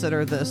definitely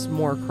consider this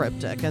more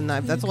cryptic, and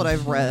that's what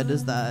I've read,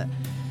 is that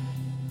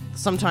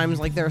sometimes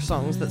like there are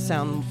songs that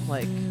sound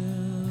like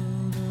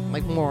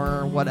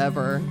more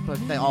whatever,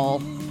 but they all,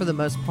 for the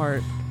most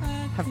part,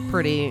 have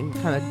pretty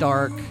kind of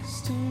dark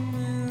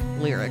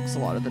lyrics a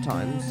lot of the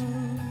times.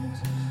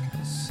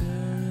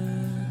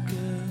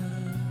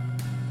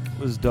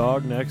 This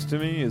dog next to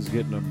me is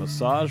getting a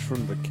massage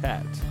from the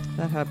cat.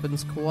 That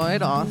happens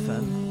quite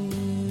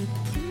often.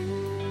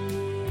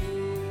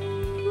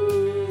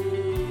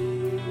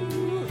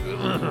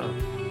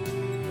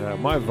 Yeah,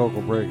 my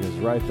vocal break is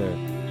right there.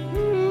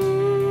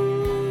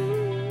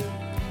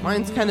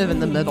 Mine's kind of in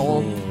the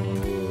middle.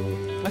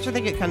 Which I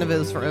think it kind of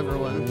is for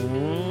everyone.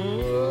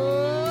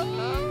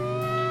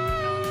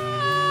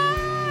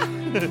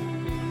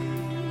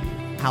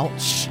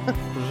 Ouch.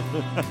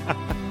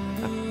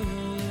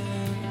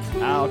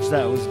 Ouch,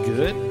 that was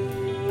good.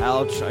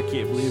 Ouch, I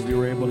can't believe you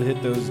were able to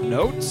hit those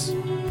notes.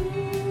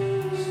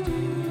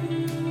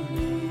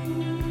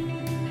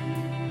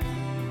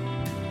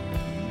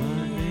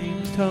 My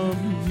name's Tom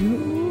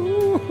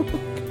York.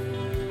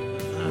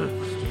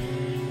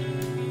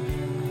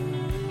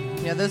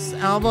 Yeah, this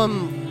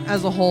album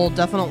as a whole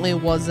definitely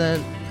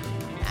wasn't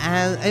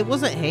it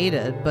wasn't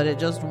hated, but it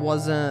just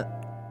wasn't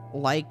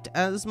liked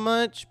as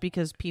much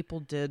because people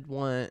did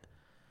want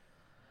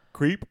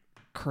Creep.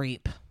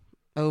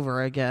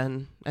 over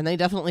again, and they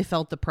definitely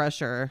felt the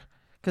pressure,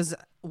 because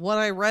what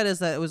I read is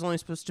that it was only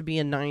supposed to be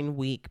a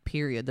 9-week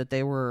period that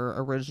they were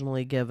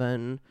originally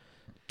given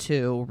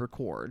to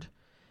record,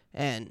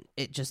 and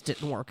it just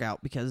didn't work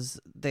out because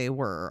they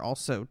were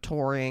also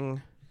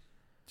touring.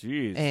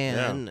 Jeez.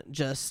 And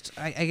just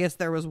I guess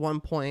there was one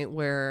point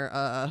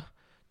where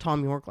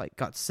Tom York like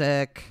got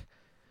sick,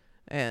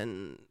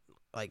 and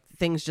like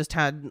things just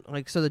had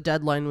like, so the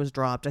deadline was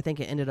dropped. I think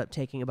it ended up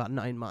taking about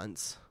 9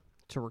 months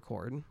to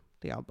record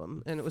the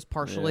album, and it was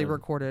partially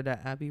recorded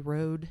at Abbey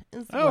Road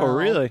as Oh, well.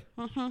 really?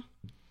 Mm-hmm.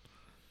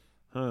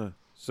 Huh.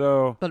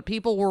 So, But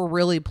people were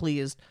really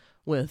pleased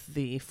with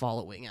the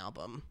following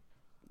album,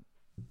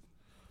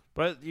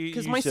 but you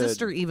because you my said-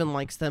 sister even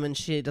likes them, and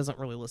she doesn't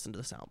really listen to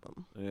this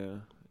album. Yeah,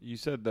 you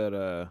said that.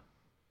 Oh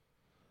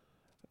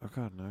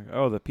God, no.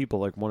 Oh, the people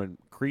like wanted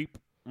Creep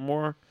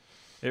more.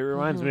 It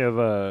reminds me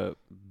of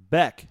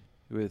Beck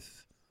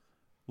with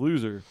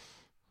Loser.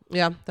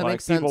 Yeah, that like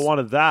makes sense. people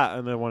wanted that,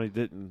 and then when he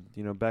didn't,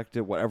 Beck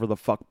did whatever the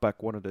fuck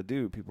Beck wanted to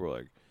do. People were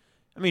like,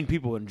 I mean,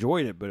 people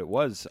enjoyed it, but it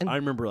was. And- I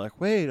remember like,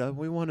 wait,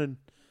 we wanted.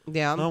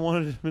 Yeah, I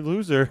wanted to be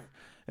Loser,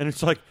 and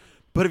it's like,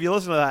 but if you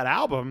listen to that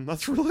album,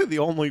 that's really the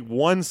only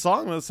one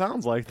song that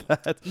sounds like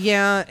that.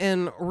 yeah,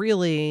 and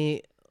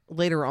really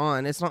later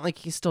on, it's not like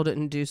he still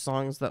didn't do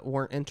songs that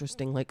weren't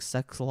interesting, like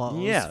Sex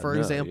Laws, for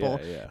example.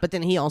 Yeah. But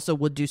then he also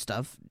would do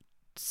stuff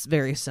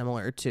very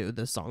similar to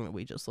the song that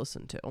we just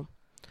listened to,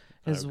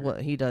 is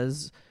what he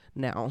does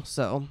now.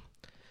 So,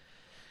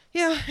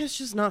 yeah, it's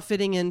just not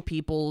fitting in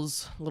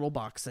people's little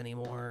box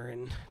anymore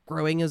and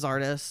growing as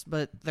artists.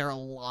 But there are a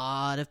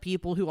lot of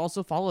people who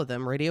also follow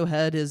them.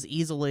 Radiohead is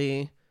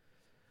easily...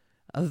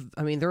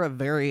 they're a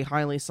very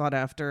highly sought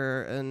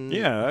after and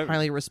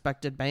highly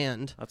respected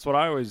band. That's what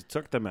I always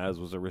took them as,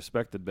 was a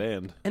respected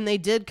band. And they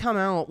did come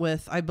out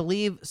with, I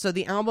believe, so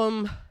the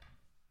album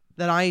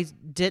that I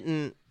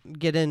didn't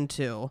get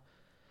into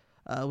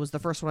was the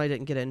first one I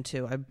didn't get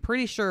into. I'm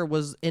pretty sure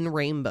was In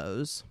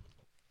Rainbows,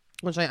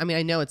 which I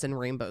know it's In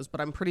Rainbows,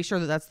 but I'm pretty sure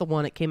that's the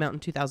one. It came out in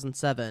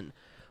 2007,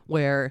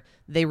 where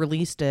they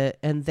released it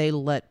and they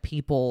let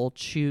people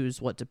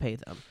choose what to pay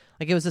them.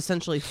 Like, it was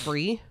essentially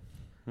free.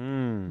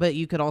 But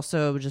you could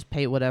also just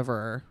pay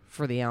whatever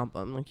for the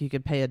album. Like, you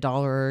could pay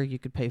 $1, you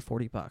could pay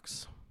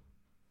 $40.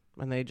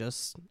 And they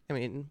just,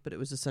 but it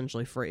was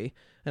essentially free.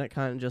 And it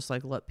kind of just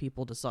like let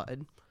people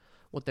decide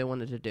what they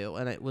wanted to do.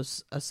 And it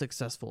was a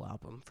successful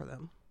album for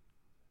them.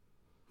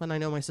 And I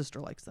know my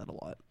sister likes that a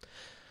lot.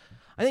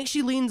 I think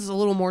she leans a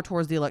little more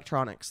towards the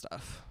electronic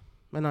stuff,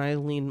 and I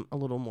lean a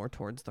little more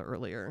towards the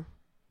earlier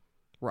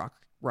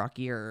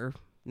rockier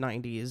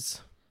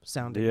 90s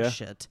sounding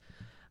shit.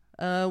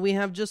 We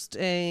have just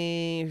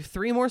 3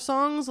 more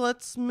songs.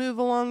 Let's move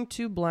along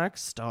to Black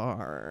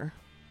Star.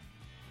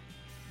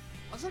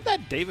 Wasn't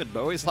that David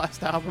Bowie's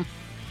last album,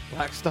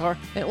 Black Star?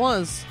 It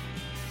was.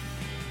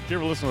 Did you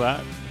ever listen to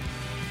that?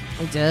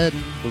 I did.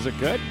 Was it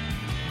good?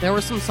 There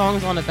were some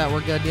songs on it that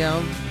were good,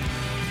 yeah.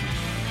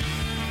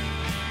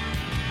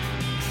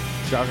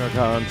 Chaka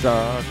Khan,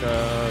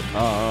 Chaka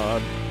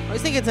Khan. I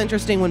always think it's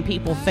interesting when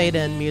people fade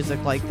in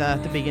music like that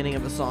at the beginning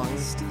of a song.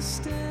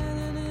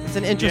 It's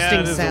an interesting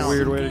it is sound. a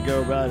weird way to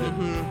go about it.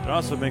 It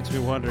also makes me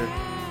wonder,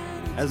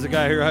 as a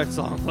guy who writes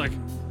songs, like,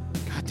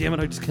 God damn it,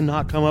 I just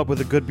cannot come up with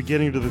a good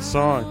beginning to this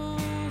song.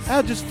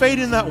 Just fade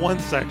in that one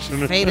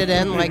section. Fade it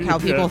in, like how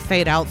people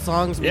fade out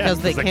songs because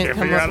they can't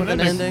come up with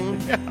an ending.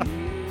 Yeah.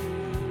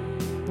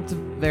 It's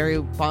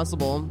very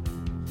possible.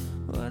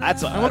 I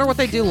wonder what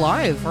they do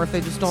live, or if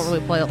they just don't really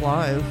play it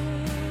live,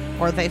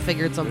 or if they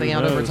figured something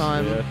out over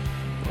time. Yeah.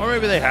 Or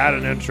maybe they had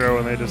an intro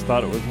and they just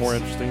thought it was more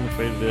interesting to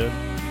fade it in.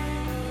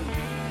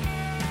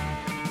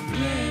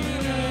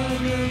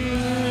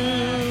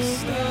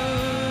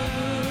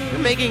 You're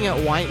making it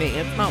whiny.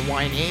 It's not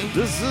whiny.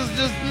 This is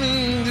just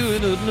me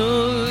doing a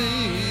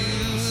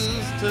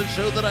noise to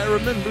show that I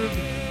remembered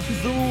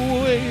the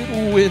way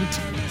it went.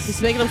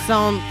 He's making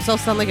himself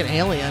sound like an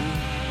alien.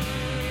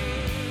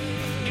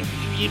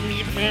 He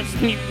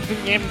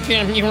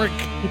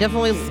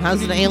definitely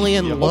has an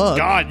alien look. Oh,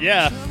 God,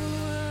 yeah.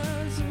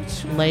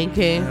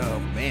 Lanky. Oh,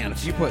 man,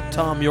 if you put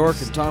Tom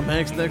York and Tom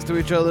Hanks next to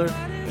each other,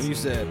 and you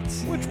said,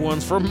 which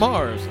one's from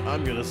Mars?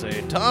 I'm going to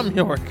say Tom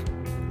York.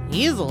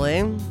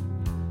 Easily.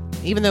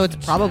 Even though it's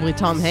probably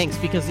Tom Hanks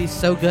because he's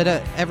so good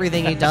at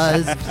everything he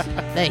does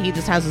that he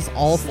just has this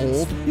all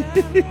fold.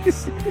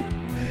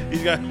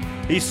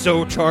 He's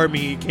so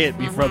charming he can't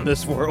be from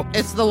this world.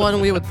 It's the one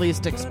we would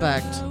least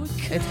expect.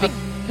 It's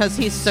because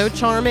he's so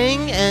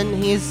charming and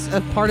he's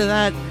a part of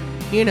that,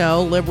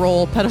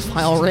 liberal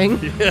pedophile ring.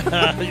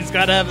 Yeah, he's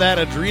got to have that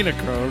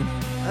adrenochrome.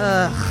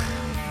 Ugh.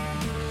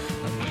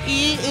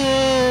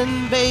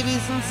 Eating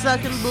babies and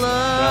sucking blood.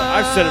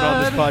 I've said it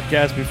on this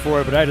podcast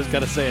before, but I just got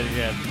to say it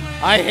again.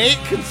 I hate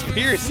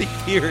conspiracy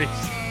theories.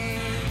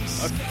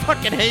 I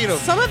fucking hate them.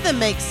 Some of them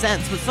make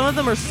sense, but some of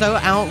them are so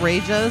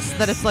outrageous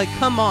that it's like,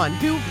 come on,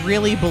 who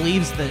really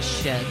believes this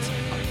shit?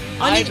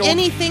 I mean,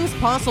 anything's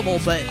possible,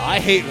 but... I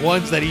hate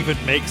ones that even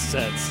make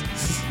sense.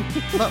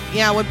 But,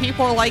 yeah, when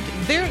people are like,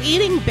 they're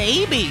eating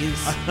babies.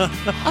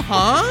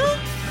 Huh?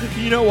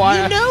 You know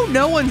why?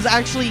 No one's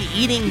actually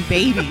eating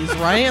babies,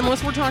 right?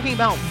 Unless we're talking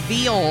about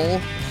veal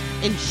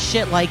and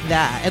shit like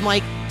that. And,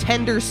 like,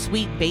 tender,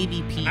 sweet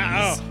baby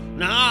peas.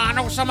 No, I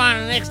know somebody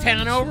in the next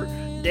town over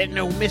didn't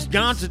know Miss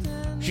Johnson.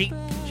 She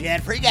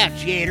had forgot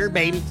she ate her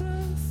baby.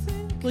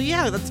 Well,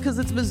 yeah, that's because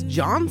it's Miss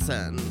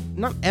Johnson.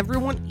 Not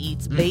everyone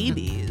eats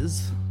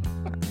babies.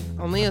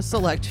 Only a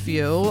select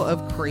few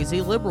of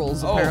crazy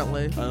liberals,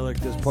 apparently. I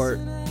like this part.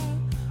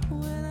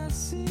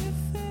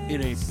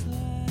 In a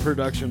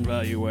production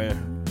value way.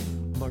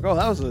 I'm like,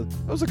 that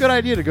was a good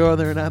idea to go in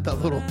there and add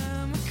that little...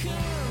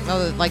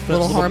 Oh, like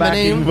little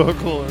harmony? Backing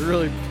vocal. It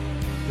really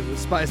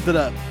spiced it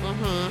up.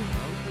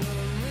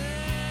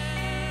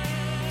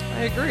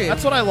 I agree.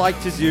 That's what I like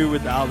to do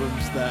with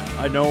albums that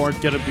I know aren't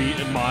going to be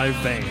in my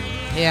vein.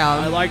 Yeah.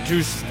 I like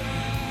to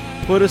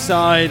put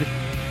aside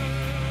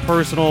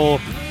personal,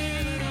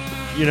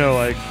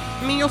 I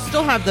mean, you'll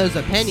still have those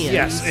opinions.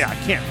 Yes, yeah, I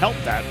can't help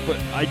that, but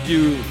I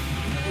do.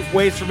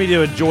 Ways for me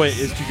to enjoy it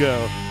is to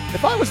go,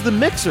 if I was the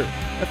mixer,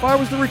 if I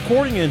was the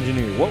recording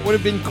engineer, what would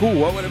have been cool?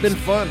 What would have been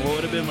fun? What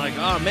would have been like,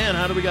 oh man,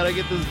 how do we got to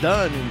get this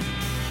done? And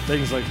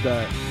things like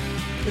that.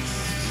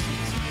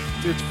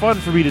 It's fun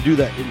for me to do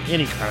that in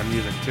any kind of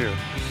music, too.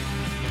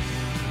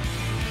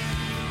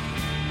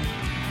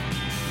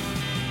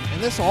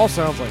 And this all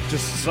sounds like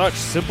just such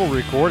simple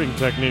recording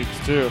techniques,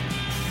 too.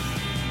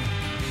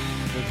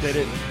 It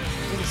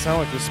doesn't sound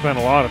like they spent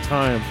a lot of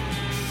time.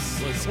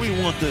 Like, we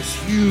want this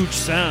huge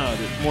sound.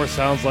 It more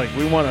sounds like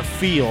we want to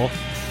feel.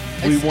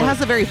 It has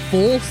a very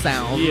full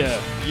sound.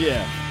 Yeah.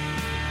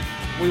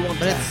 We want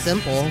but that. It's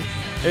simple.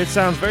 It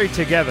sounds very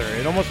together.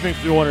 It almost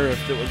makes me wonder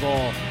if it was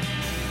all...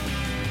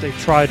 They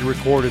tried to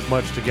record as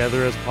much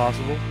together as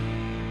possible.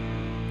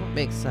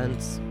 Makes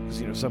sense.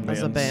 Because, some bands...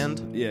 As a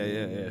band.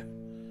 Yeah.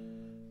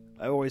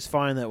 I always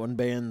find that when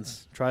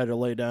bands try to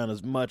lay down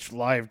as much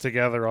live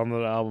together on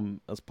the album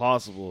as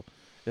possible,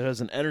 it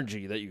has an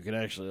energy that you can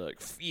actually,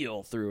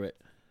 feel through it,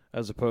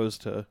 as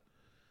opposed to,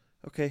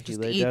 okay, just you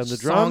lay down the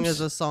drums, song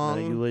is a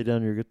song. now you lay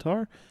down your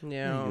guitar,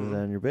 yeah, you lay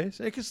down your bass.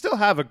 It can still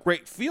have a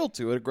great feel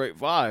to it, a great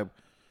vibe,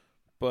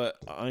 but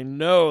I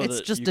know it's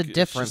that just a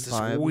different it's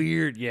just vibe. This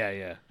weird,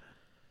 yeah.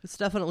 It's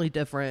definitely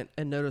different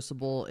and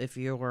noticeable if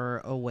you're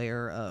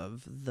aware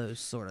of those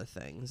sort of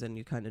things and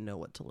you kind of know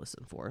what to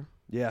listen for.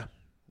 Yeah.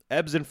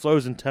 Ebbs and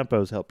flows and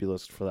tempos help you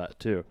listen for that,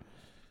 too.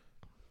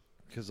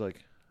 Because,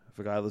 if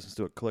a guy listens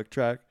to a click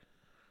track,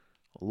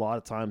 a lot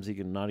of times he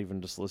can not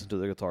even just listen to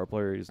the guitar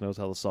player. He just knows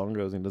how the song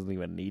goes and doesn't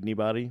even need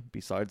anybody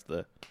besides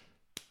the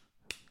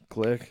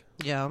click.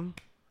 Yeah.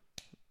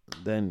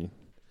 Then,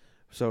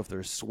 so if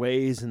there's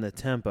sways in the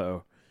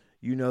tempo,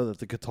 you know that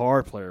the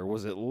guitar player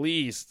was at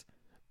least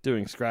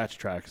doing scratch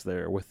tracks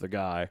there with the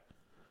guy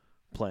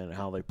playing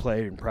how they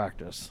played in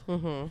practice.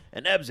 Mm-hmm.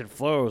 And ebbs and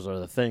flows are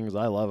the things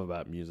I love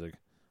about music.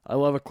 I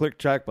love a click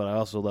track, but I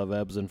also love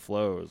ebbs and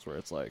flows where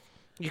it's like,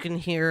 You can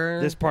hear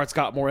this part's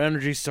got more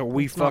energy, so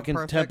we It's not fucking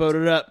perfect. tempoed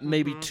it up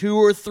maybe 2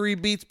 or 3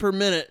 beats per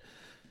minute,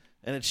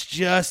 and it's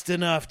just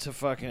enough to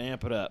fucking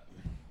amp it up.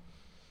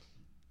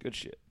 Good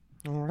shit.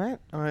 All right.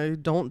 I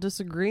don't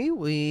disagree.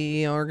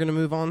 We are going to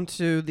move on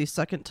to the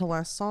second to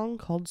last song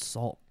called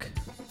Sulk.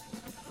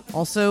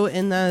 Also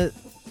in that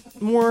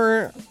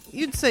more,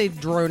 you'd say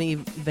droney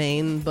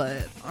vein,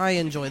 but I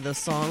enjoy this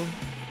song.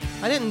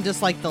 I didn't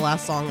dislike the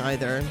last song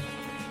either.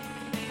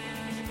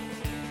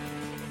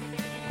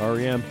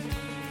 REM.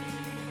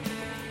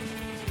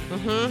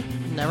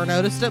 Mm-hmm. Never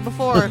noticed it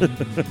before.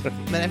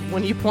 But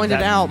when you pointed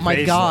That out, my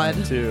bass God.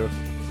 line, too.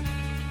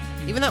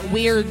 Even that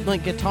weird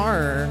like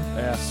guitar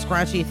Yeah.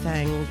 scratchy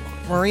thing.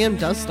 REM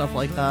does stuff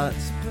like that.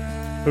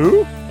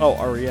 Who? Oh,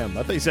 REM.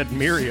 I thought you said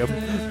Miriam.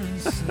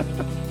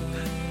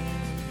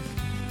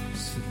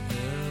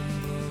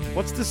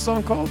 What's this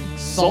song called?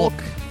 Sulk.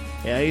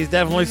 Yeah, he's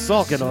definitely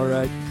sulking, all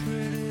right.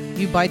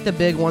 You bite the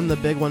big one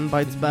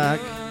bites back.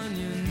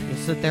 You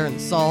sit there and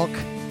sulk.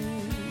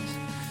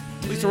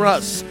 At least we're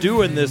not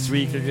stewing this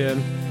week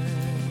again.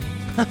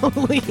 Yeah.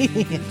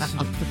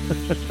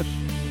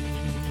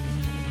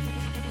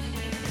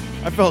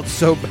 I felt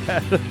so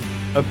bad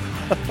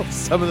about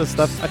some of the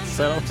stuff I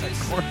said on that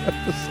corner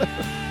episode.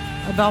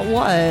 About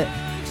what?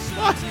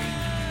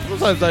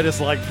 Sometimes I just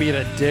like being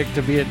a dick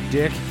to be a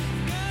dick.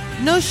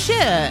 No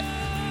shit.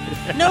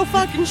 No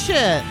fucking shit.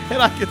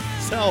 And I can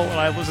tell when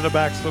I listen to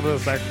back some of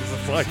those sections,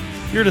 it's like,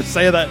 you're just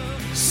saying that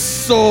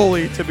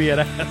solely to be an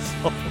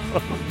asshole.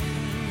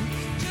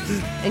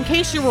 In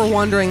case you were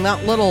wondering,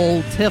 that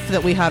little tiff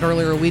that we had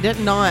earlier, we did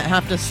not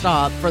have to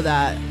stop for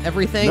that.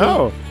 Everything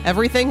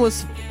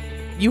was...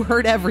 You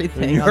heard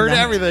everything. You on heard that.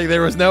 everything.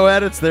 There was no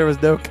edits. There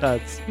was no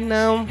cuts.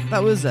 No,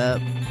 that was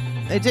it.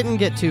 It didn't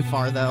get too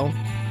far, though.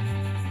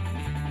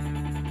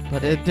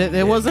 But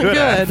it wasn't could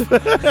good. have.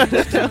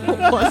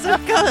 It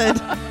wasn't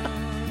good.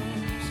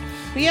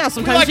 But yeah, We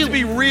sometimes like to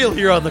be real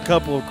here on the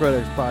Couple of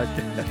Critics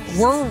podcast.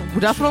 we're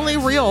definitely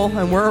real,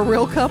 and we're a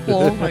real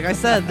couple. Like I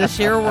said, this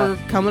year we're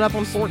coming up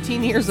on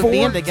 14 years of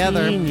being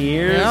together. 14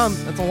 years? Yeah,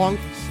 that's a long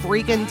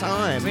freaking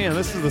time. Man,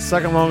 this is the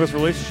second longest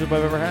relationship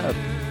I've ever had.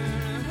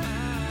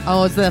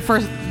 Oh, it's the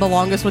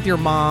longest with your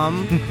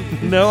mom.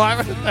 No,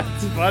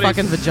 that's funny.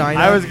 Fucking vagina.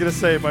 I was going to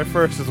say my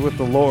first is with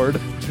the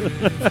Lord.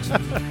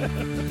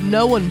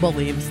 No one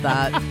believes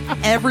that.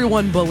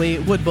 Everyone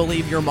would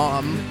believe your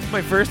mom.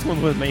 My first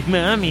one was my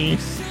mommy.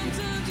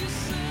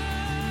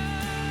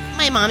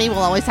 My mommy will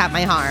always have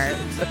my heart.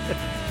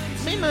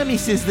 My mommy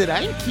says that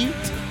I'm cute.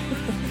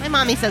 My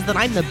mommy says that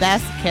I'm the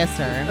best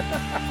kisser.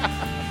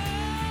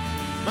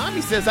 Mommy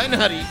says I know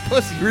how to eat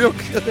pussy real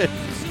good.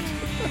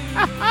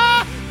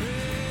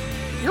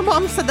 Your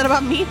mom said that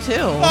about me too.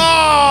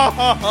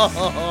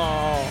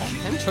 Oh,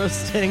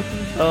 Interesting.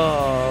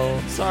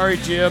 Sorry,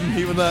 Jim.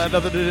 Even though that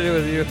had nothing to do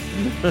with you.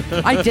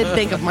 I did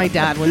think of my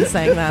dad when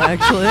saying that,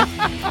 actually.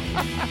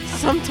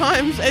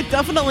 Sometimes it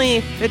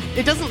definitely,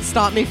 it doesn't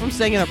stop me from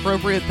saying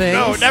inappropriate things.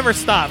 No, it never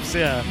stops.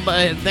 Yeah.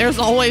 But there's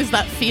always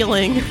that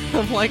feeling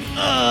of like,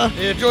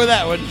 Enjoy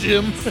that one,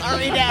 Jim.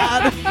 sorry,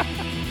 Dad.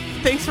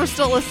 Thanks for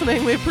still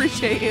listening. We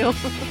appreciate you.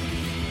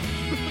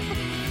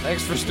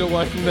 Thanks for still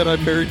liking that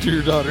I'm married to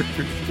your daughter.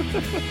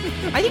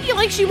 I think he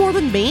likes you more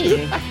than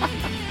me.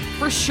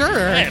 For sure.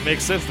 Yeah, it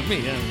makes sense to me.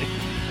 Yeah.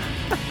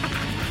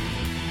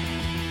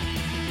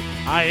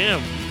 I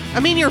am. I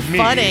mean, you're Me.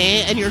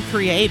 funny and you're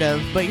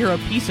creative, but you're a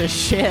piece of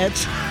shit.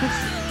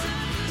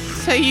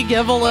 So you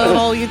give a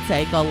little, you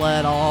take a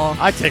little.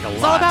 I take a lot.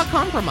 It's all about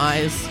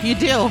compromise. You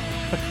do.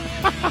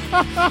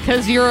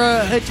 Because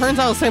it turns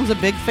out Sam's a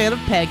big fan of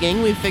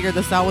pegging. We figured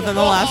this out within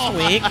the last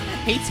week.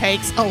 He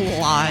takes a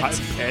lot. I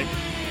peg.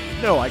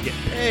 No, I get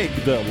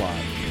pegged a lot.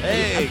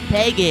 Hey.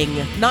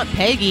 Pegging, not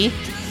Peggy.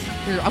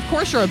 Of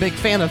course you're a big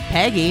fan of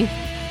Peggy.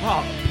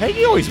 Oh,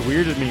 Peggy always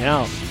weirded me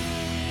out.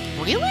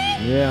 Really?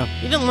 Yeah.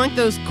 You didn't like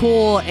those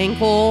cool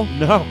ankle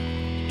No.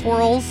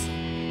 twirls?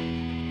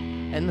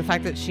 And the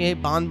fact that she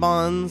ate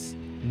bonbons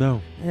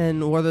No.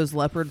 and wore those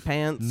leopard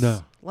pants?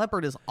 No.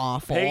 Leopard is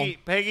awful.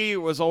 Peggy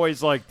was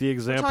always like the We're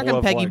example talking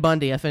of Peggy like,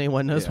 Bundy, if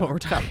anyone knows Yeah, what we're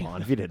talking Come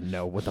on, if you didn't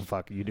know, what the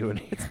fuck are you doing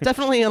here?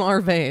 Definitely in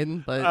our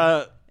vein,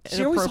 but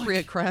She always,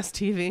 inappropriate crass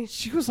TV.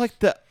 She was like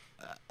the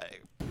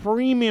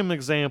premium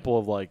example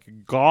of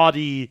like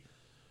gaudy,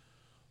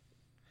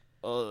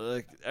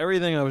 like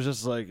everything. I was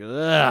just like,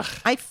 ugh.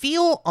 I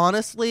feel,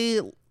 honestly,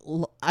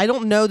 I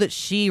don't know that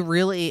she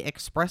really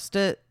expressed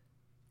it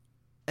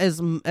as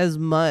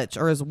much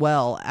or as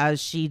well as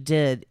she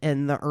did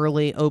in the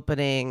early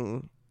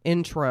opening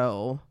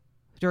intro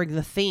during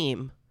the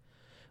theme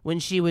when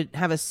she would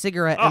have a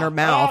cigarette in her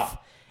mouth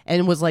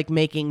and was like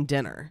making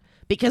dinner.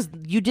 because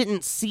you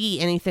didn't see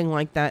anything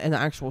like that in the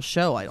actual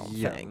show, I don't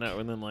think. No,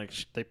 and then like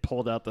they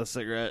pulled out the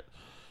cigarette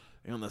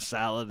and the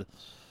salad.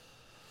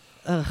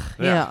 Ugh,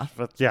 yeah.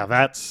 But yeah,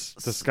 that's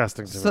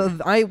disgusting to me. So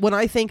when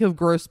I think of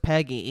gross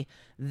Peggy,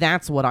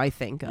 that's what I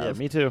think of. Yeah,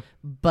 me too.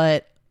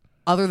 But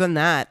other than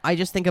that, I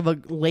just think of a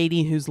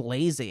lady who's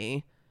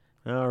lazy.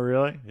 Oh,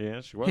 really? Yeah,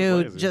 she was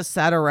Who lazy. just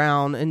sat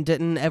around and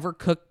didn't ever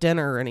cook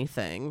dinner or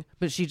anything.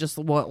 But she just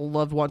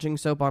loved watching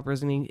soap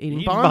operas and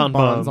eating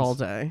bonbons all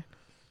day.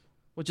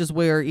 Which is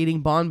where eating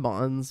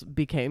bonbons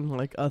became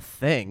like a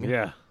thing.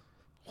 Yeah.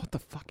 What the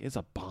fuck is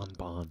a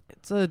bonbon?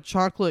 It's a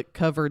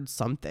chocolate-covered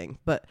something.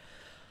 But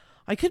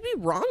I could be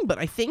wrong, but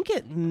I think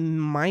it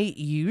might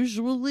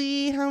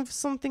usually have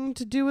something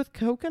to do with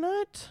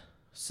coconut.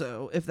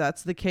 So if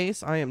that's the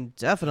case, I am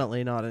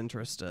definitely not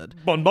interested.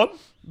 Bonbon?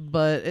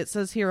 But it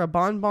says here a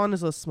bonbon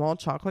is a small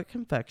chocolate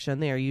confection.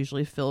 They are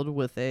usually filled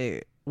with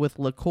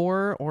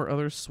liqueur or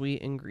other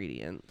sweet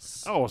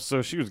ingredients. Oh,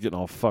 so she was getting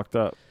all fucked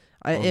up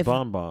on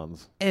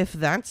bonbons. If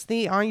that's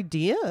the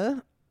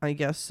idea, I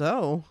guess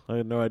so. I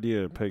had no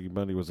idea Peggy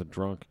Bundy was a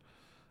drunk.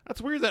 That's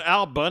weird that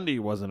Al Bundy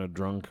wasn't a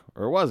drunk,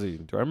 or was he?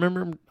 Do I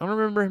remember him? I don't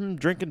remember him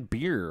drinking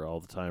beer all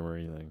the time or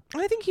anything.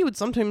 I think he would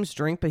sometimes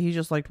drink, but he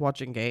just liked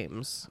watching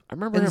games. I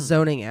remember and him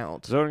zoning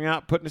out,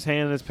 putting his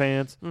hand in his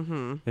pants,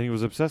 and he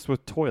was obsessed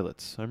with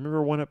toilets. I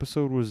remember one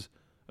episode was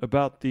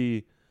about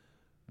the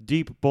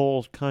deep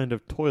bowl kind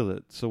of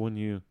toilet, so when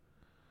you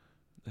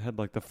had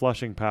like the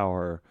flushing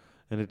power,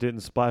 and it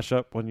didn't splash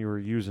up when you were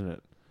using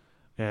it,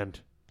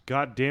 and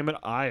God damn it,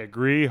 I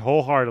agree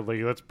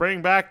wholeheartedly. Let's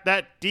bring back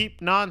that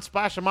deep,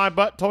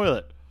 non-splash-of-my-butt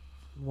toilet.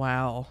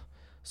 Wow.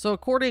 So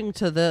according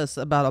to this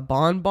about a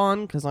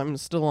bonbon, because I'm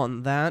still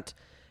on that,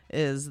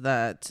 is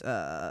that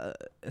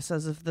it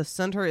says if the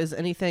center is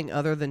anything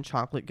other than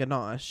chocolate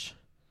ganache,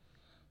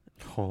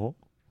 Oh.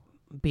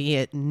 be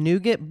it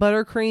nougat,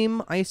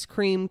 buttercream, ice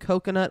cream,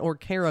 coconut, or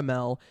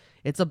caramel,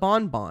 it's a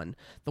bonbon.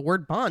 The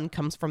word bon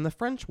comes from the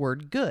French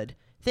word good.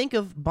 Think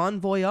of bon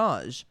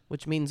voyage,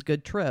 which means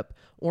good trip,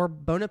 or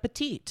bon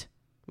appetit,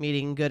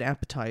 meaning good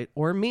appetite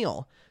or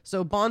meal.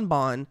 So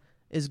bonbon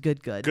is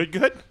good. Good?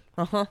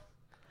 Uh-huh. I'm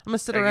going to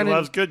sit Peggy around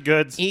loves and good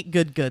goods. eat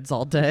good goods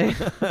all day.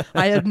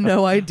 I had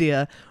no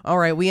idea. All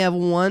right, we have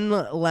one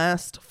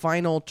last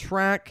final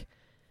track.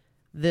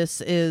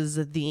 This is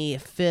the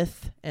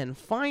 5th and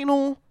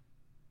final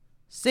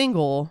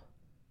single,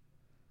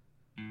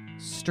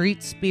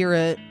 Street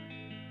Spirit,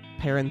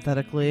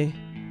 parenthetically,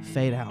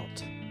 Fade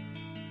Out.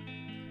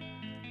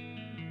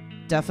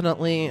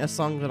 Definitely a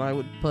song that I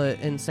would put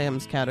in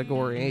Sam's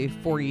category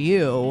for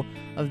you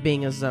of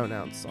being a zone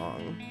out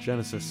song.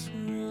 Genesis.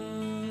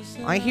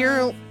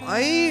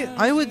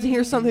 I would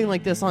hear something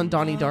like this on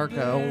Donnie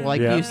Darko,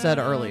 like Yeah. you said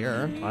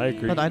earlier. I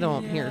agree. But I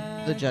don't hear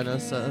the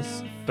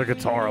Genesis The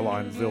guitar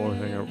line's the only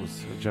thing that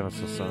was a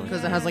Genesis song.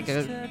 because it has like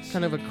a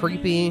kind of a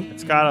creepy.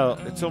 It's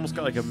almost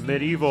got like a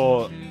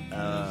medieval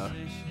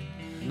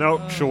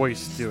note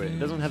choice to it. It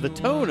doesn't have the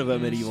tone of a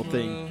medieval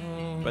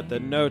thing, but the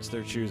notes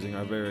they're choosing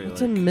are very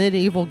It's a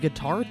medieval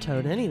guitar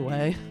tone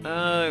anyway.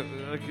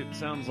 like it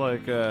sounds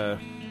like a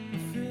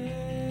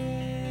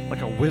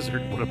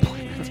wizard would have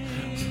played it.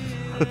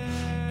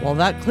 Well,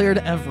 that cleared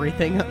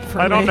everything up for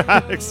me. I don't know how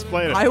to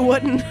explain it. I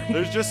wouldn't.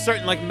 There's just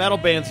certain like metal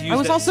bands use I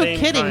was that also same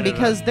kidding kind of,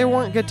 because there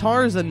weren't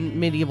guitars in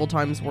medieval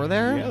times, were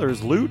there? yeah,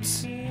 there's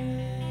lutes.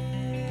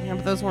 Yeah,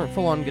 but those weren't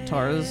full-on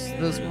guitars.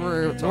 Those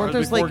weren't Guitars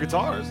those before like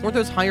guitars. weren't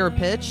those higher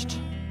pitched?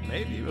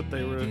 Maybe, but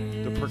they were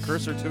the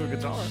precursor to a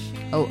guitar.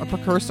 Oh, a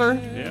precursor?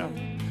 Yeah.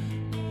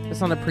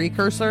 It's not a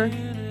precursor?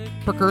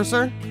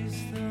 Precursor?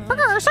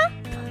 Precursor?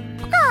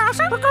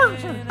 Precursor?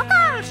 Precursor?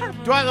 Precursor?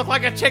 Do I look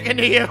like a chicken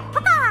to you?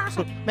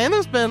 Man,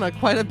 there's been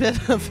quite a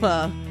bit of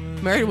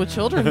Married with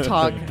Children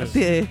talk at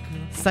the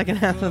second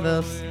half of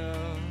this.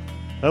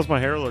 That's my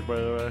hair look, by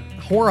the way.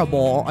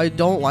 Horrible. I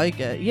don't like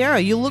it. Yeah,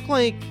 you look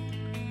like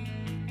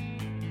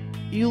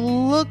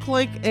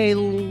a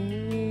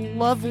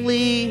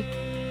lovely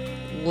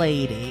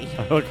lady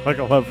I look like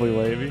a lovely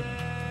lady.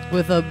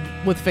 with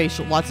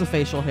lots of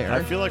facial hair.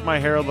 I feel like my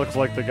hair looks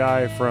like the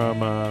guy from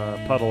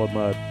Puddle of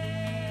Mud.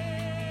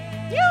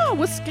 Yeah,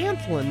 with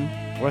Scantlin.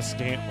 Wes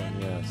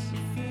Scantlin, yes.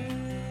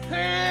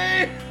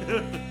 Hey!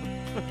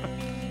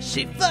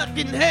 She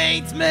fucking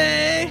hates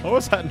me. What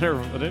was that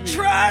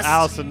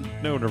Trust!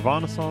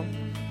 Nirvana song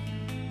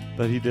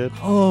that he did?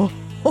 Oh.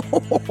 I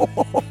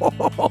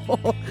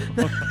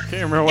can't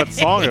remember what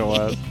song it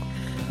was.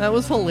 That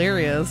was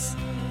hilarious.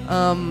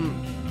 I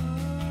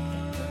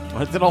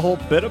did a whole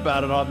bit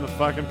about it on the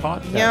fucking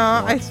podcast.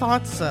 Yeah, I once.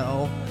 thought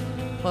so.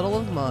 Puddle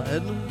of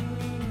Mud.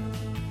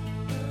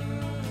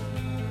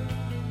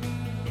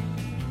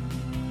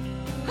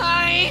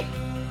 Hi!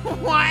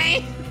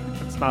 Why?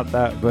 It's not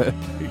that, but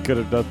he could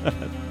have done that.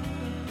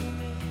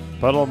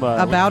 Puddle of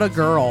Mud. About a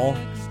girl.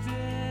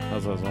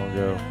 How's that song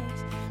go?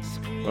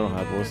 I don't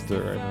have to listen to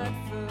it right now.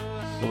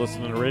 We'll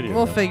listen to the radio.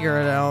 We'll now. figure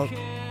it out.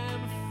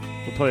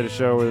 We played a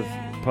show with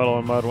Puddle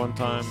of Mud one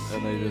time,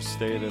 and they just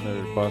stayed in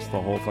their bus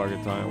the whole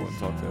fucking time and wouldn't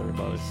talk to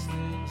everybody.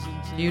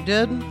 You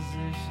did?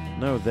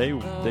 No, they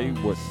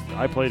would.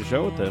 I played a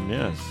show with them.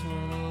 Yes,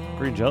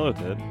 Green Jello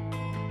did,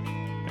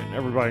 and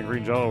everybody in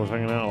Green Jello was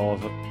hanging out all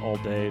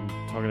day and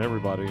talking to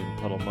everybody. And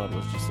Puddle of Mud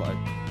was just like,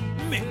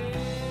 Let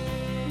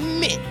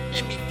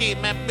me get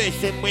my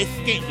bush and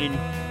whiskey.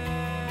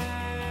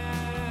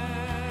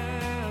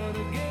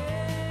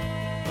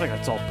 I think I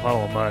saw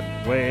Puddle of Mud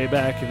way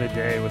back in the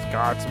day with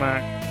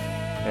Godsmack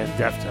and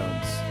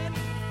Deftones.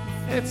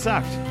 It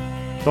sucked.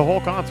 The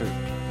whole concert.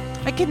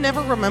 I can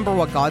never remember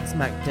what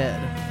Godsmack did.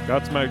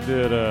 Godsmack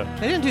did.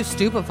 They didn't do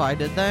Stupefy,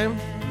 did they?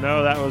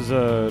 No, that was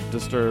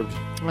Disturbed.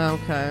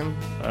 Okay.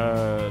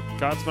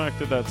 Godsmack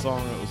did that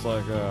song that was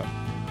like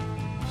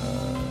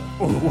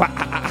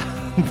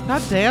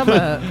God damn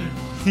it.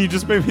 You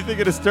just made me think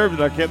of Disturbed,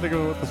 and I can't think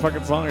of what the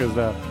fucking song is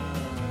now.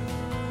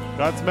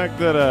 Godsmack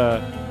did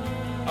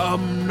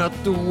I'm not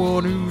the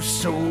one who's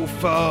so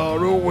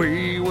far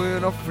away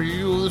when I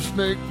feel the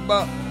snake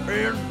bite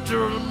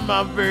into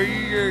my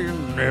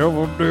vein.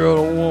 Never did I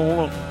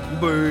wanna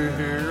be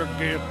here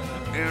again,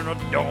 and I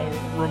don't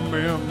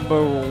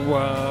remember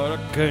why I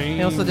came.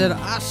 He also did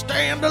I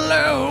Stand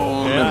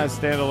Alone. Yeah, I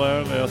Stand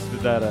Alone. They also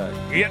did that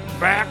Get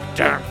back.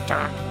 Dun,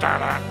 dun, dun,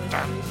 dun,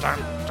 dun, dun,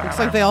 Looks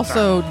like they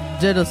also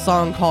did a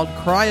song called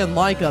Crying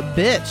Like a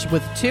Bitch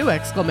with 2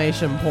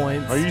 exclamation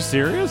points. Are you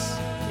serious?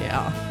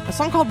 Yeah. A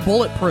song called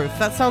Bulletproof.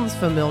 That sounds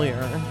familiar.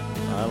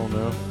 I don't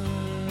know.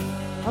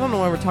 I don't know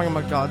why we're talking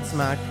about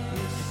Godsmack.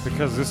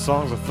 Because this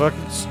song's a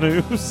fucking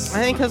snooze.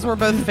 I think because we're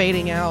both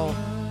fading out.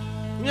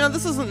 You know,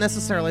 this isn't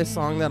necessarily a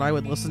song that I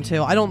would listen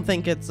to. I don't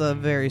think it's a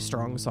very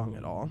strong song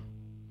at all.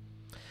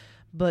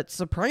 But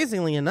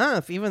surprisingly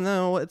enough, even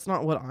though it's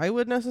not what I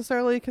would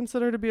necessarily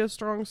consider to be a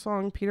strong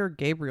song, Peter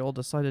Gabriel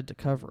decided to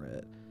cover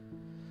it.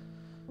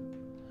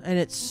 And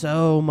it's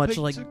so much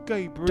like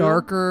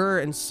darker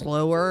and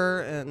slower,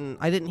 and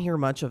I didn't hear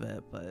much of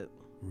it, but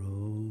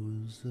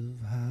Rows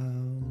of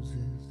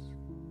houses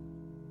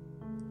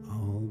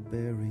all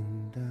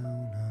bearing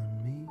down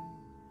on me.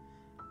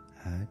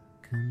 I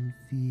can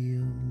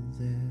feel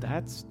their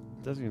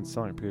Doesn't even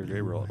sound like Peter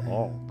Gabriel at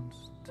all.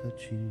 hands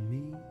touching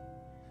me.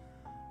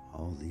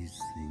 All these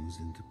things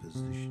into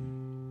position.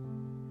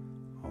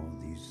 All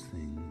these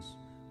things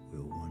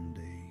will one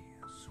day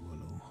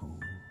swallow whole.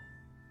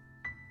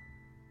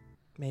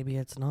 maybe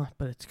it's not,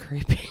 but it's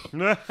creepy.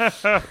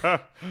 I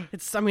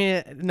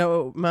mean,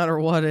 no matter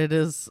what, it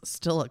is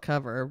still a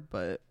cover,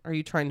 but are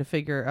you trying to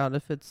figure out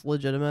if it's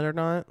legitimate or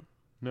not?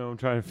 No, I'm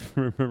trying to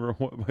remember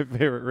what my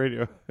favorite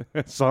radio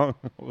song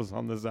was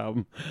on this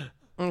album.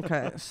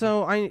 Okay,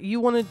 so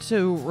you wanted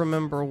to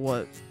remember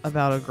what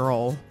About a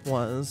Girl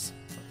was.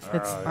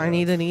 It's I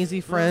Need an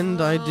Easy Friend,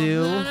 I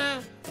Do.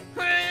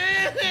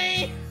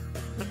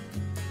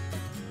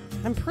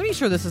 I'm pretty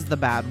sure this is the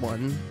bad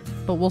one,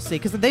 but we'll see,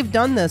 because they've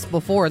done this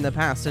before in the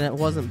past, and it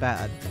wasn't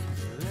bad.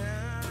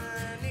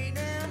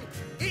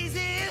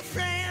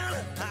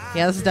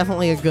 Yeah, this is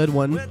definitely a good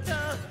one.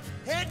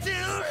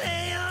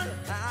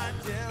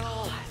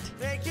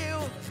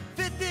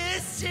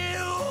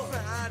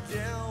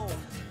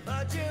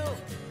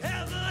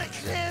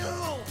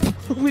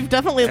 We've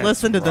definitely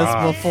listened to this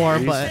before,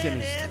 but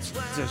He's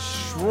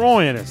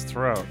destroying his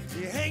throat.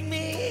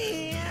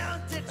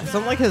 it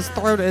sounds like his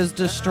throat is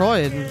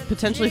destroyed,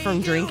 potentially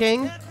from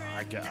drinking.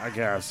 I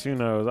guess. Who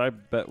knows? I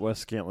bet Wes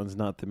Scantlin's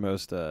not the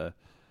most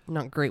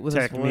Not great with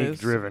his voice.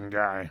 technique-driven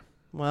guy.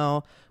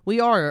 Well, we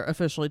are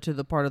officially to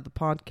the part of the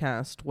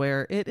podcast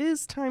where it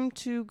is time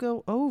to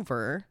go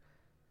over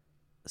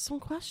some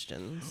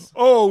questions.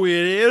 Oh, it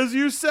is,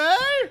 you say?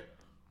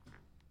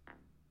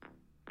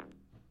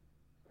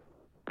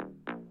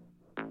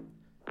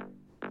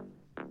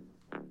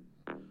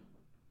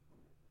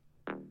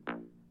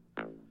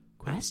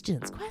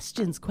 Questions.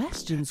 Questions.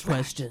 Questions.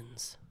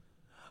 Questions.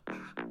 Oh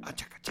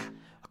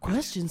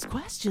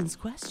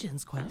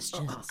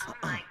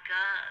my god,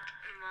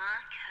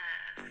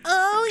 Marcus.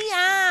 Oh,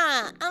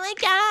 yeah. Oh, my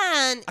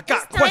God. I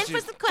got it's time questions for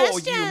some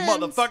questions. for you,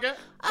 motherfucker.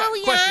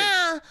 Oh,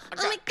 yeah.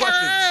 Oh, my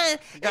God.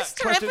 It's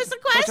time for some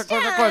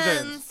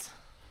questions.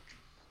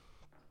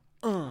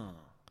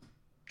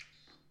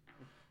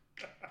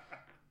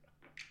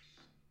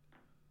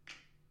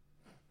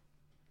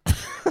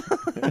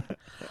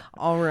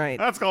 All right.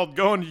 That's called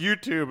going to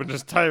YouTube and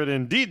just type it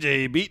in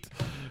DJ Beat.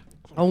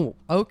 Oh,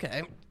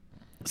 okay.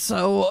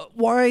 So,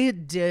 why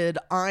did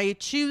I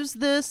choose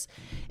this?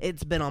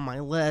 It's been on my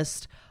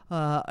list.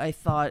 I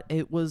thought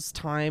it was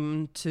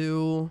time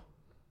to...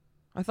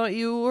 I thought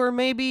you were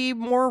maybe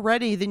more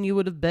ready than you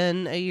would have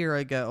been a year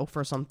ago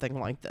for something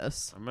like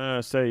this. I'm going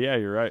to say, yeah,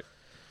 you're right.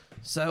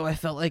 So I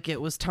felt like it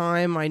was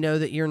time. I know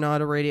that you're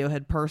not a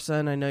Radiohead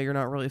person. I know you're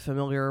not really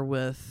familiar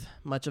with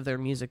much of their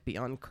music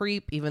beyond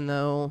Creep, even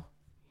though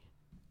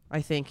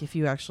I think if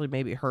you actually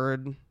maybe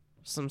heard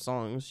some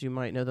songs, you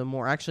might know them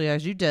more. Actually,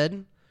 as you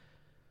did.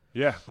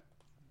 Yeah.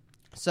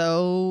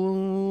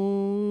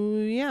 So,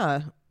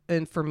 yeah.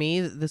 And for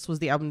me, this was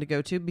the album to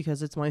go to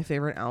because it's my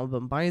favorite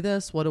album by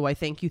this. What do I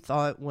think you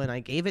thought when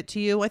I gave it to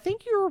you? I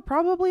think you were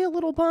probably a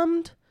little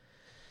bummed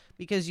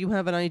because you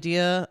have an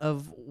idea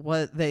of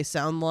what they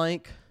sound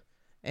like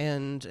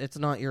and it's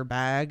not your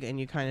bag and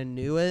you kind of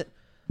knew it,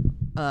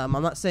 I'm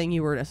not saying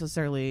you were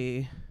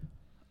necessarily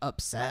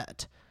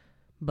upset,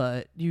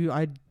 but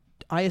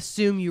I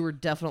assume you were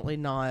definitely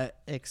not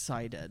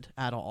excited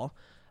at all.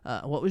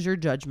 What was your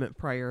judgment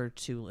prior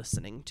to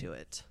listening to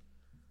it?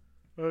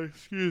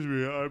 Excuse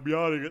me, I'm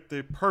yawning at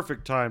the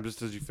perfect time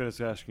just as you finish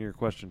asking your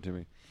question to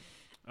me.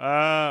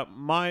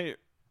 My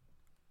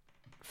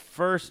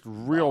first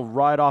real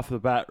right off the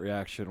bat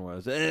reaction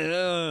was,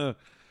 and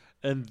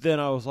then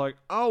I was like,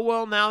 oh,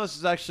 well, now this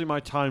is actually my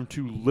time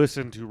to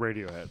listen to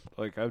Radiohead.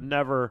 Like,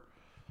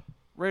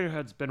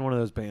 Radiohead's been one of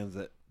those bands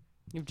that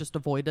You've just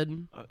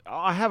avoided?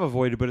 I have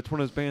avoided, but it's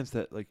one of those bands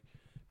that, like,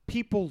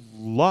 people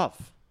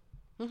love.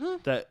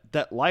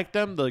 That like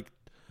them. Like,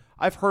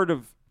 I've heard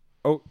of,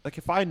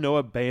 if I know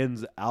a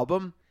band's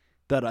album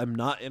that I'm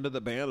not into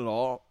the band at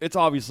all, it's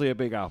obviously a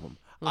big album.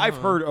 I've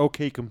heard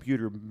OK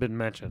Computer been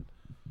mentioned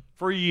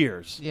for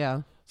years.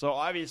 Yeah. So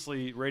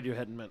obviously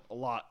Radiohead meant a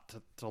lot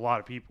to a lot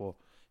of people.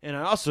 And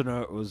I also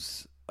know it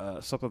was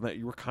something that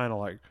you were kind of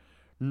like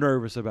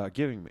nervous about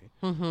giving me.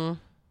 Mm-hmm.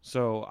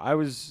 So I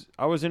was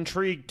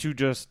intrigued to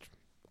just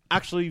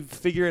actually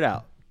figure it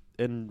out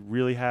and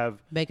really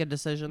make a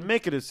decision.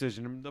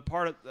 And the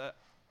part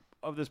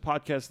of this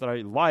podcast that I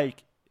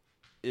like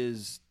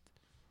is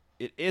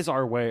it is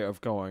our way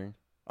of going,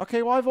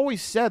 okay, well, I've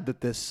always said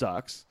that this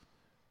sucks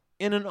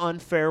in an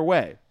unfair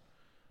way.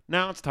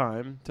 Now it's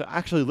time to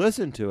actually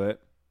listen to it,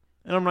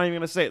 and I'm not even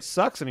going to say it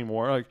sucks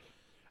anymore. Like,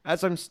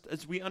 as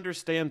we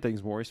understand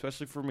things more,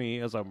 especially for me,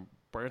 as I'm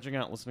branching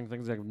out, listening to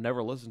things I've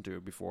never listened to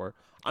before,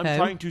 I'm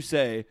trying to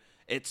say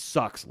it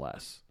sucks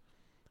less.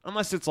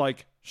 Unless it's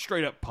like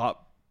straight up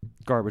pop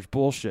garbage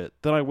bullshit,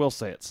 then I will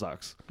say it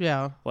sucks.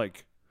 Yeah.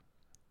 Like,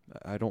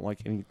 I don't like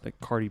any like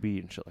Cardi B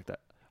and shit like that.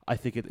 I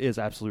think it is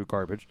absolute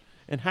garbage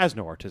and has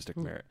no artistic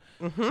merit.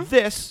 Mm-hmm.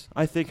 This,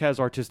 I think, has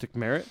artistic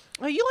merit.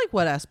 Oh, you like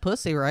Wet Ass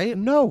Pussy, right?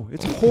 No,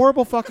 it's a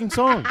horrible fucking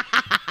song.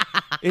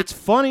 It's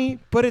funny,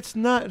 but it's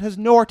not. It has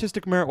no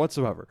artistic merit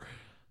whatsoever.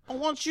 I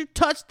want you to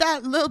touch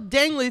that little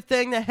dangly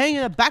thing that hangs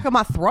in the back of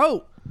my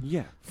throat.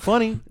 Yeah,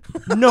 funny,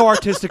 no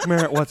artistic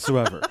merit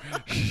whatsoever.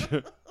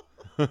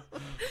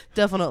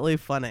 Definitely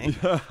funny.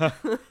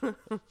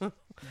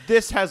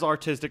 This has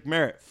artistic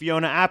merit.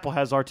 Fiona Apple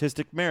has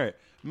artistic merit.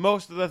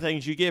 Most of the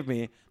things you give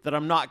me that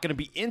I'm not going to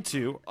be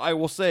into, I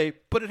will say,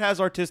 but it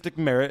has artistic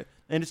merit,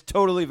 and it's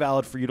totally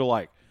valid for you to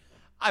like.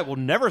 I will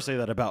never say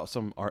that about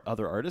some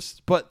other artists,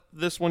 but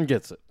this one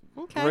gets it.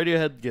 Okay.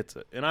 Radiohead gets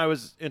it. And I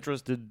was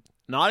interested,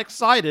 not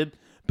excited,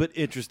 but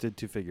interested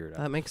to figure it out.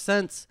 That makes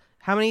sense.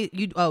 How many?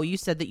 You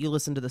said that you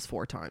listened to this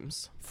 4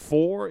 times.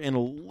 4 and a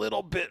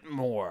little bit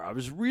more. I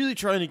was really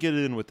trying to get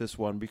in with this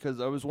one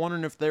because I was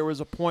wondering if there was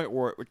a point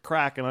where it would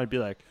crack and I'd be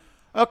like,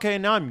 okay,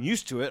 now I'm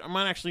used to it. I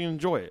might actually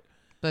enjoy it.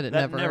 But it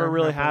that never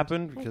really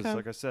happened because, okay.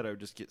 like I said, I would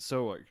just get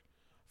so like,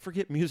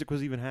 forget music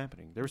was even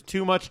happening. There was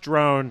too much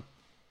drone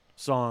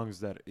songs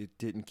that it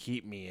didn't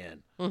keep me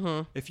in.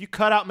 Mm-hmm. If you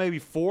cut out maybe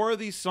 4 of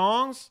these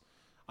songs,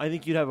 I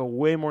think you'd have a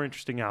way more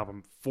interesting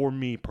album for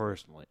me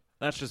personally.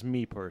 That's just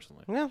me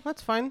personally. Yeah,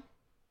 that's fine.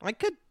 I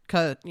could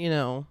cut,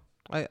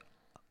 I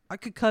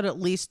could cut at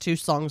least 2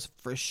 songs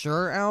for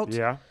sure out.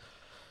 Yeah.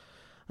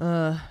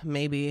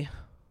 Maybe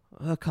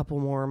a couple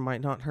more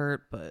might not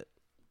hurt, but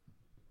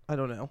I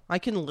don't know. I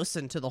can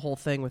listen to the whole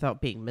thing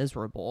without being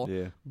miserable.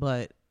 Yeah.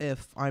 But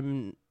if I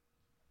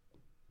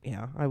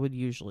would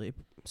usually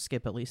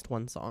skip at least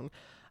 1 song.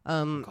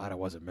 I'm glad I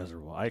wasn't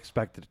miserable. I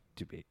expected it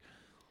to be.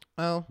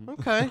 Oh,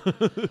 okay.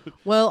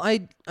 Well,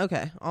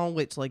 I'll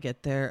wait till I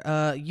get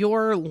there.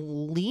 Your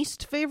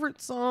least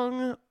favorite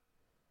song,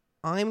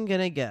 I'm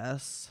gonna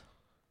guess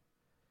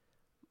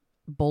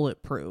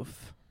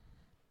Bulletproof.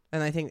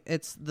 And I think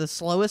it's the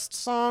slowest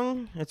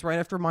song. It's right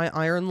after My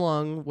Iron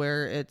Lung,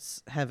 where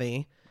it's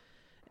heavy.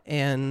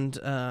 And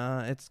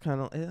it's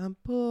kind of I'm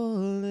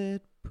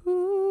bulletproof.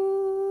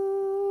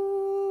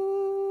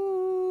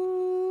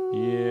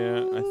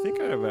 Yeah, I think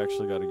I've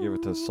actually got to give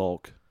it to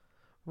Sulk.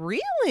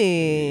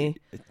 Really?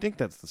 I think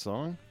that's the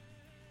song.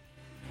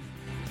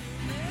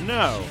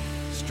 No,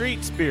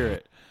 Street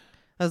Spirit.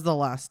 That's the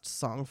last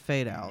song,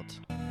 Fade Out.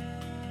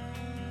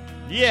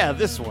 Yeah,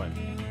 this one.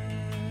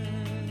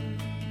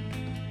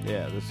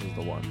 Yeah, this is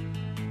the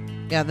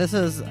one. Yeah, this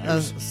is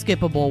a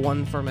skippable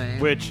one for me.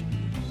 Which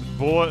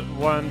Bullet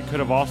one could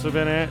have also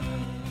been it,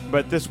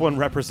 but this one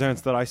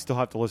represents that I still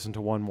have to listen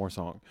to one more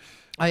song.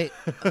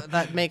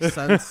 That makes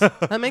sense.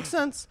 That makes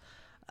sense.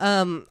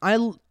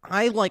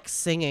 I like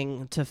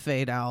singing to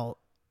Fade Out.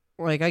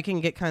 Like, I can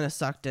get kind of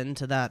sucked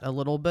into that a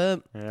little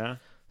bit. Yeah.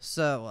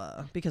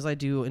 So, because I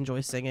do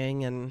enjoy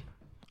singing, and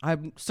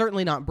I'm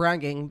certainly not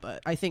bragging,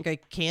 but I think I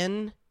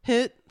can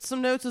hit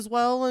some notes as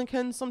well, and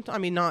can sometimes, I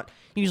mean, not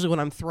usually when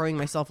I'm throwing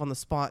myself on the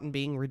spot and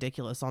being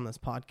ridiculous on this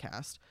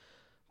podcast,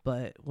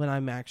 but when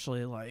I'm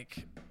actually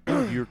like...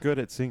 You're good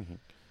at singing.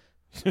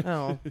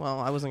 Oh, well,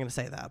 I wasn't going to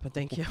say that, but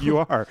thank you. You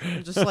are.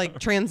 Just like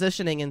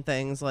transitioning and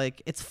things,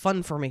 like it's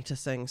fun for me to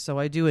sing, so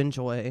I do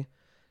enjoy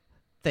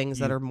things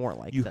that are more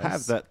like you this.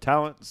 have that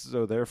talent,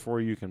 so therefore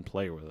you can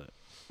play with it.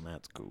 And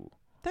that's cool.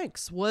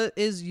 Thanks. What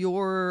is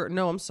your...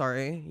 No, I'm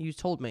sorry. You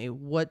told me.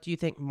 What do you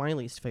think my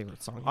least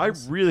favorite song I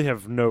is? really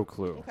have no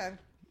clue. Okay.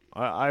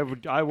 I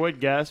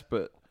would guess,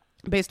 but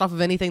Based off of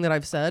anything that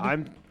I've said?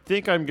 I'm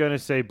gonna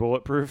say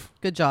Bulletproof.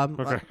 Good job.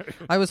 Okay.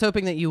 I was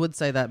hoping that you would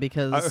say that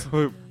because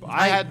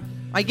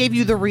I gave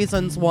you the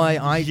reasons why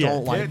I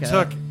don't like it. It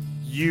took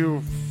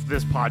you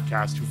this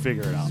podcast to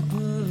figure it out.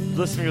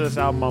 Listening to this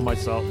album by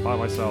myself,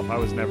 I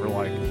was never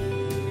like,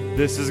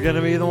 this is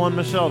gonna be the one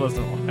Michelle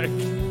doesn't like.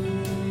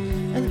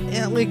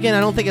 And again, I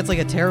don't think it's like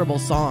a terrible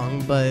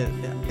song, but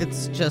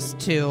it's just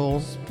too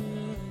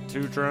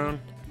drone.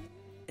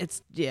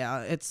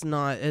 It's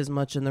not as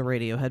much in the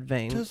Radiohead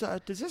vein. Does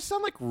this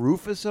sound like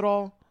Rufus at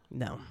all?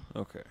 No,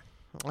 Okay.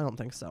 I don't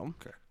think so.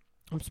 Okay.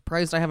 I'm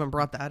surprised I haven't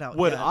brought that out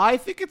Would yet. I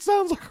think it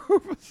sounds like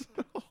Rufus?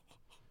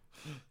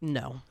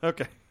 No,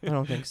 Okay. I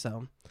don't think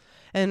so.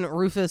 And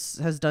Rufus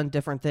has done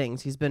different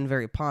things. He's been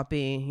very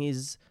poppy.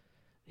 He's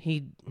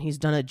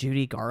done a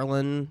Judy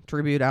Garland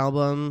tribute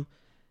album.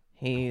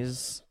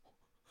 He's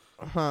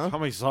How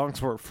many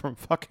songs were from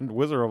fucking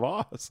Wizard of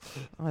Oz?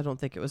 I don't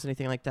think it was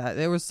anything like that.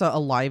 There was a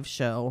live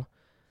show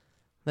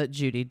that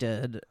Judy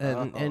did,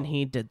 and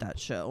he did that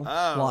show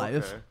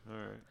live. Okay.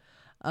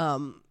 All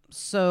right.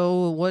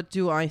 So what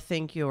do I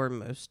think your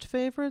most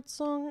favorite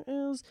song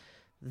is?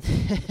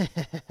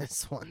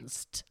 This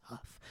one's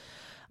tough.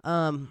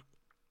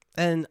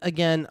 And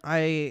again,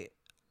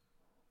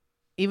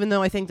 even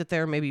though I think that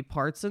there may be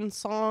parts in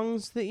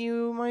songs that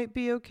you might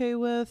be okay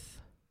with,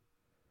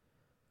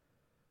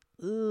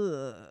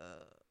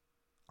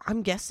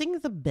 I'm guessing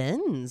the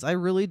Bends. I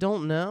really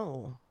don't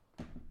know.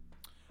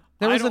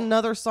 There was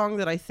another song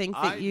that I think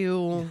that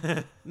you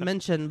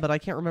mentioned, but I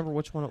can't remember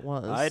which one it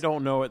was. I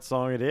don't know what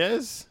song it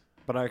is,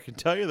 but I can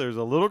tell you there's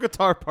a little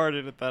guitar part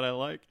in it that I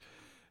like.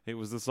 It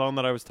was the song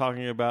that I was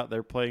talking about.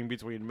 They're playing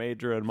between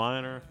major and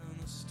minor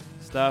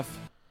stuff.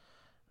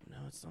 No,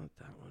 it's not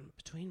that one.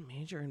 Between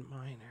major and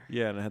minor.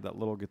 Yeah, and it had that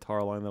little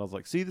guitar line that I was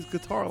like, see, this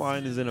guitar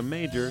line is in a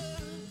major.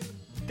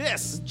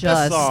 This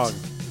song.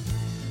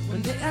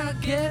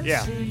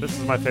 Yeah, this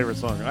is my favorite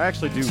song. I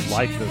actually do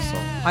like this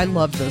song. I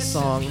love this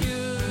song,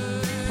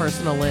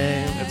 personally.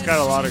 It's got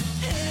a lot of...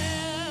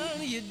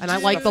 And I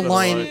like the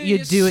line,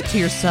 you do it to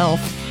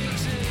yourself.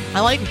 I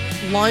like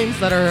lines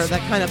that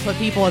kind of put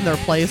people in their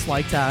place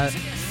like that.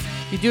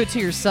 You do it to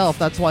yourself,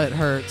 that's why it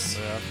hurts.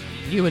 Yeah.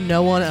 You and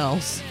no one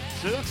else.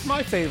 So that's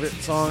my favorite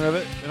song of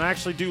it. And I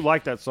actually do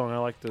like that song. I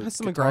like the Has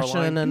some guitar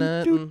aggression line. in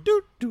it. Do,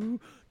 do, do,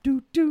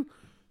 do, do.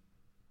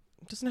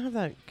 Doesn't it have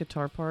that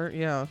guitar part?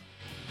 Yeah.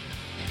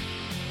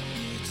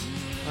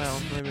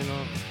 Well, maybe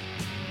not.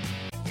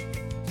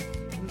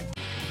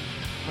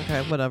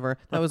 Okay, whatever.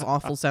 That was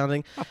awful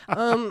sounding.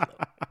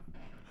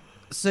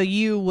 So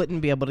you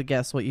wouldn't be able to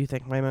guess what you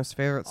think my most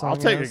favorite song I'll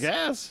is? take a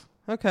guess.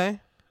 Okay.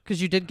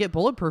 Because you did get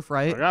Bulletproof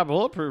right. I got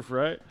Bulletproof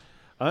right.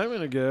 I'm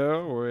going to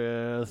go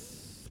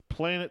with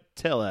Planet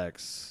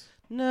Telex.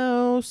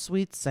 No,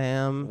 Sweet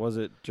Sam. Was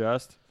it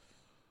Just?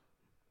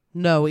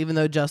 No, even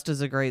though Just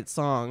is a great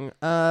song.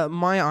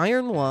 My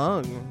Iron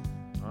Lung.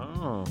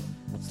 Oh,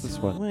 what's this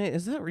one? Wait,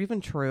 is that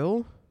even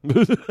true?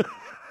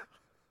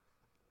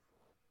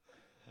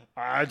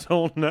 I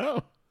don't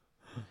know.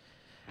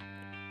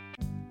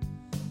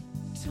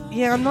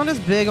 Yeah, I'm not as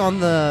big on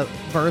the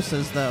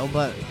verses, though,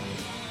 but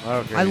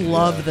Okay. I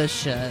love this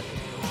shit.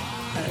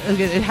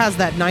 It has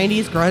that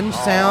 90s grunge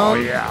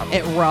sound. yeah.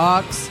 It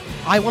rocks.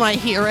 When I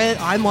hear it,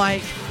 I'm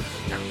like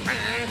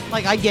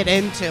I get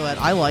into it.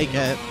 I like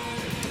it.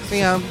 So,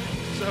 yeah.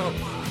 So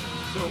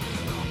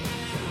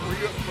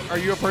are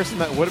you a person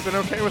that would have been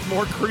okay with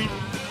more Creep?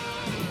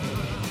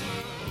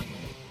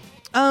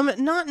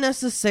 Not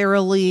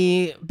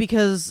necessarily,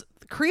 because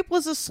Creep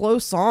was a slow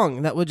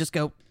song that would just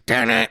go,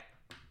 dun it.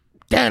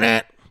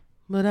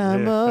 But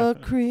I'm a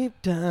creep.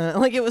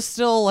 Like, it was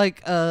still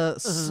like a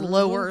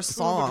slower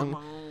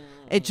song.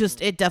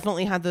 It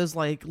definitely had those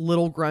like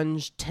little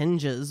grunge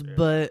tinges,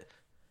 but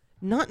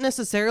not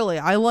necessarily.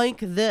 I like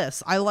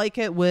this. I like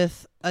it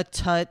with a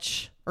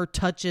touch or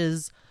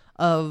touches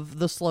of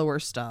the slower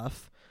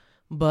stuff,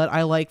 but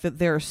I like that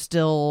they're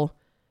still,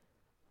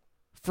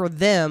 for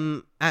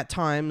them at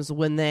times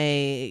when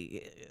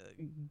they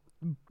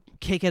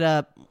kick it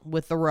up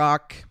with the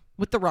rock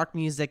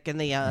music and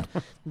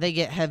they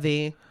get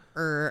heavy,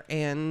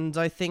 and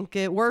I think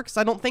it works.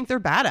 I don't think they're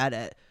bad at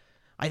it.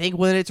 I think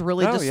when it's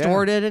really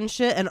distorted and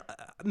shit, and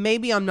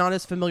maybe I'm not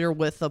as familiar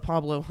with the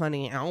Pablo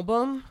Honey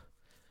album.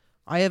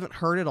 I haven't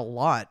heard it a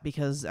lot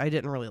because I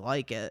didn't really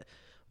like it.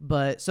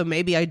 But so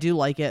maybe I do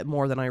like it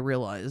more than I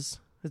realize.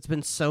 It's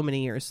been so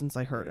many years since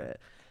I heard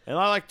it. And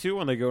I like too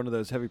when they go into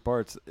those heavy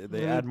parts,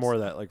 they add more of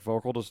that like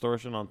vocal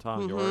distortion on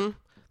Tom York.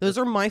 Those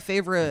are my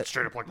favorite.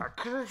 Straight up like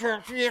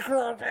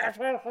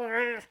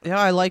that. Yeah,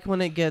 I like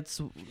when it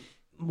gets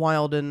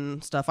wild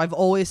and stuff. I've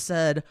always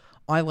said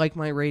I like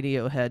my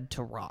Radiohead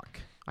to rock.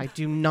 I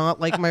do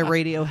not like my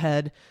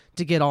Radiohead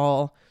to get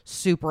all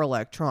super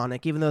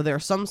electronic, even though there are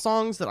some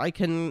songs that I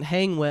can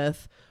hang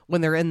with when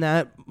they're in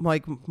that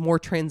like more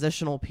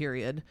transitional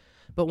period.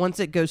 But once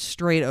it goes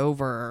straight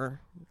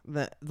over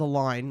the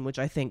line, which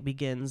I think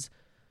begins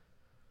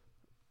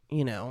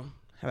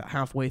about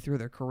halfway through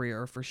their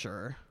career for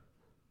sure.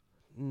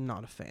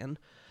 Not a fan.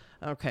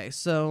 Okay,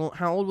 so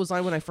how old was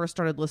I when I first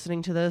started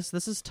listening to this?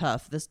 This is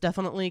tough. This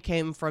definitely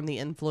came from the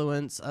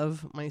influence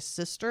of my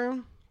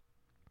sister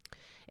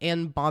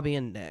and Bobby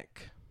and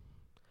Nick.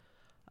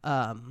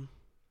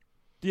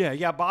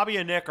 Yeah, Bobby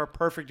and Nick are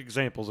perfect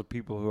examples of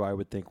people who I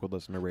would think would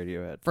listen to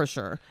Radiohead. For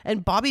sure.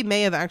 And Bobby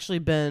may have actually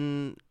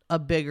been a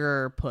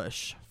bigger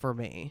push for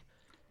me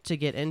to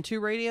get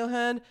into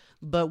Radiohead,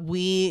 but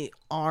we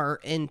are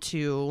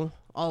into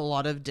a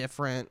lot of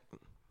different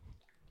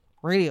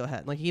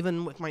Radiohead. Like,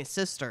 even with my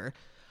sister,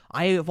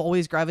 I have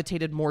always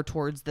gravitated more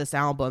towards this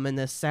album and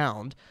this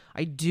sound.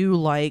 I do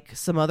like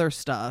some other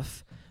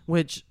stuff,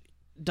 which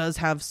does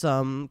have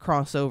some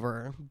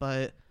crossover,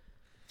 but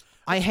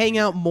I hang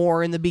out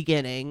more in the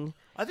beginning.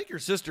 I think your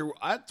sister,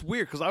 that's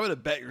weird, because I would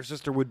have bet your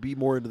sister would be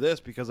more into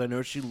this, because I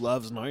know she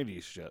loves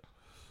 90s shit.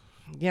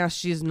 Yeah,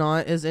 she's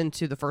not as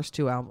into the first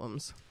two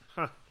albums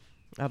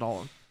at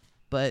all.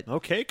 But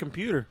okay,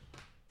 Computer.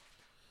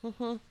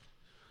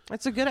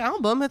 It's a good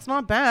album. It's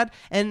not bad.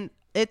 And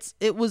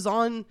it was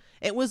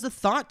a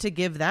thought to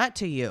give that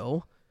to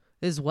you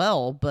as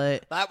well,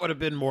 but That would have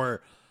been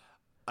more,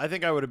 I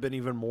think I would have been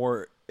even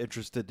more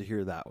interested to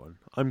hear that one.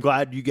 I'm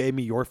glad you gave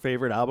me your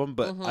favorite album,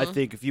 but I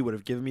think if you would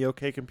have given me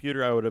OK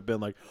Computer, I would have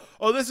been like,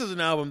 oh, this is an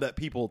album that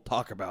people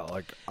talk about.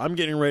 Like, I'm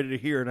getting ready to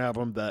hear an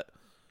album that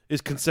is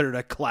considered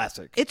a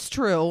classic. it's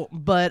true,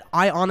 but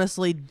I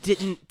honestly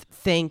didn't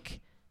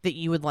think that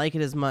you would like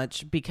it as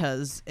much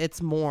because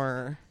it's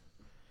more,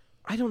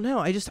 I don't know.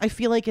 I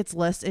feel like it's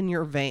less in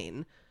your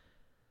vein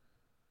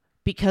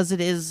because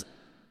it is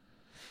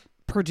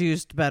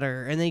produced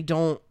better, and I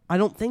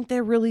don't think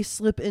they really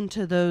slip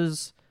into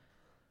those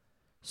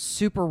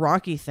super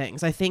rocky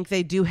things. I think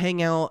they do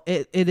hang out.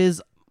 It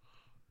is,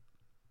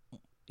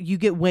 you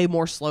get way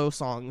more slow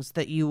songs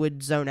that you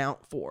would zone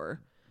out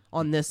for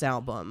on this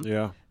album.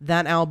 Yeah.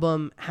 That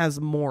album has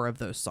more of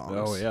those songs.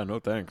 Oh, yeah, no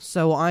thanks.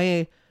 So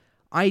I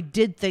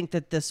did think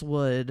that this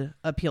would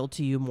appeal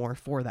to you more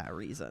for that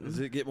reason. Does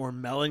it get more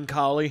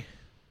melancholy?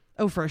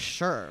 Oh, for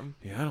sure.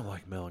 Yeah, I don't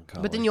like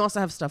melancholy. But then you also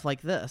have stuff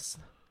like this.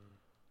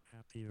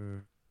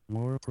 Happier,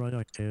 more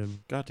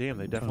productive. God damn,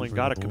 they definitely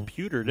got a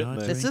computer, didn't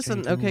they? This is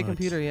an OK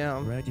Computer, yeah.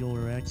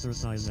 Regular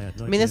exercise at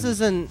the I mean, this gym,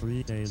 isn't.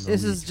 3 days a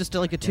This is week. just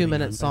like a Getting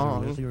 2-minute better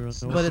song, with your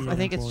but I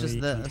think it's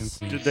associate just employee this.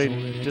 to Did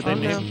they Oh,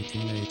 no.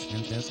 teenage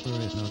and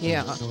desperate not to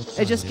Yeah, be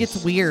it just gets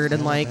short-sighted. weird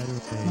and Have a like better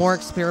face. more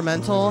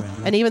experimental.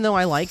 And even though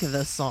I like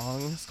this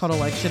song, it's called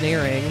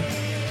Electioneering.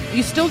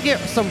 You still get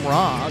some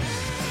rock,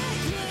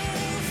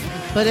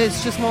 but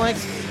it's just more like,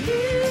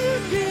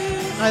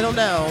 I don't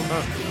know.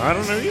 I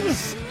don't know either.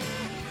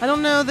 I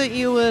don't know that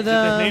you would. Did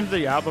they name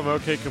the album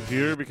OK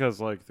Computer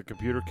because, like, the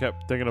computer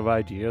kept thinking of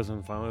ideas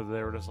and finally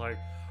they were just like,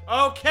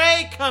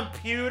 OK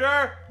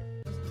Computer!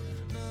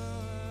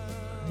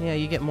 Yeah,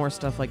 you get more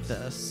stuff like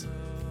this.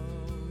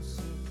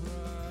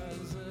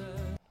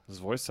 His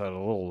voice sounded a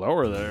little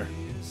lower there.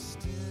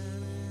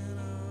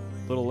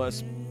 A little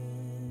less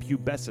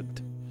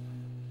pubescent.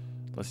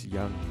 Less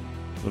young.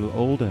 A little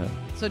older.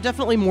 So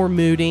definitely more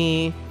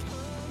moody,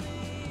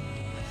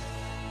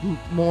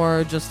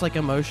 more just like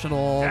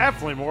emotional.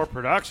 Definitely more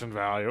production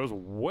value. It was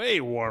way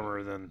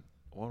warmer than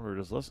what we were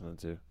just listening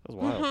to. That was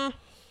wild.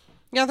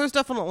 Yeah, there's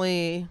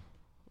definitely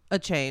a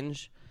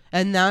change.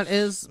 And that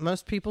is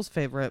most people's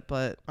favorite,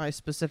 but I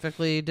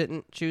specifically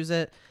didn't choose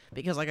it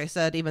because, like I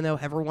said, even though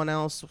everyone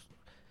else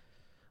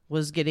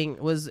was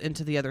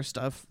into the other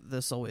stuff,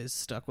 this always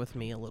stuck with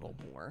me a little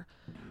more.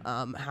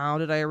 How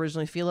did I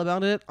originally feel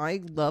about it? I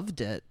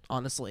loved it,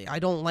 honestly. I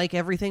don't like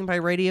everything by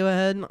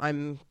Radiohead.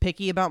 I'm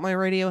picky about my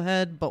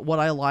Radiohead, but what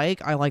I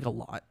like a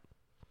lot.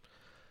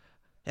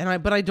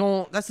 But I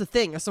don't. That's the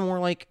thing. If someone were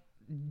like,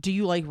 do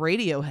you like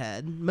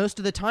Radiohead? Most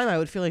of the time I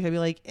would feel like I'd be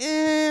like,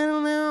 I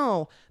don't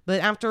know. But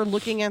after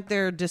looking at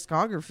their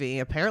discography,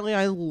 apparently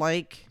I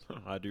like.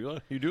 I do.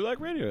 You do like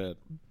Radiohead.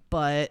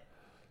 But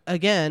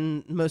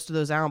again, most of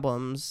those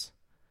albums,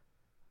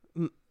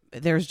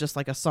 there's just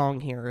like a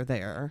song here or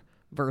there.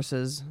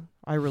 Versus,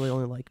 I really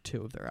only like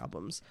 2 of their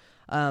albums.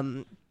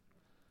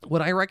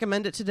 Would I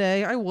recommend it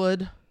today? I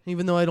would,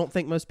 even though I don't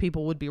think most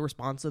people would be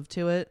responsive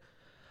to it.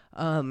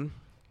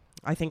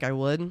 I think I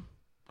would.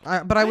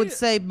 But I would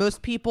say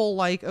most people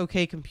like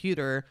OK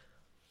Computer,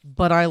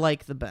 but I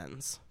like the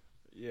Bends.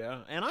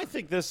 Yeah, and I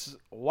think this,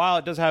 while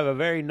it does have a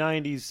very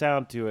 90s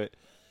sound to it,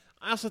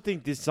 I also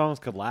think these songs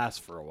could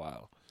last for a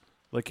while.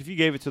 Like, if you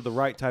gave it to the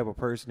right type of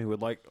person who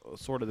would like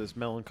sort of this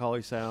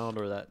melancholy sound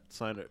or that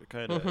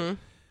kind of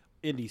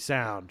indie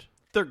sound,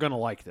 they're going to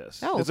like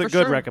this. Oh, it's a for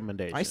good sure.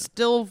 recommendation. I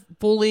still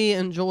fully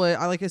enjoy.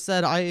 Like I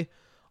said,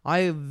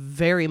 I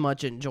very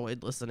much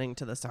enjoyed listening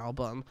to this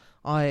album.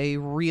 I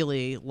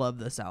really love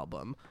this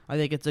album. I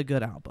think it's a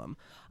good album.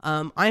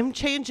 I'm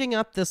changing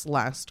up this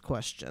last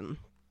question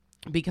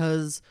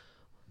because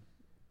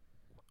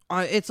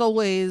it's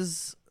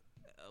always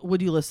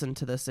would you listen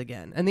to this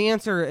again? And the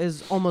answer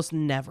is almost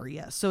never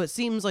yes. So it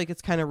seems like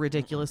it's kind of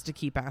ridiculous to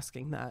keep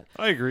asking that.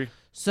 I agree.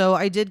 So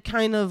I did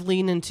kind of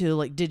lean into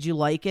like, did you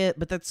like it?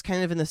 But that's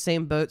kind of in the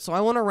same boat. So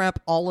I want to wrap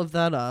all of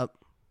that up.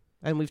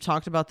 And we've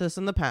talked about this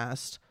in the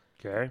past.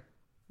 Okay.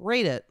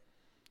 Rate it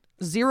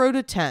 0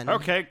 to 10.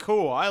 Okay,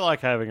 cool. I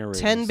like having a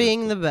rating 10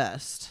 being system. the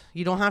best.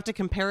 You don't have to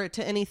compare it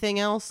to anything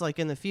else like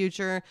in the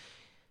future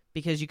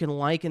because you can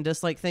like and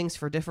dislike things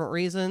for different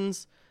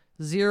reasons.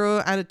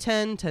 0 out of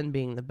 10, 10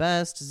 being the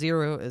best.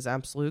 0 is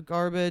absolute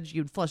garbage.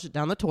 You'd flush it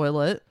down the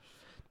toilet.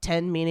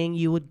 10 meaning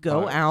you would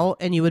go out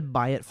and you would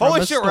buy it from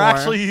Holy a shit, store. we're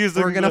actually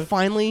using We're going to the-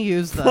 finally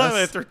use this.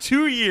 After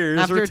 2 years,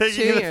 After we're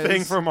taking 2 the years.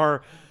 thing from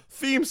our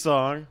theme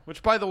song,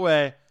 which, by the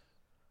way,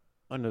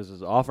 I know this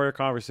is off-air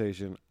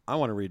conversation. I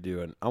want to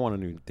redo it. I want a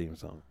new theme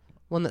song.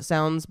 One that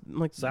sounds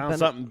like...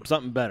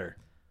 Something better.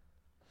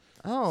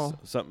 Oh,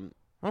 Something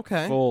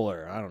okay.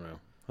 fuller. I don't know.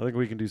 I think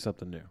we can do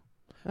something new.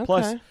 Okay.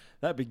 Plus,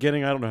 that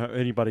beginning, I don't know how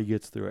anybody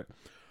gets through it.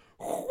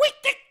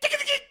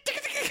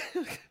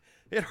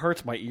 It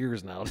hurts my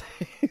ears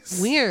nowadays.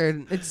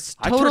 Weird. It's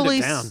I turned it totally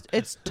down.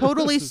 it's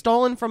totally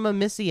stolen from a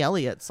Missy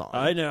Elliott song.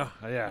 I know.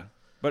 Yeah.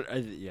 But,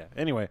 yeah.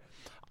 Anyway,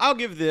 I'll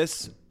give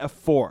this a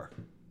 4.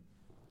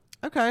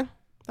 Okay.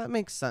 That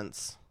makes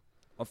sense.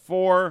 A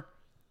 4.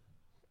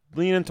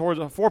 Leaning towards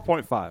a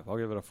 4.5. I'll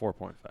give it a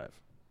 4.5.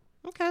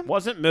 Okay.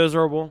 Wasn't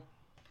miserable.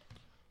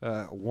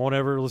 Won't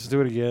ever listen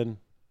to it again.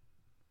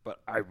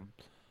 But I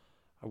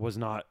was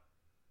not.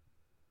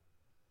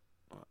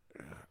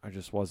 I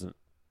just wasn't.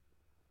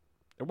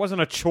 It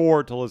wasn't a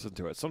chore to listen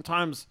to it.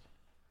 Sometimes,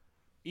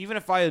 even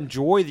if I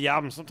enjoy the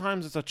album,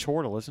 sometimes it's a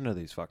chore to listen to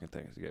these fucking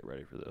things to get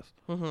ready for this.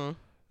 Mm-hmm. And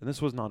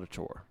this was not a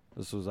chore.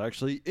 This was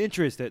actually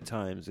interest at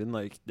times. And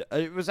like,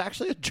 it was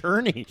actually a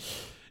journey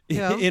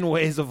Yeah. in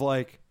ways of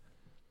like.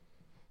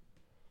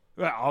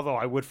 Well, although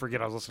I would forget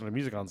I was listening to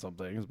music on some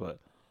things, but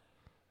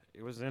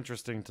it was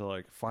interesting to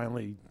like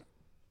finally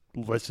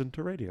listen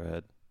to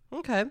Radiohead.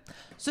 Okay.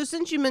 So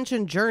since you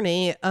mentioned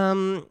Journey,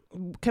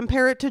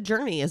 compare it to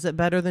Journey. Is it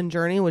better than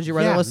Journey? Would you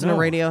rather listen to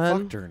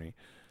Radiohead? Fuck Journey.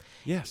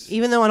 Yes.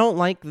 Even though I don't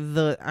like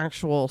the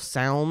actual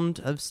sound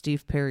of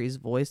Steve Perry's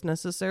voice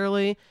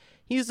necessarily,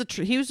 he was a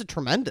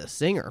tremendous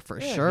singer for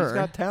Yeah, sure. He's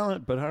got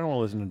talent, but I don't want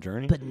to listen to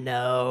Journey. But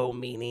no,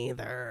 me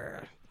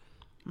neither.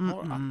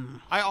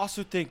 I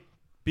also think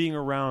being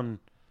around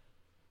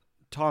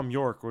Tom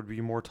York would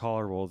be more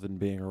tolerable than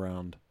being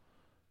around.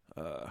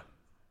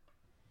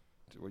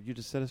 What you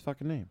just said his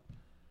fucking name.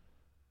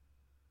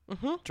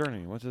 Mm-hmm.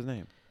 Journey. What's his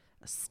name?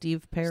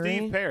 Steve Perry.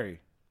 Steve Perry.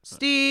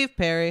 Steve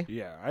Perry.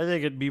 Yeah, I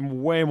think it'd be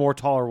way more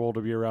tolerable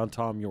to be around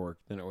Tom York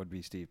than it would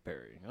be Steve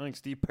Perry. I think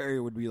Steve Perry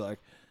would be like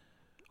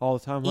all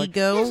the time like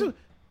Ego? "Yes,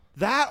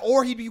 that,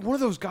 or he'd be one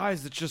of those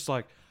guys that's just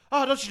like,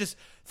 oh, don't you just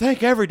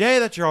thank every day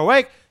that you're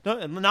awake?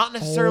 Not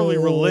necessarily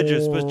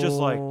religious, but just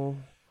like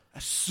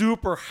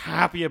super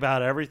happy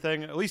about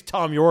everything. At least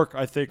Tom York,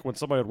 I think, when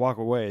somebody would walk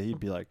away, he'd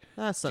be like,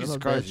 That son Jesus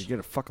of a Christ, bitch. you get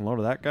a fucking load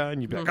of that guy?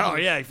 And you'd be like, oh,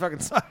 yeah, he fucking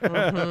sucks.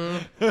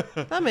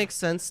 That makes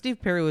sense. Steve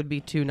Perry would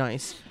be too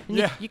nice. And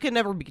Yeah. You can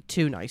never be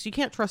too nice. You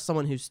can't trust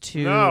someone who's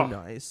too No.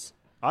 nice.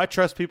 I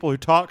trust people who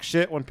talk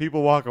shit when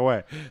people walk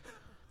away.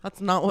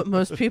 That's not what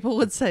most people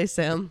would say,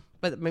 Sam.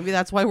 But maybe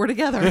that's why we're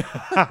together.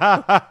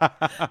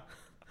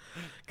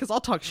 Because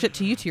I'll talk shit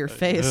to you to your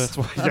face That's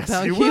why, yes,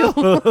 about you you.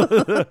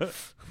 will.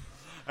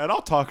 And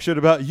I'll talk shit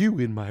about you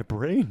in my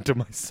brain to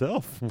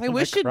myself. I when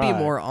wish you'd be cry.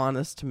 more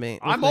honest to me.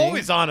 with I'm me.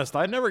 always honest.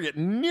 I never get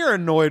near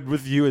annoyed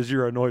with you as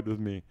you're annoyed with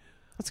me.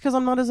 That's because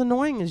I'm not as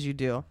annoying as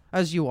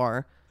you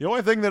are. The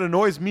only thing that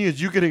annoys me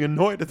is you getting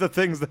annoyed at the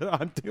things that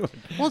I'm doing.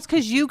 Well, it's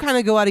because you kind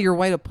of go out of your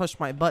way to push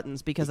my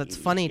buttons because it's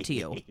funny to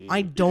you.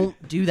 I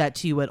don't do that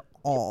to you at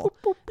all.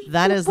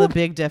 That is the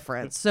big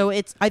difference. So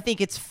I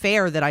think it's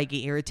fair that I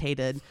get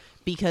irritated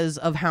because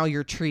of how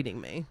you're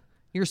treating me.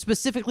 You're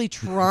specifically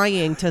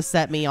trying to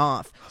set me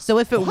off. So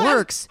if it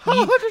works, What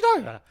you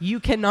talking about? you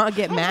cannot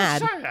get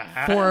mad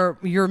for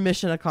your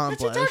mission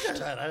accomplished. That's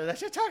what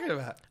you're talking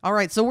about. All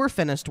right, so we're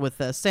finished with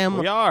this. Sam,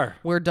 We are.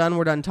 We're done.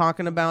 We're done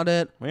talking about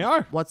it. We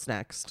are. What's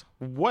next?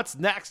 What's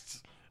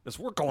next? Is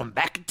we're going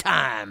back in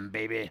time,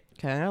 baby.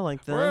 Okay, I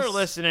like this. We're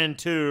listening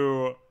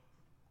to.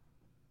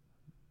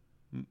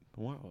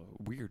 Wow,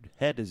 weird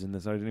head is in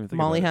this. I didn't even think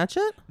Molly about it.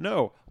 Hatchet?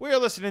 No, we are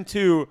listening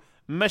to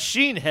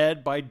Machine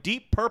Head by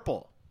Deep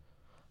Purple.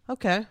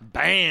 Okay.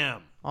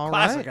 Bam! All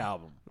Classic right.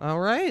 album. All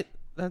right.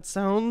 That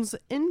sounds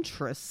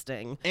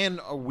interesting. And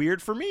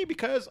weird for me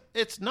because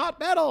it's not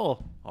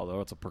metal.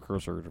 Although it's a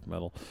precursor of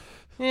metal.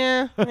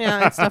 Yeah,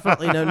 it's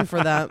definitely known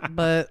for that.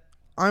 But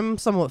I'm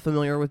somewhat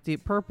familiar with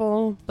Deep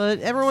Purple. But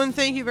everyone,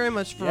 thank you very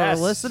much for Yes,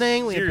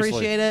 listening. We seriously.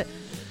 appreciate it.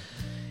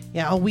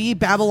 Yeah, we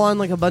babble on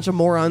like a bunch of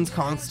morons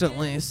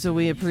constantly. So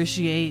we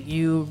appreciate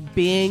you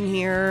being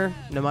here,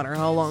 no matter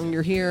how long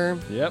you're here.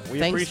 Yep, we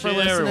Thanks for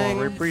appreciate everyone. listening.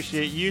 We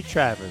appreciate you,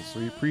 Travis.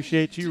 We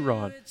appreciate you,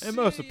 Ron. And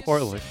most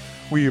importantly,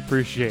 we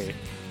appreciate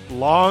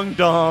Long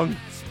Dong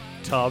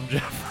Tom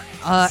Jeffrey.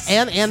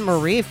 And Anne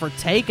Marie for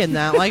taking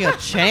that like a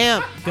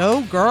champ.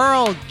 Go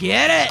girl,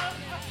 get it.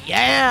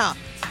 Yeah.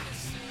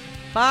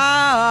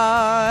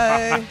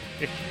 Bye.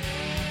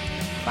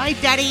 Bye,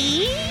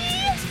 Daddy.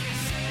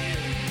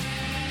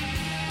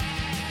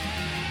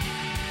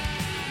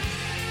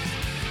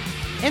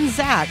 And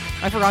Zach.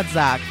 I forgot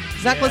Zach.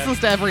 Zach Yeah. listens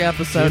to every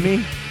episode.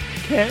 Jimmy,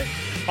 Kent,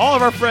 all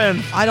of our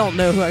friends. I don't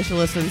know who actually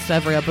listens to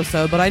every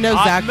episode, but I know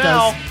Hot Zach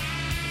Mel. does.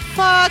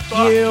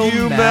 Fuck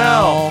you,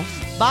 Mel.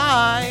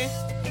 Bye.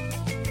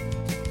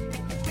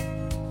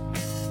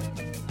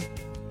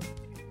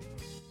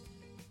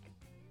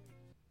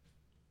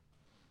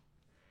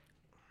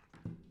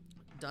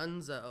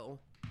 Dunzo.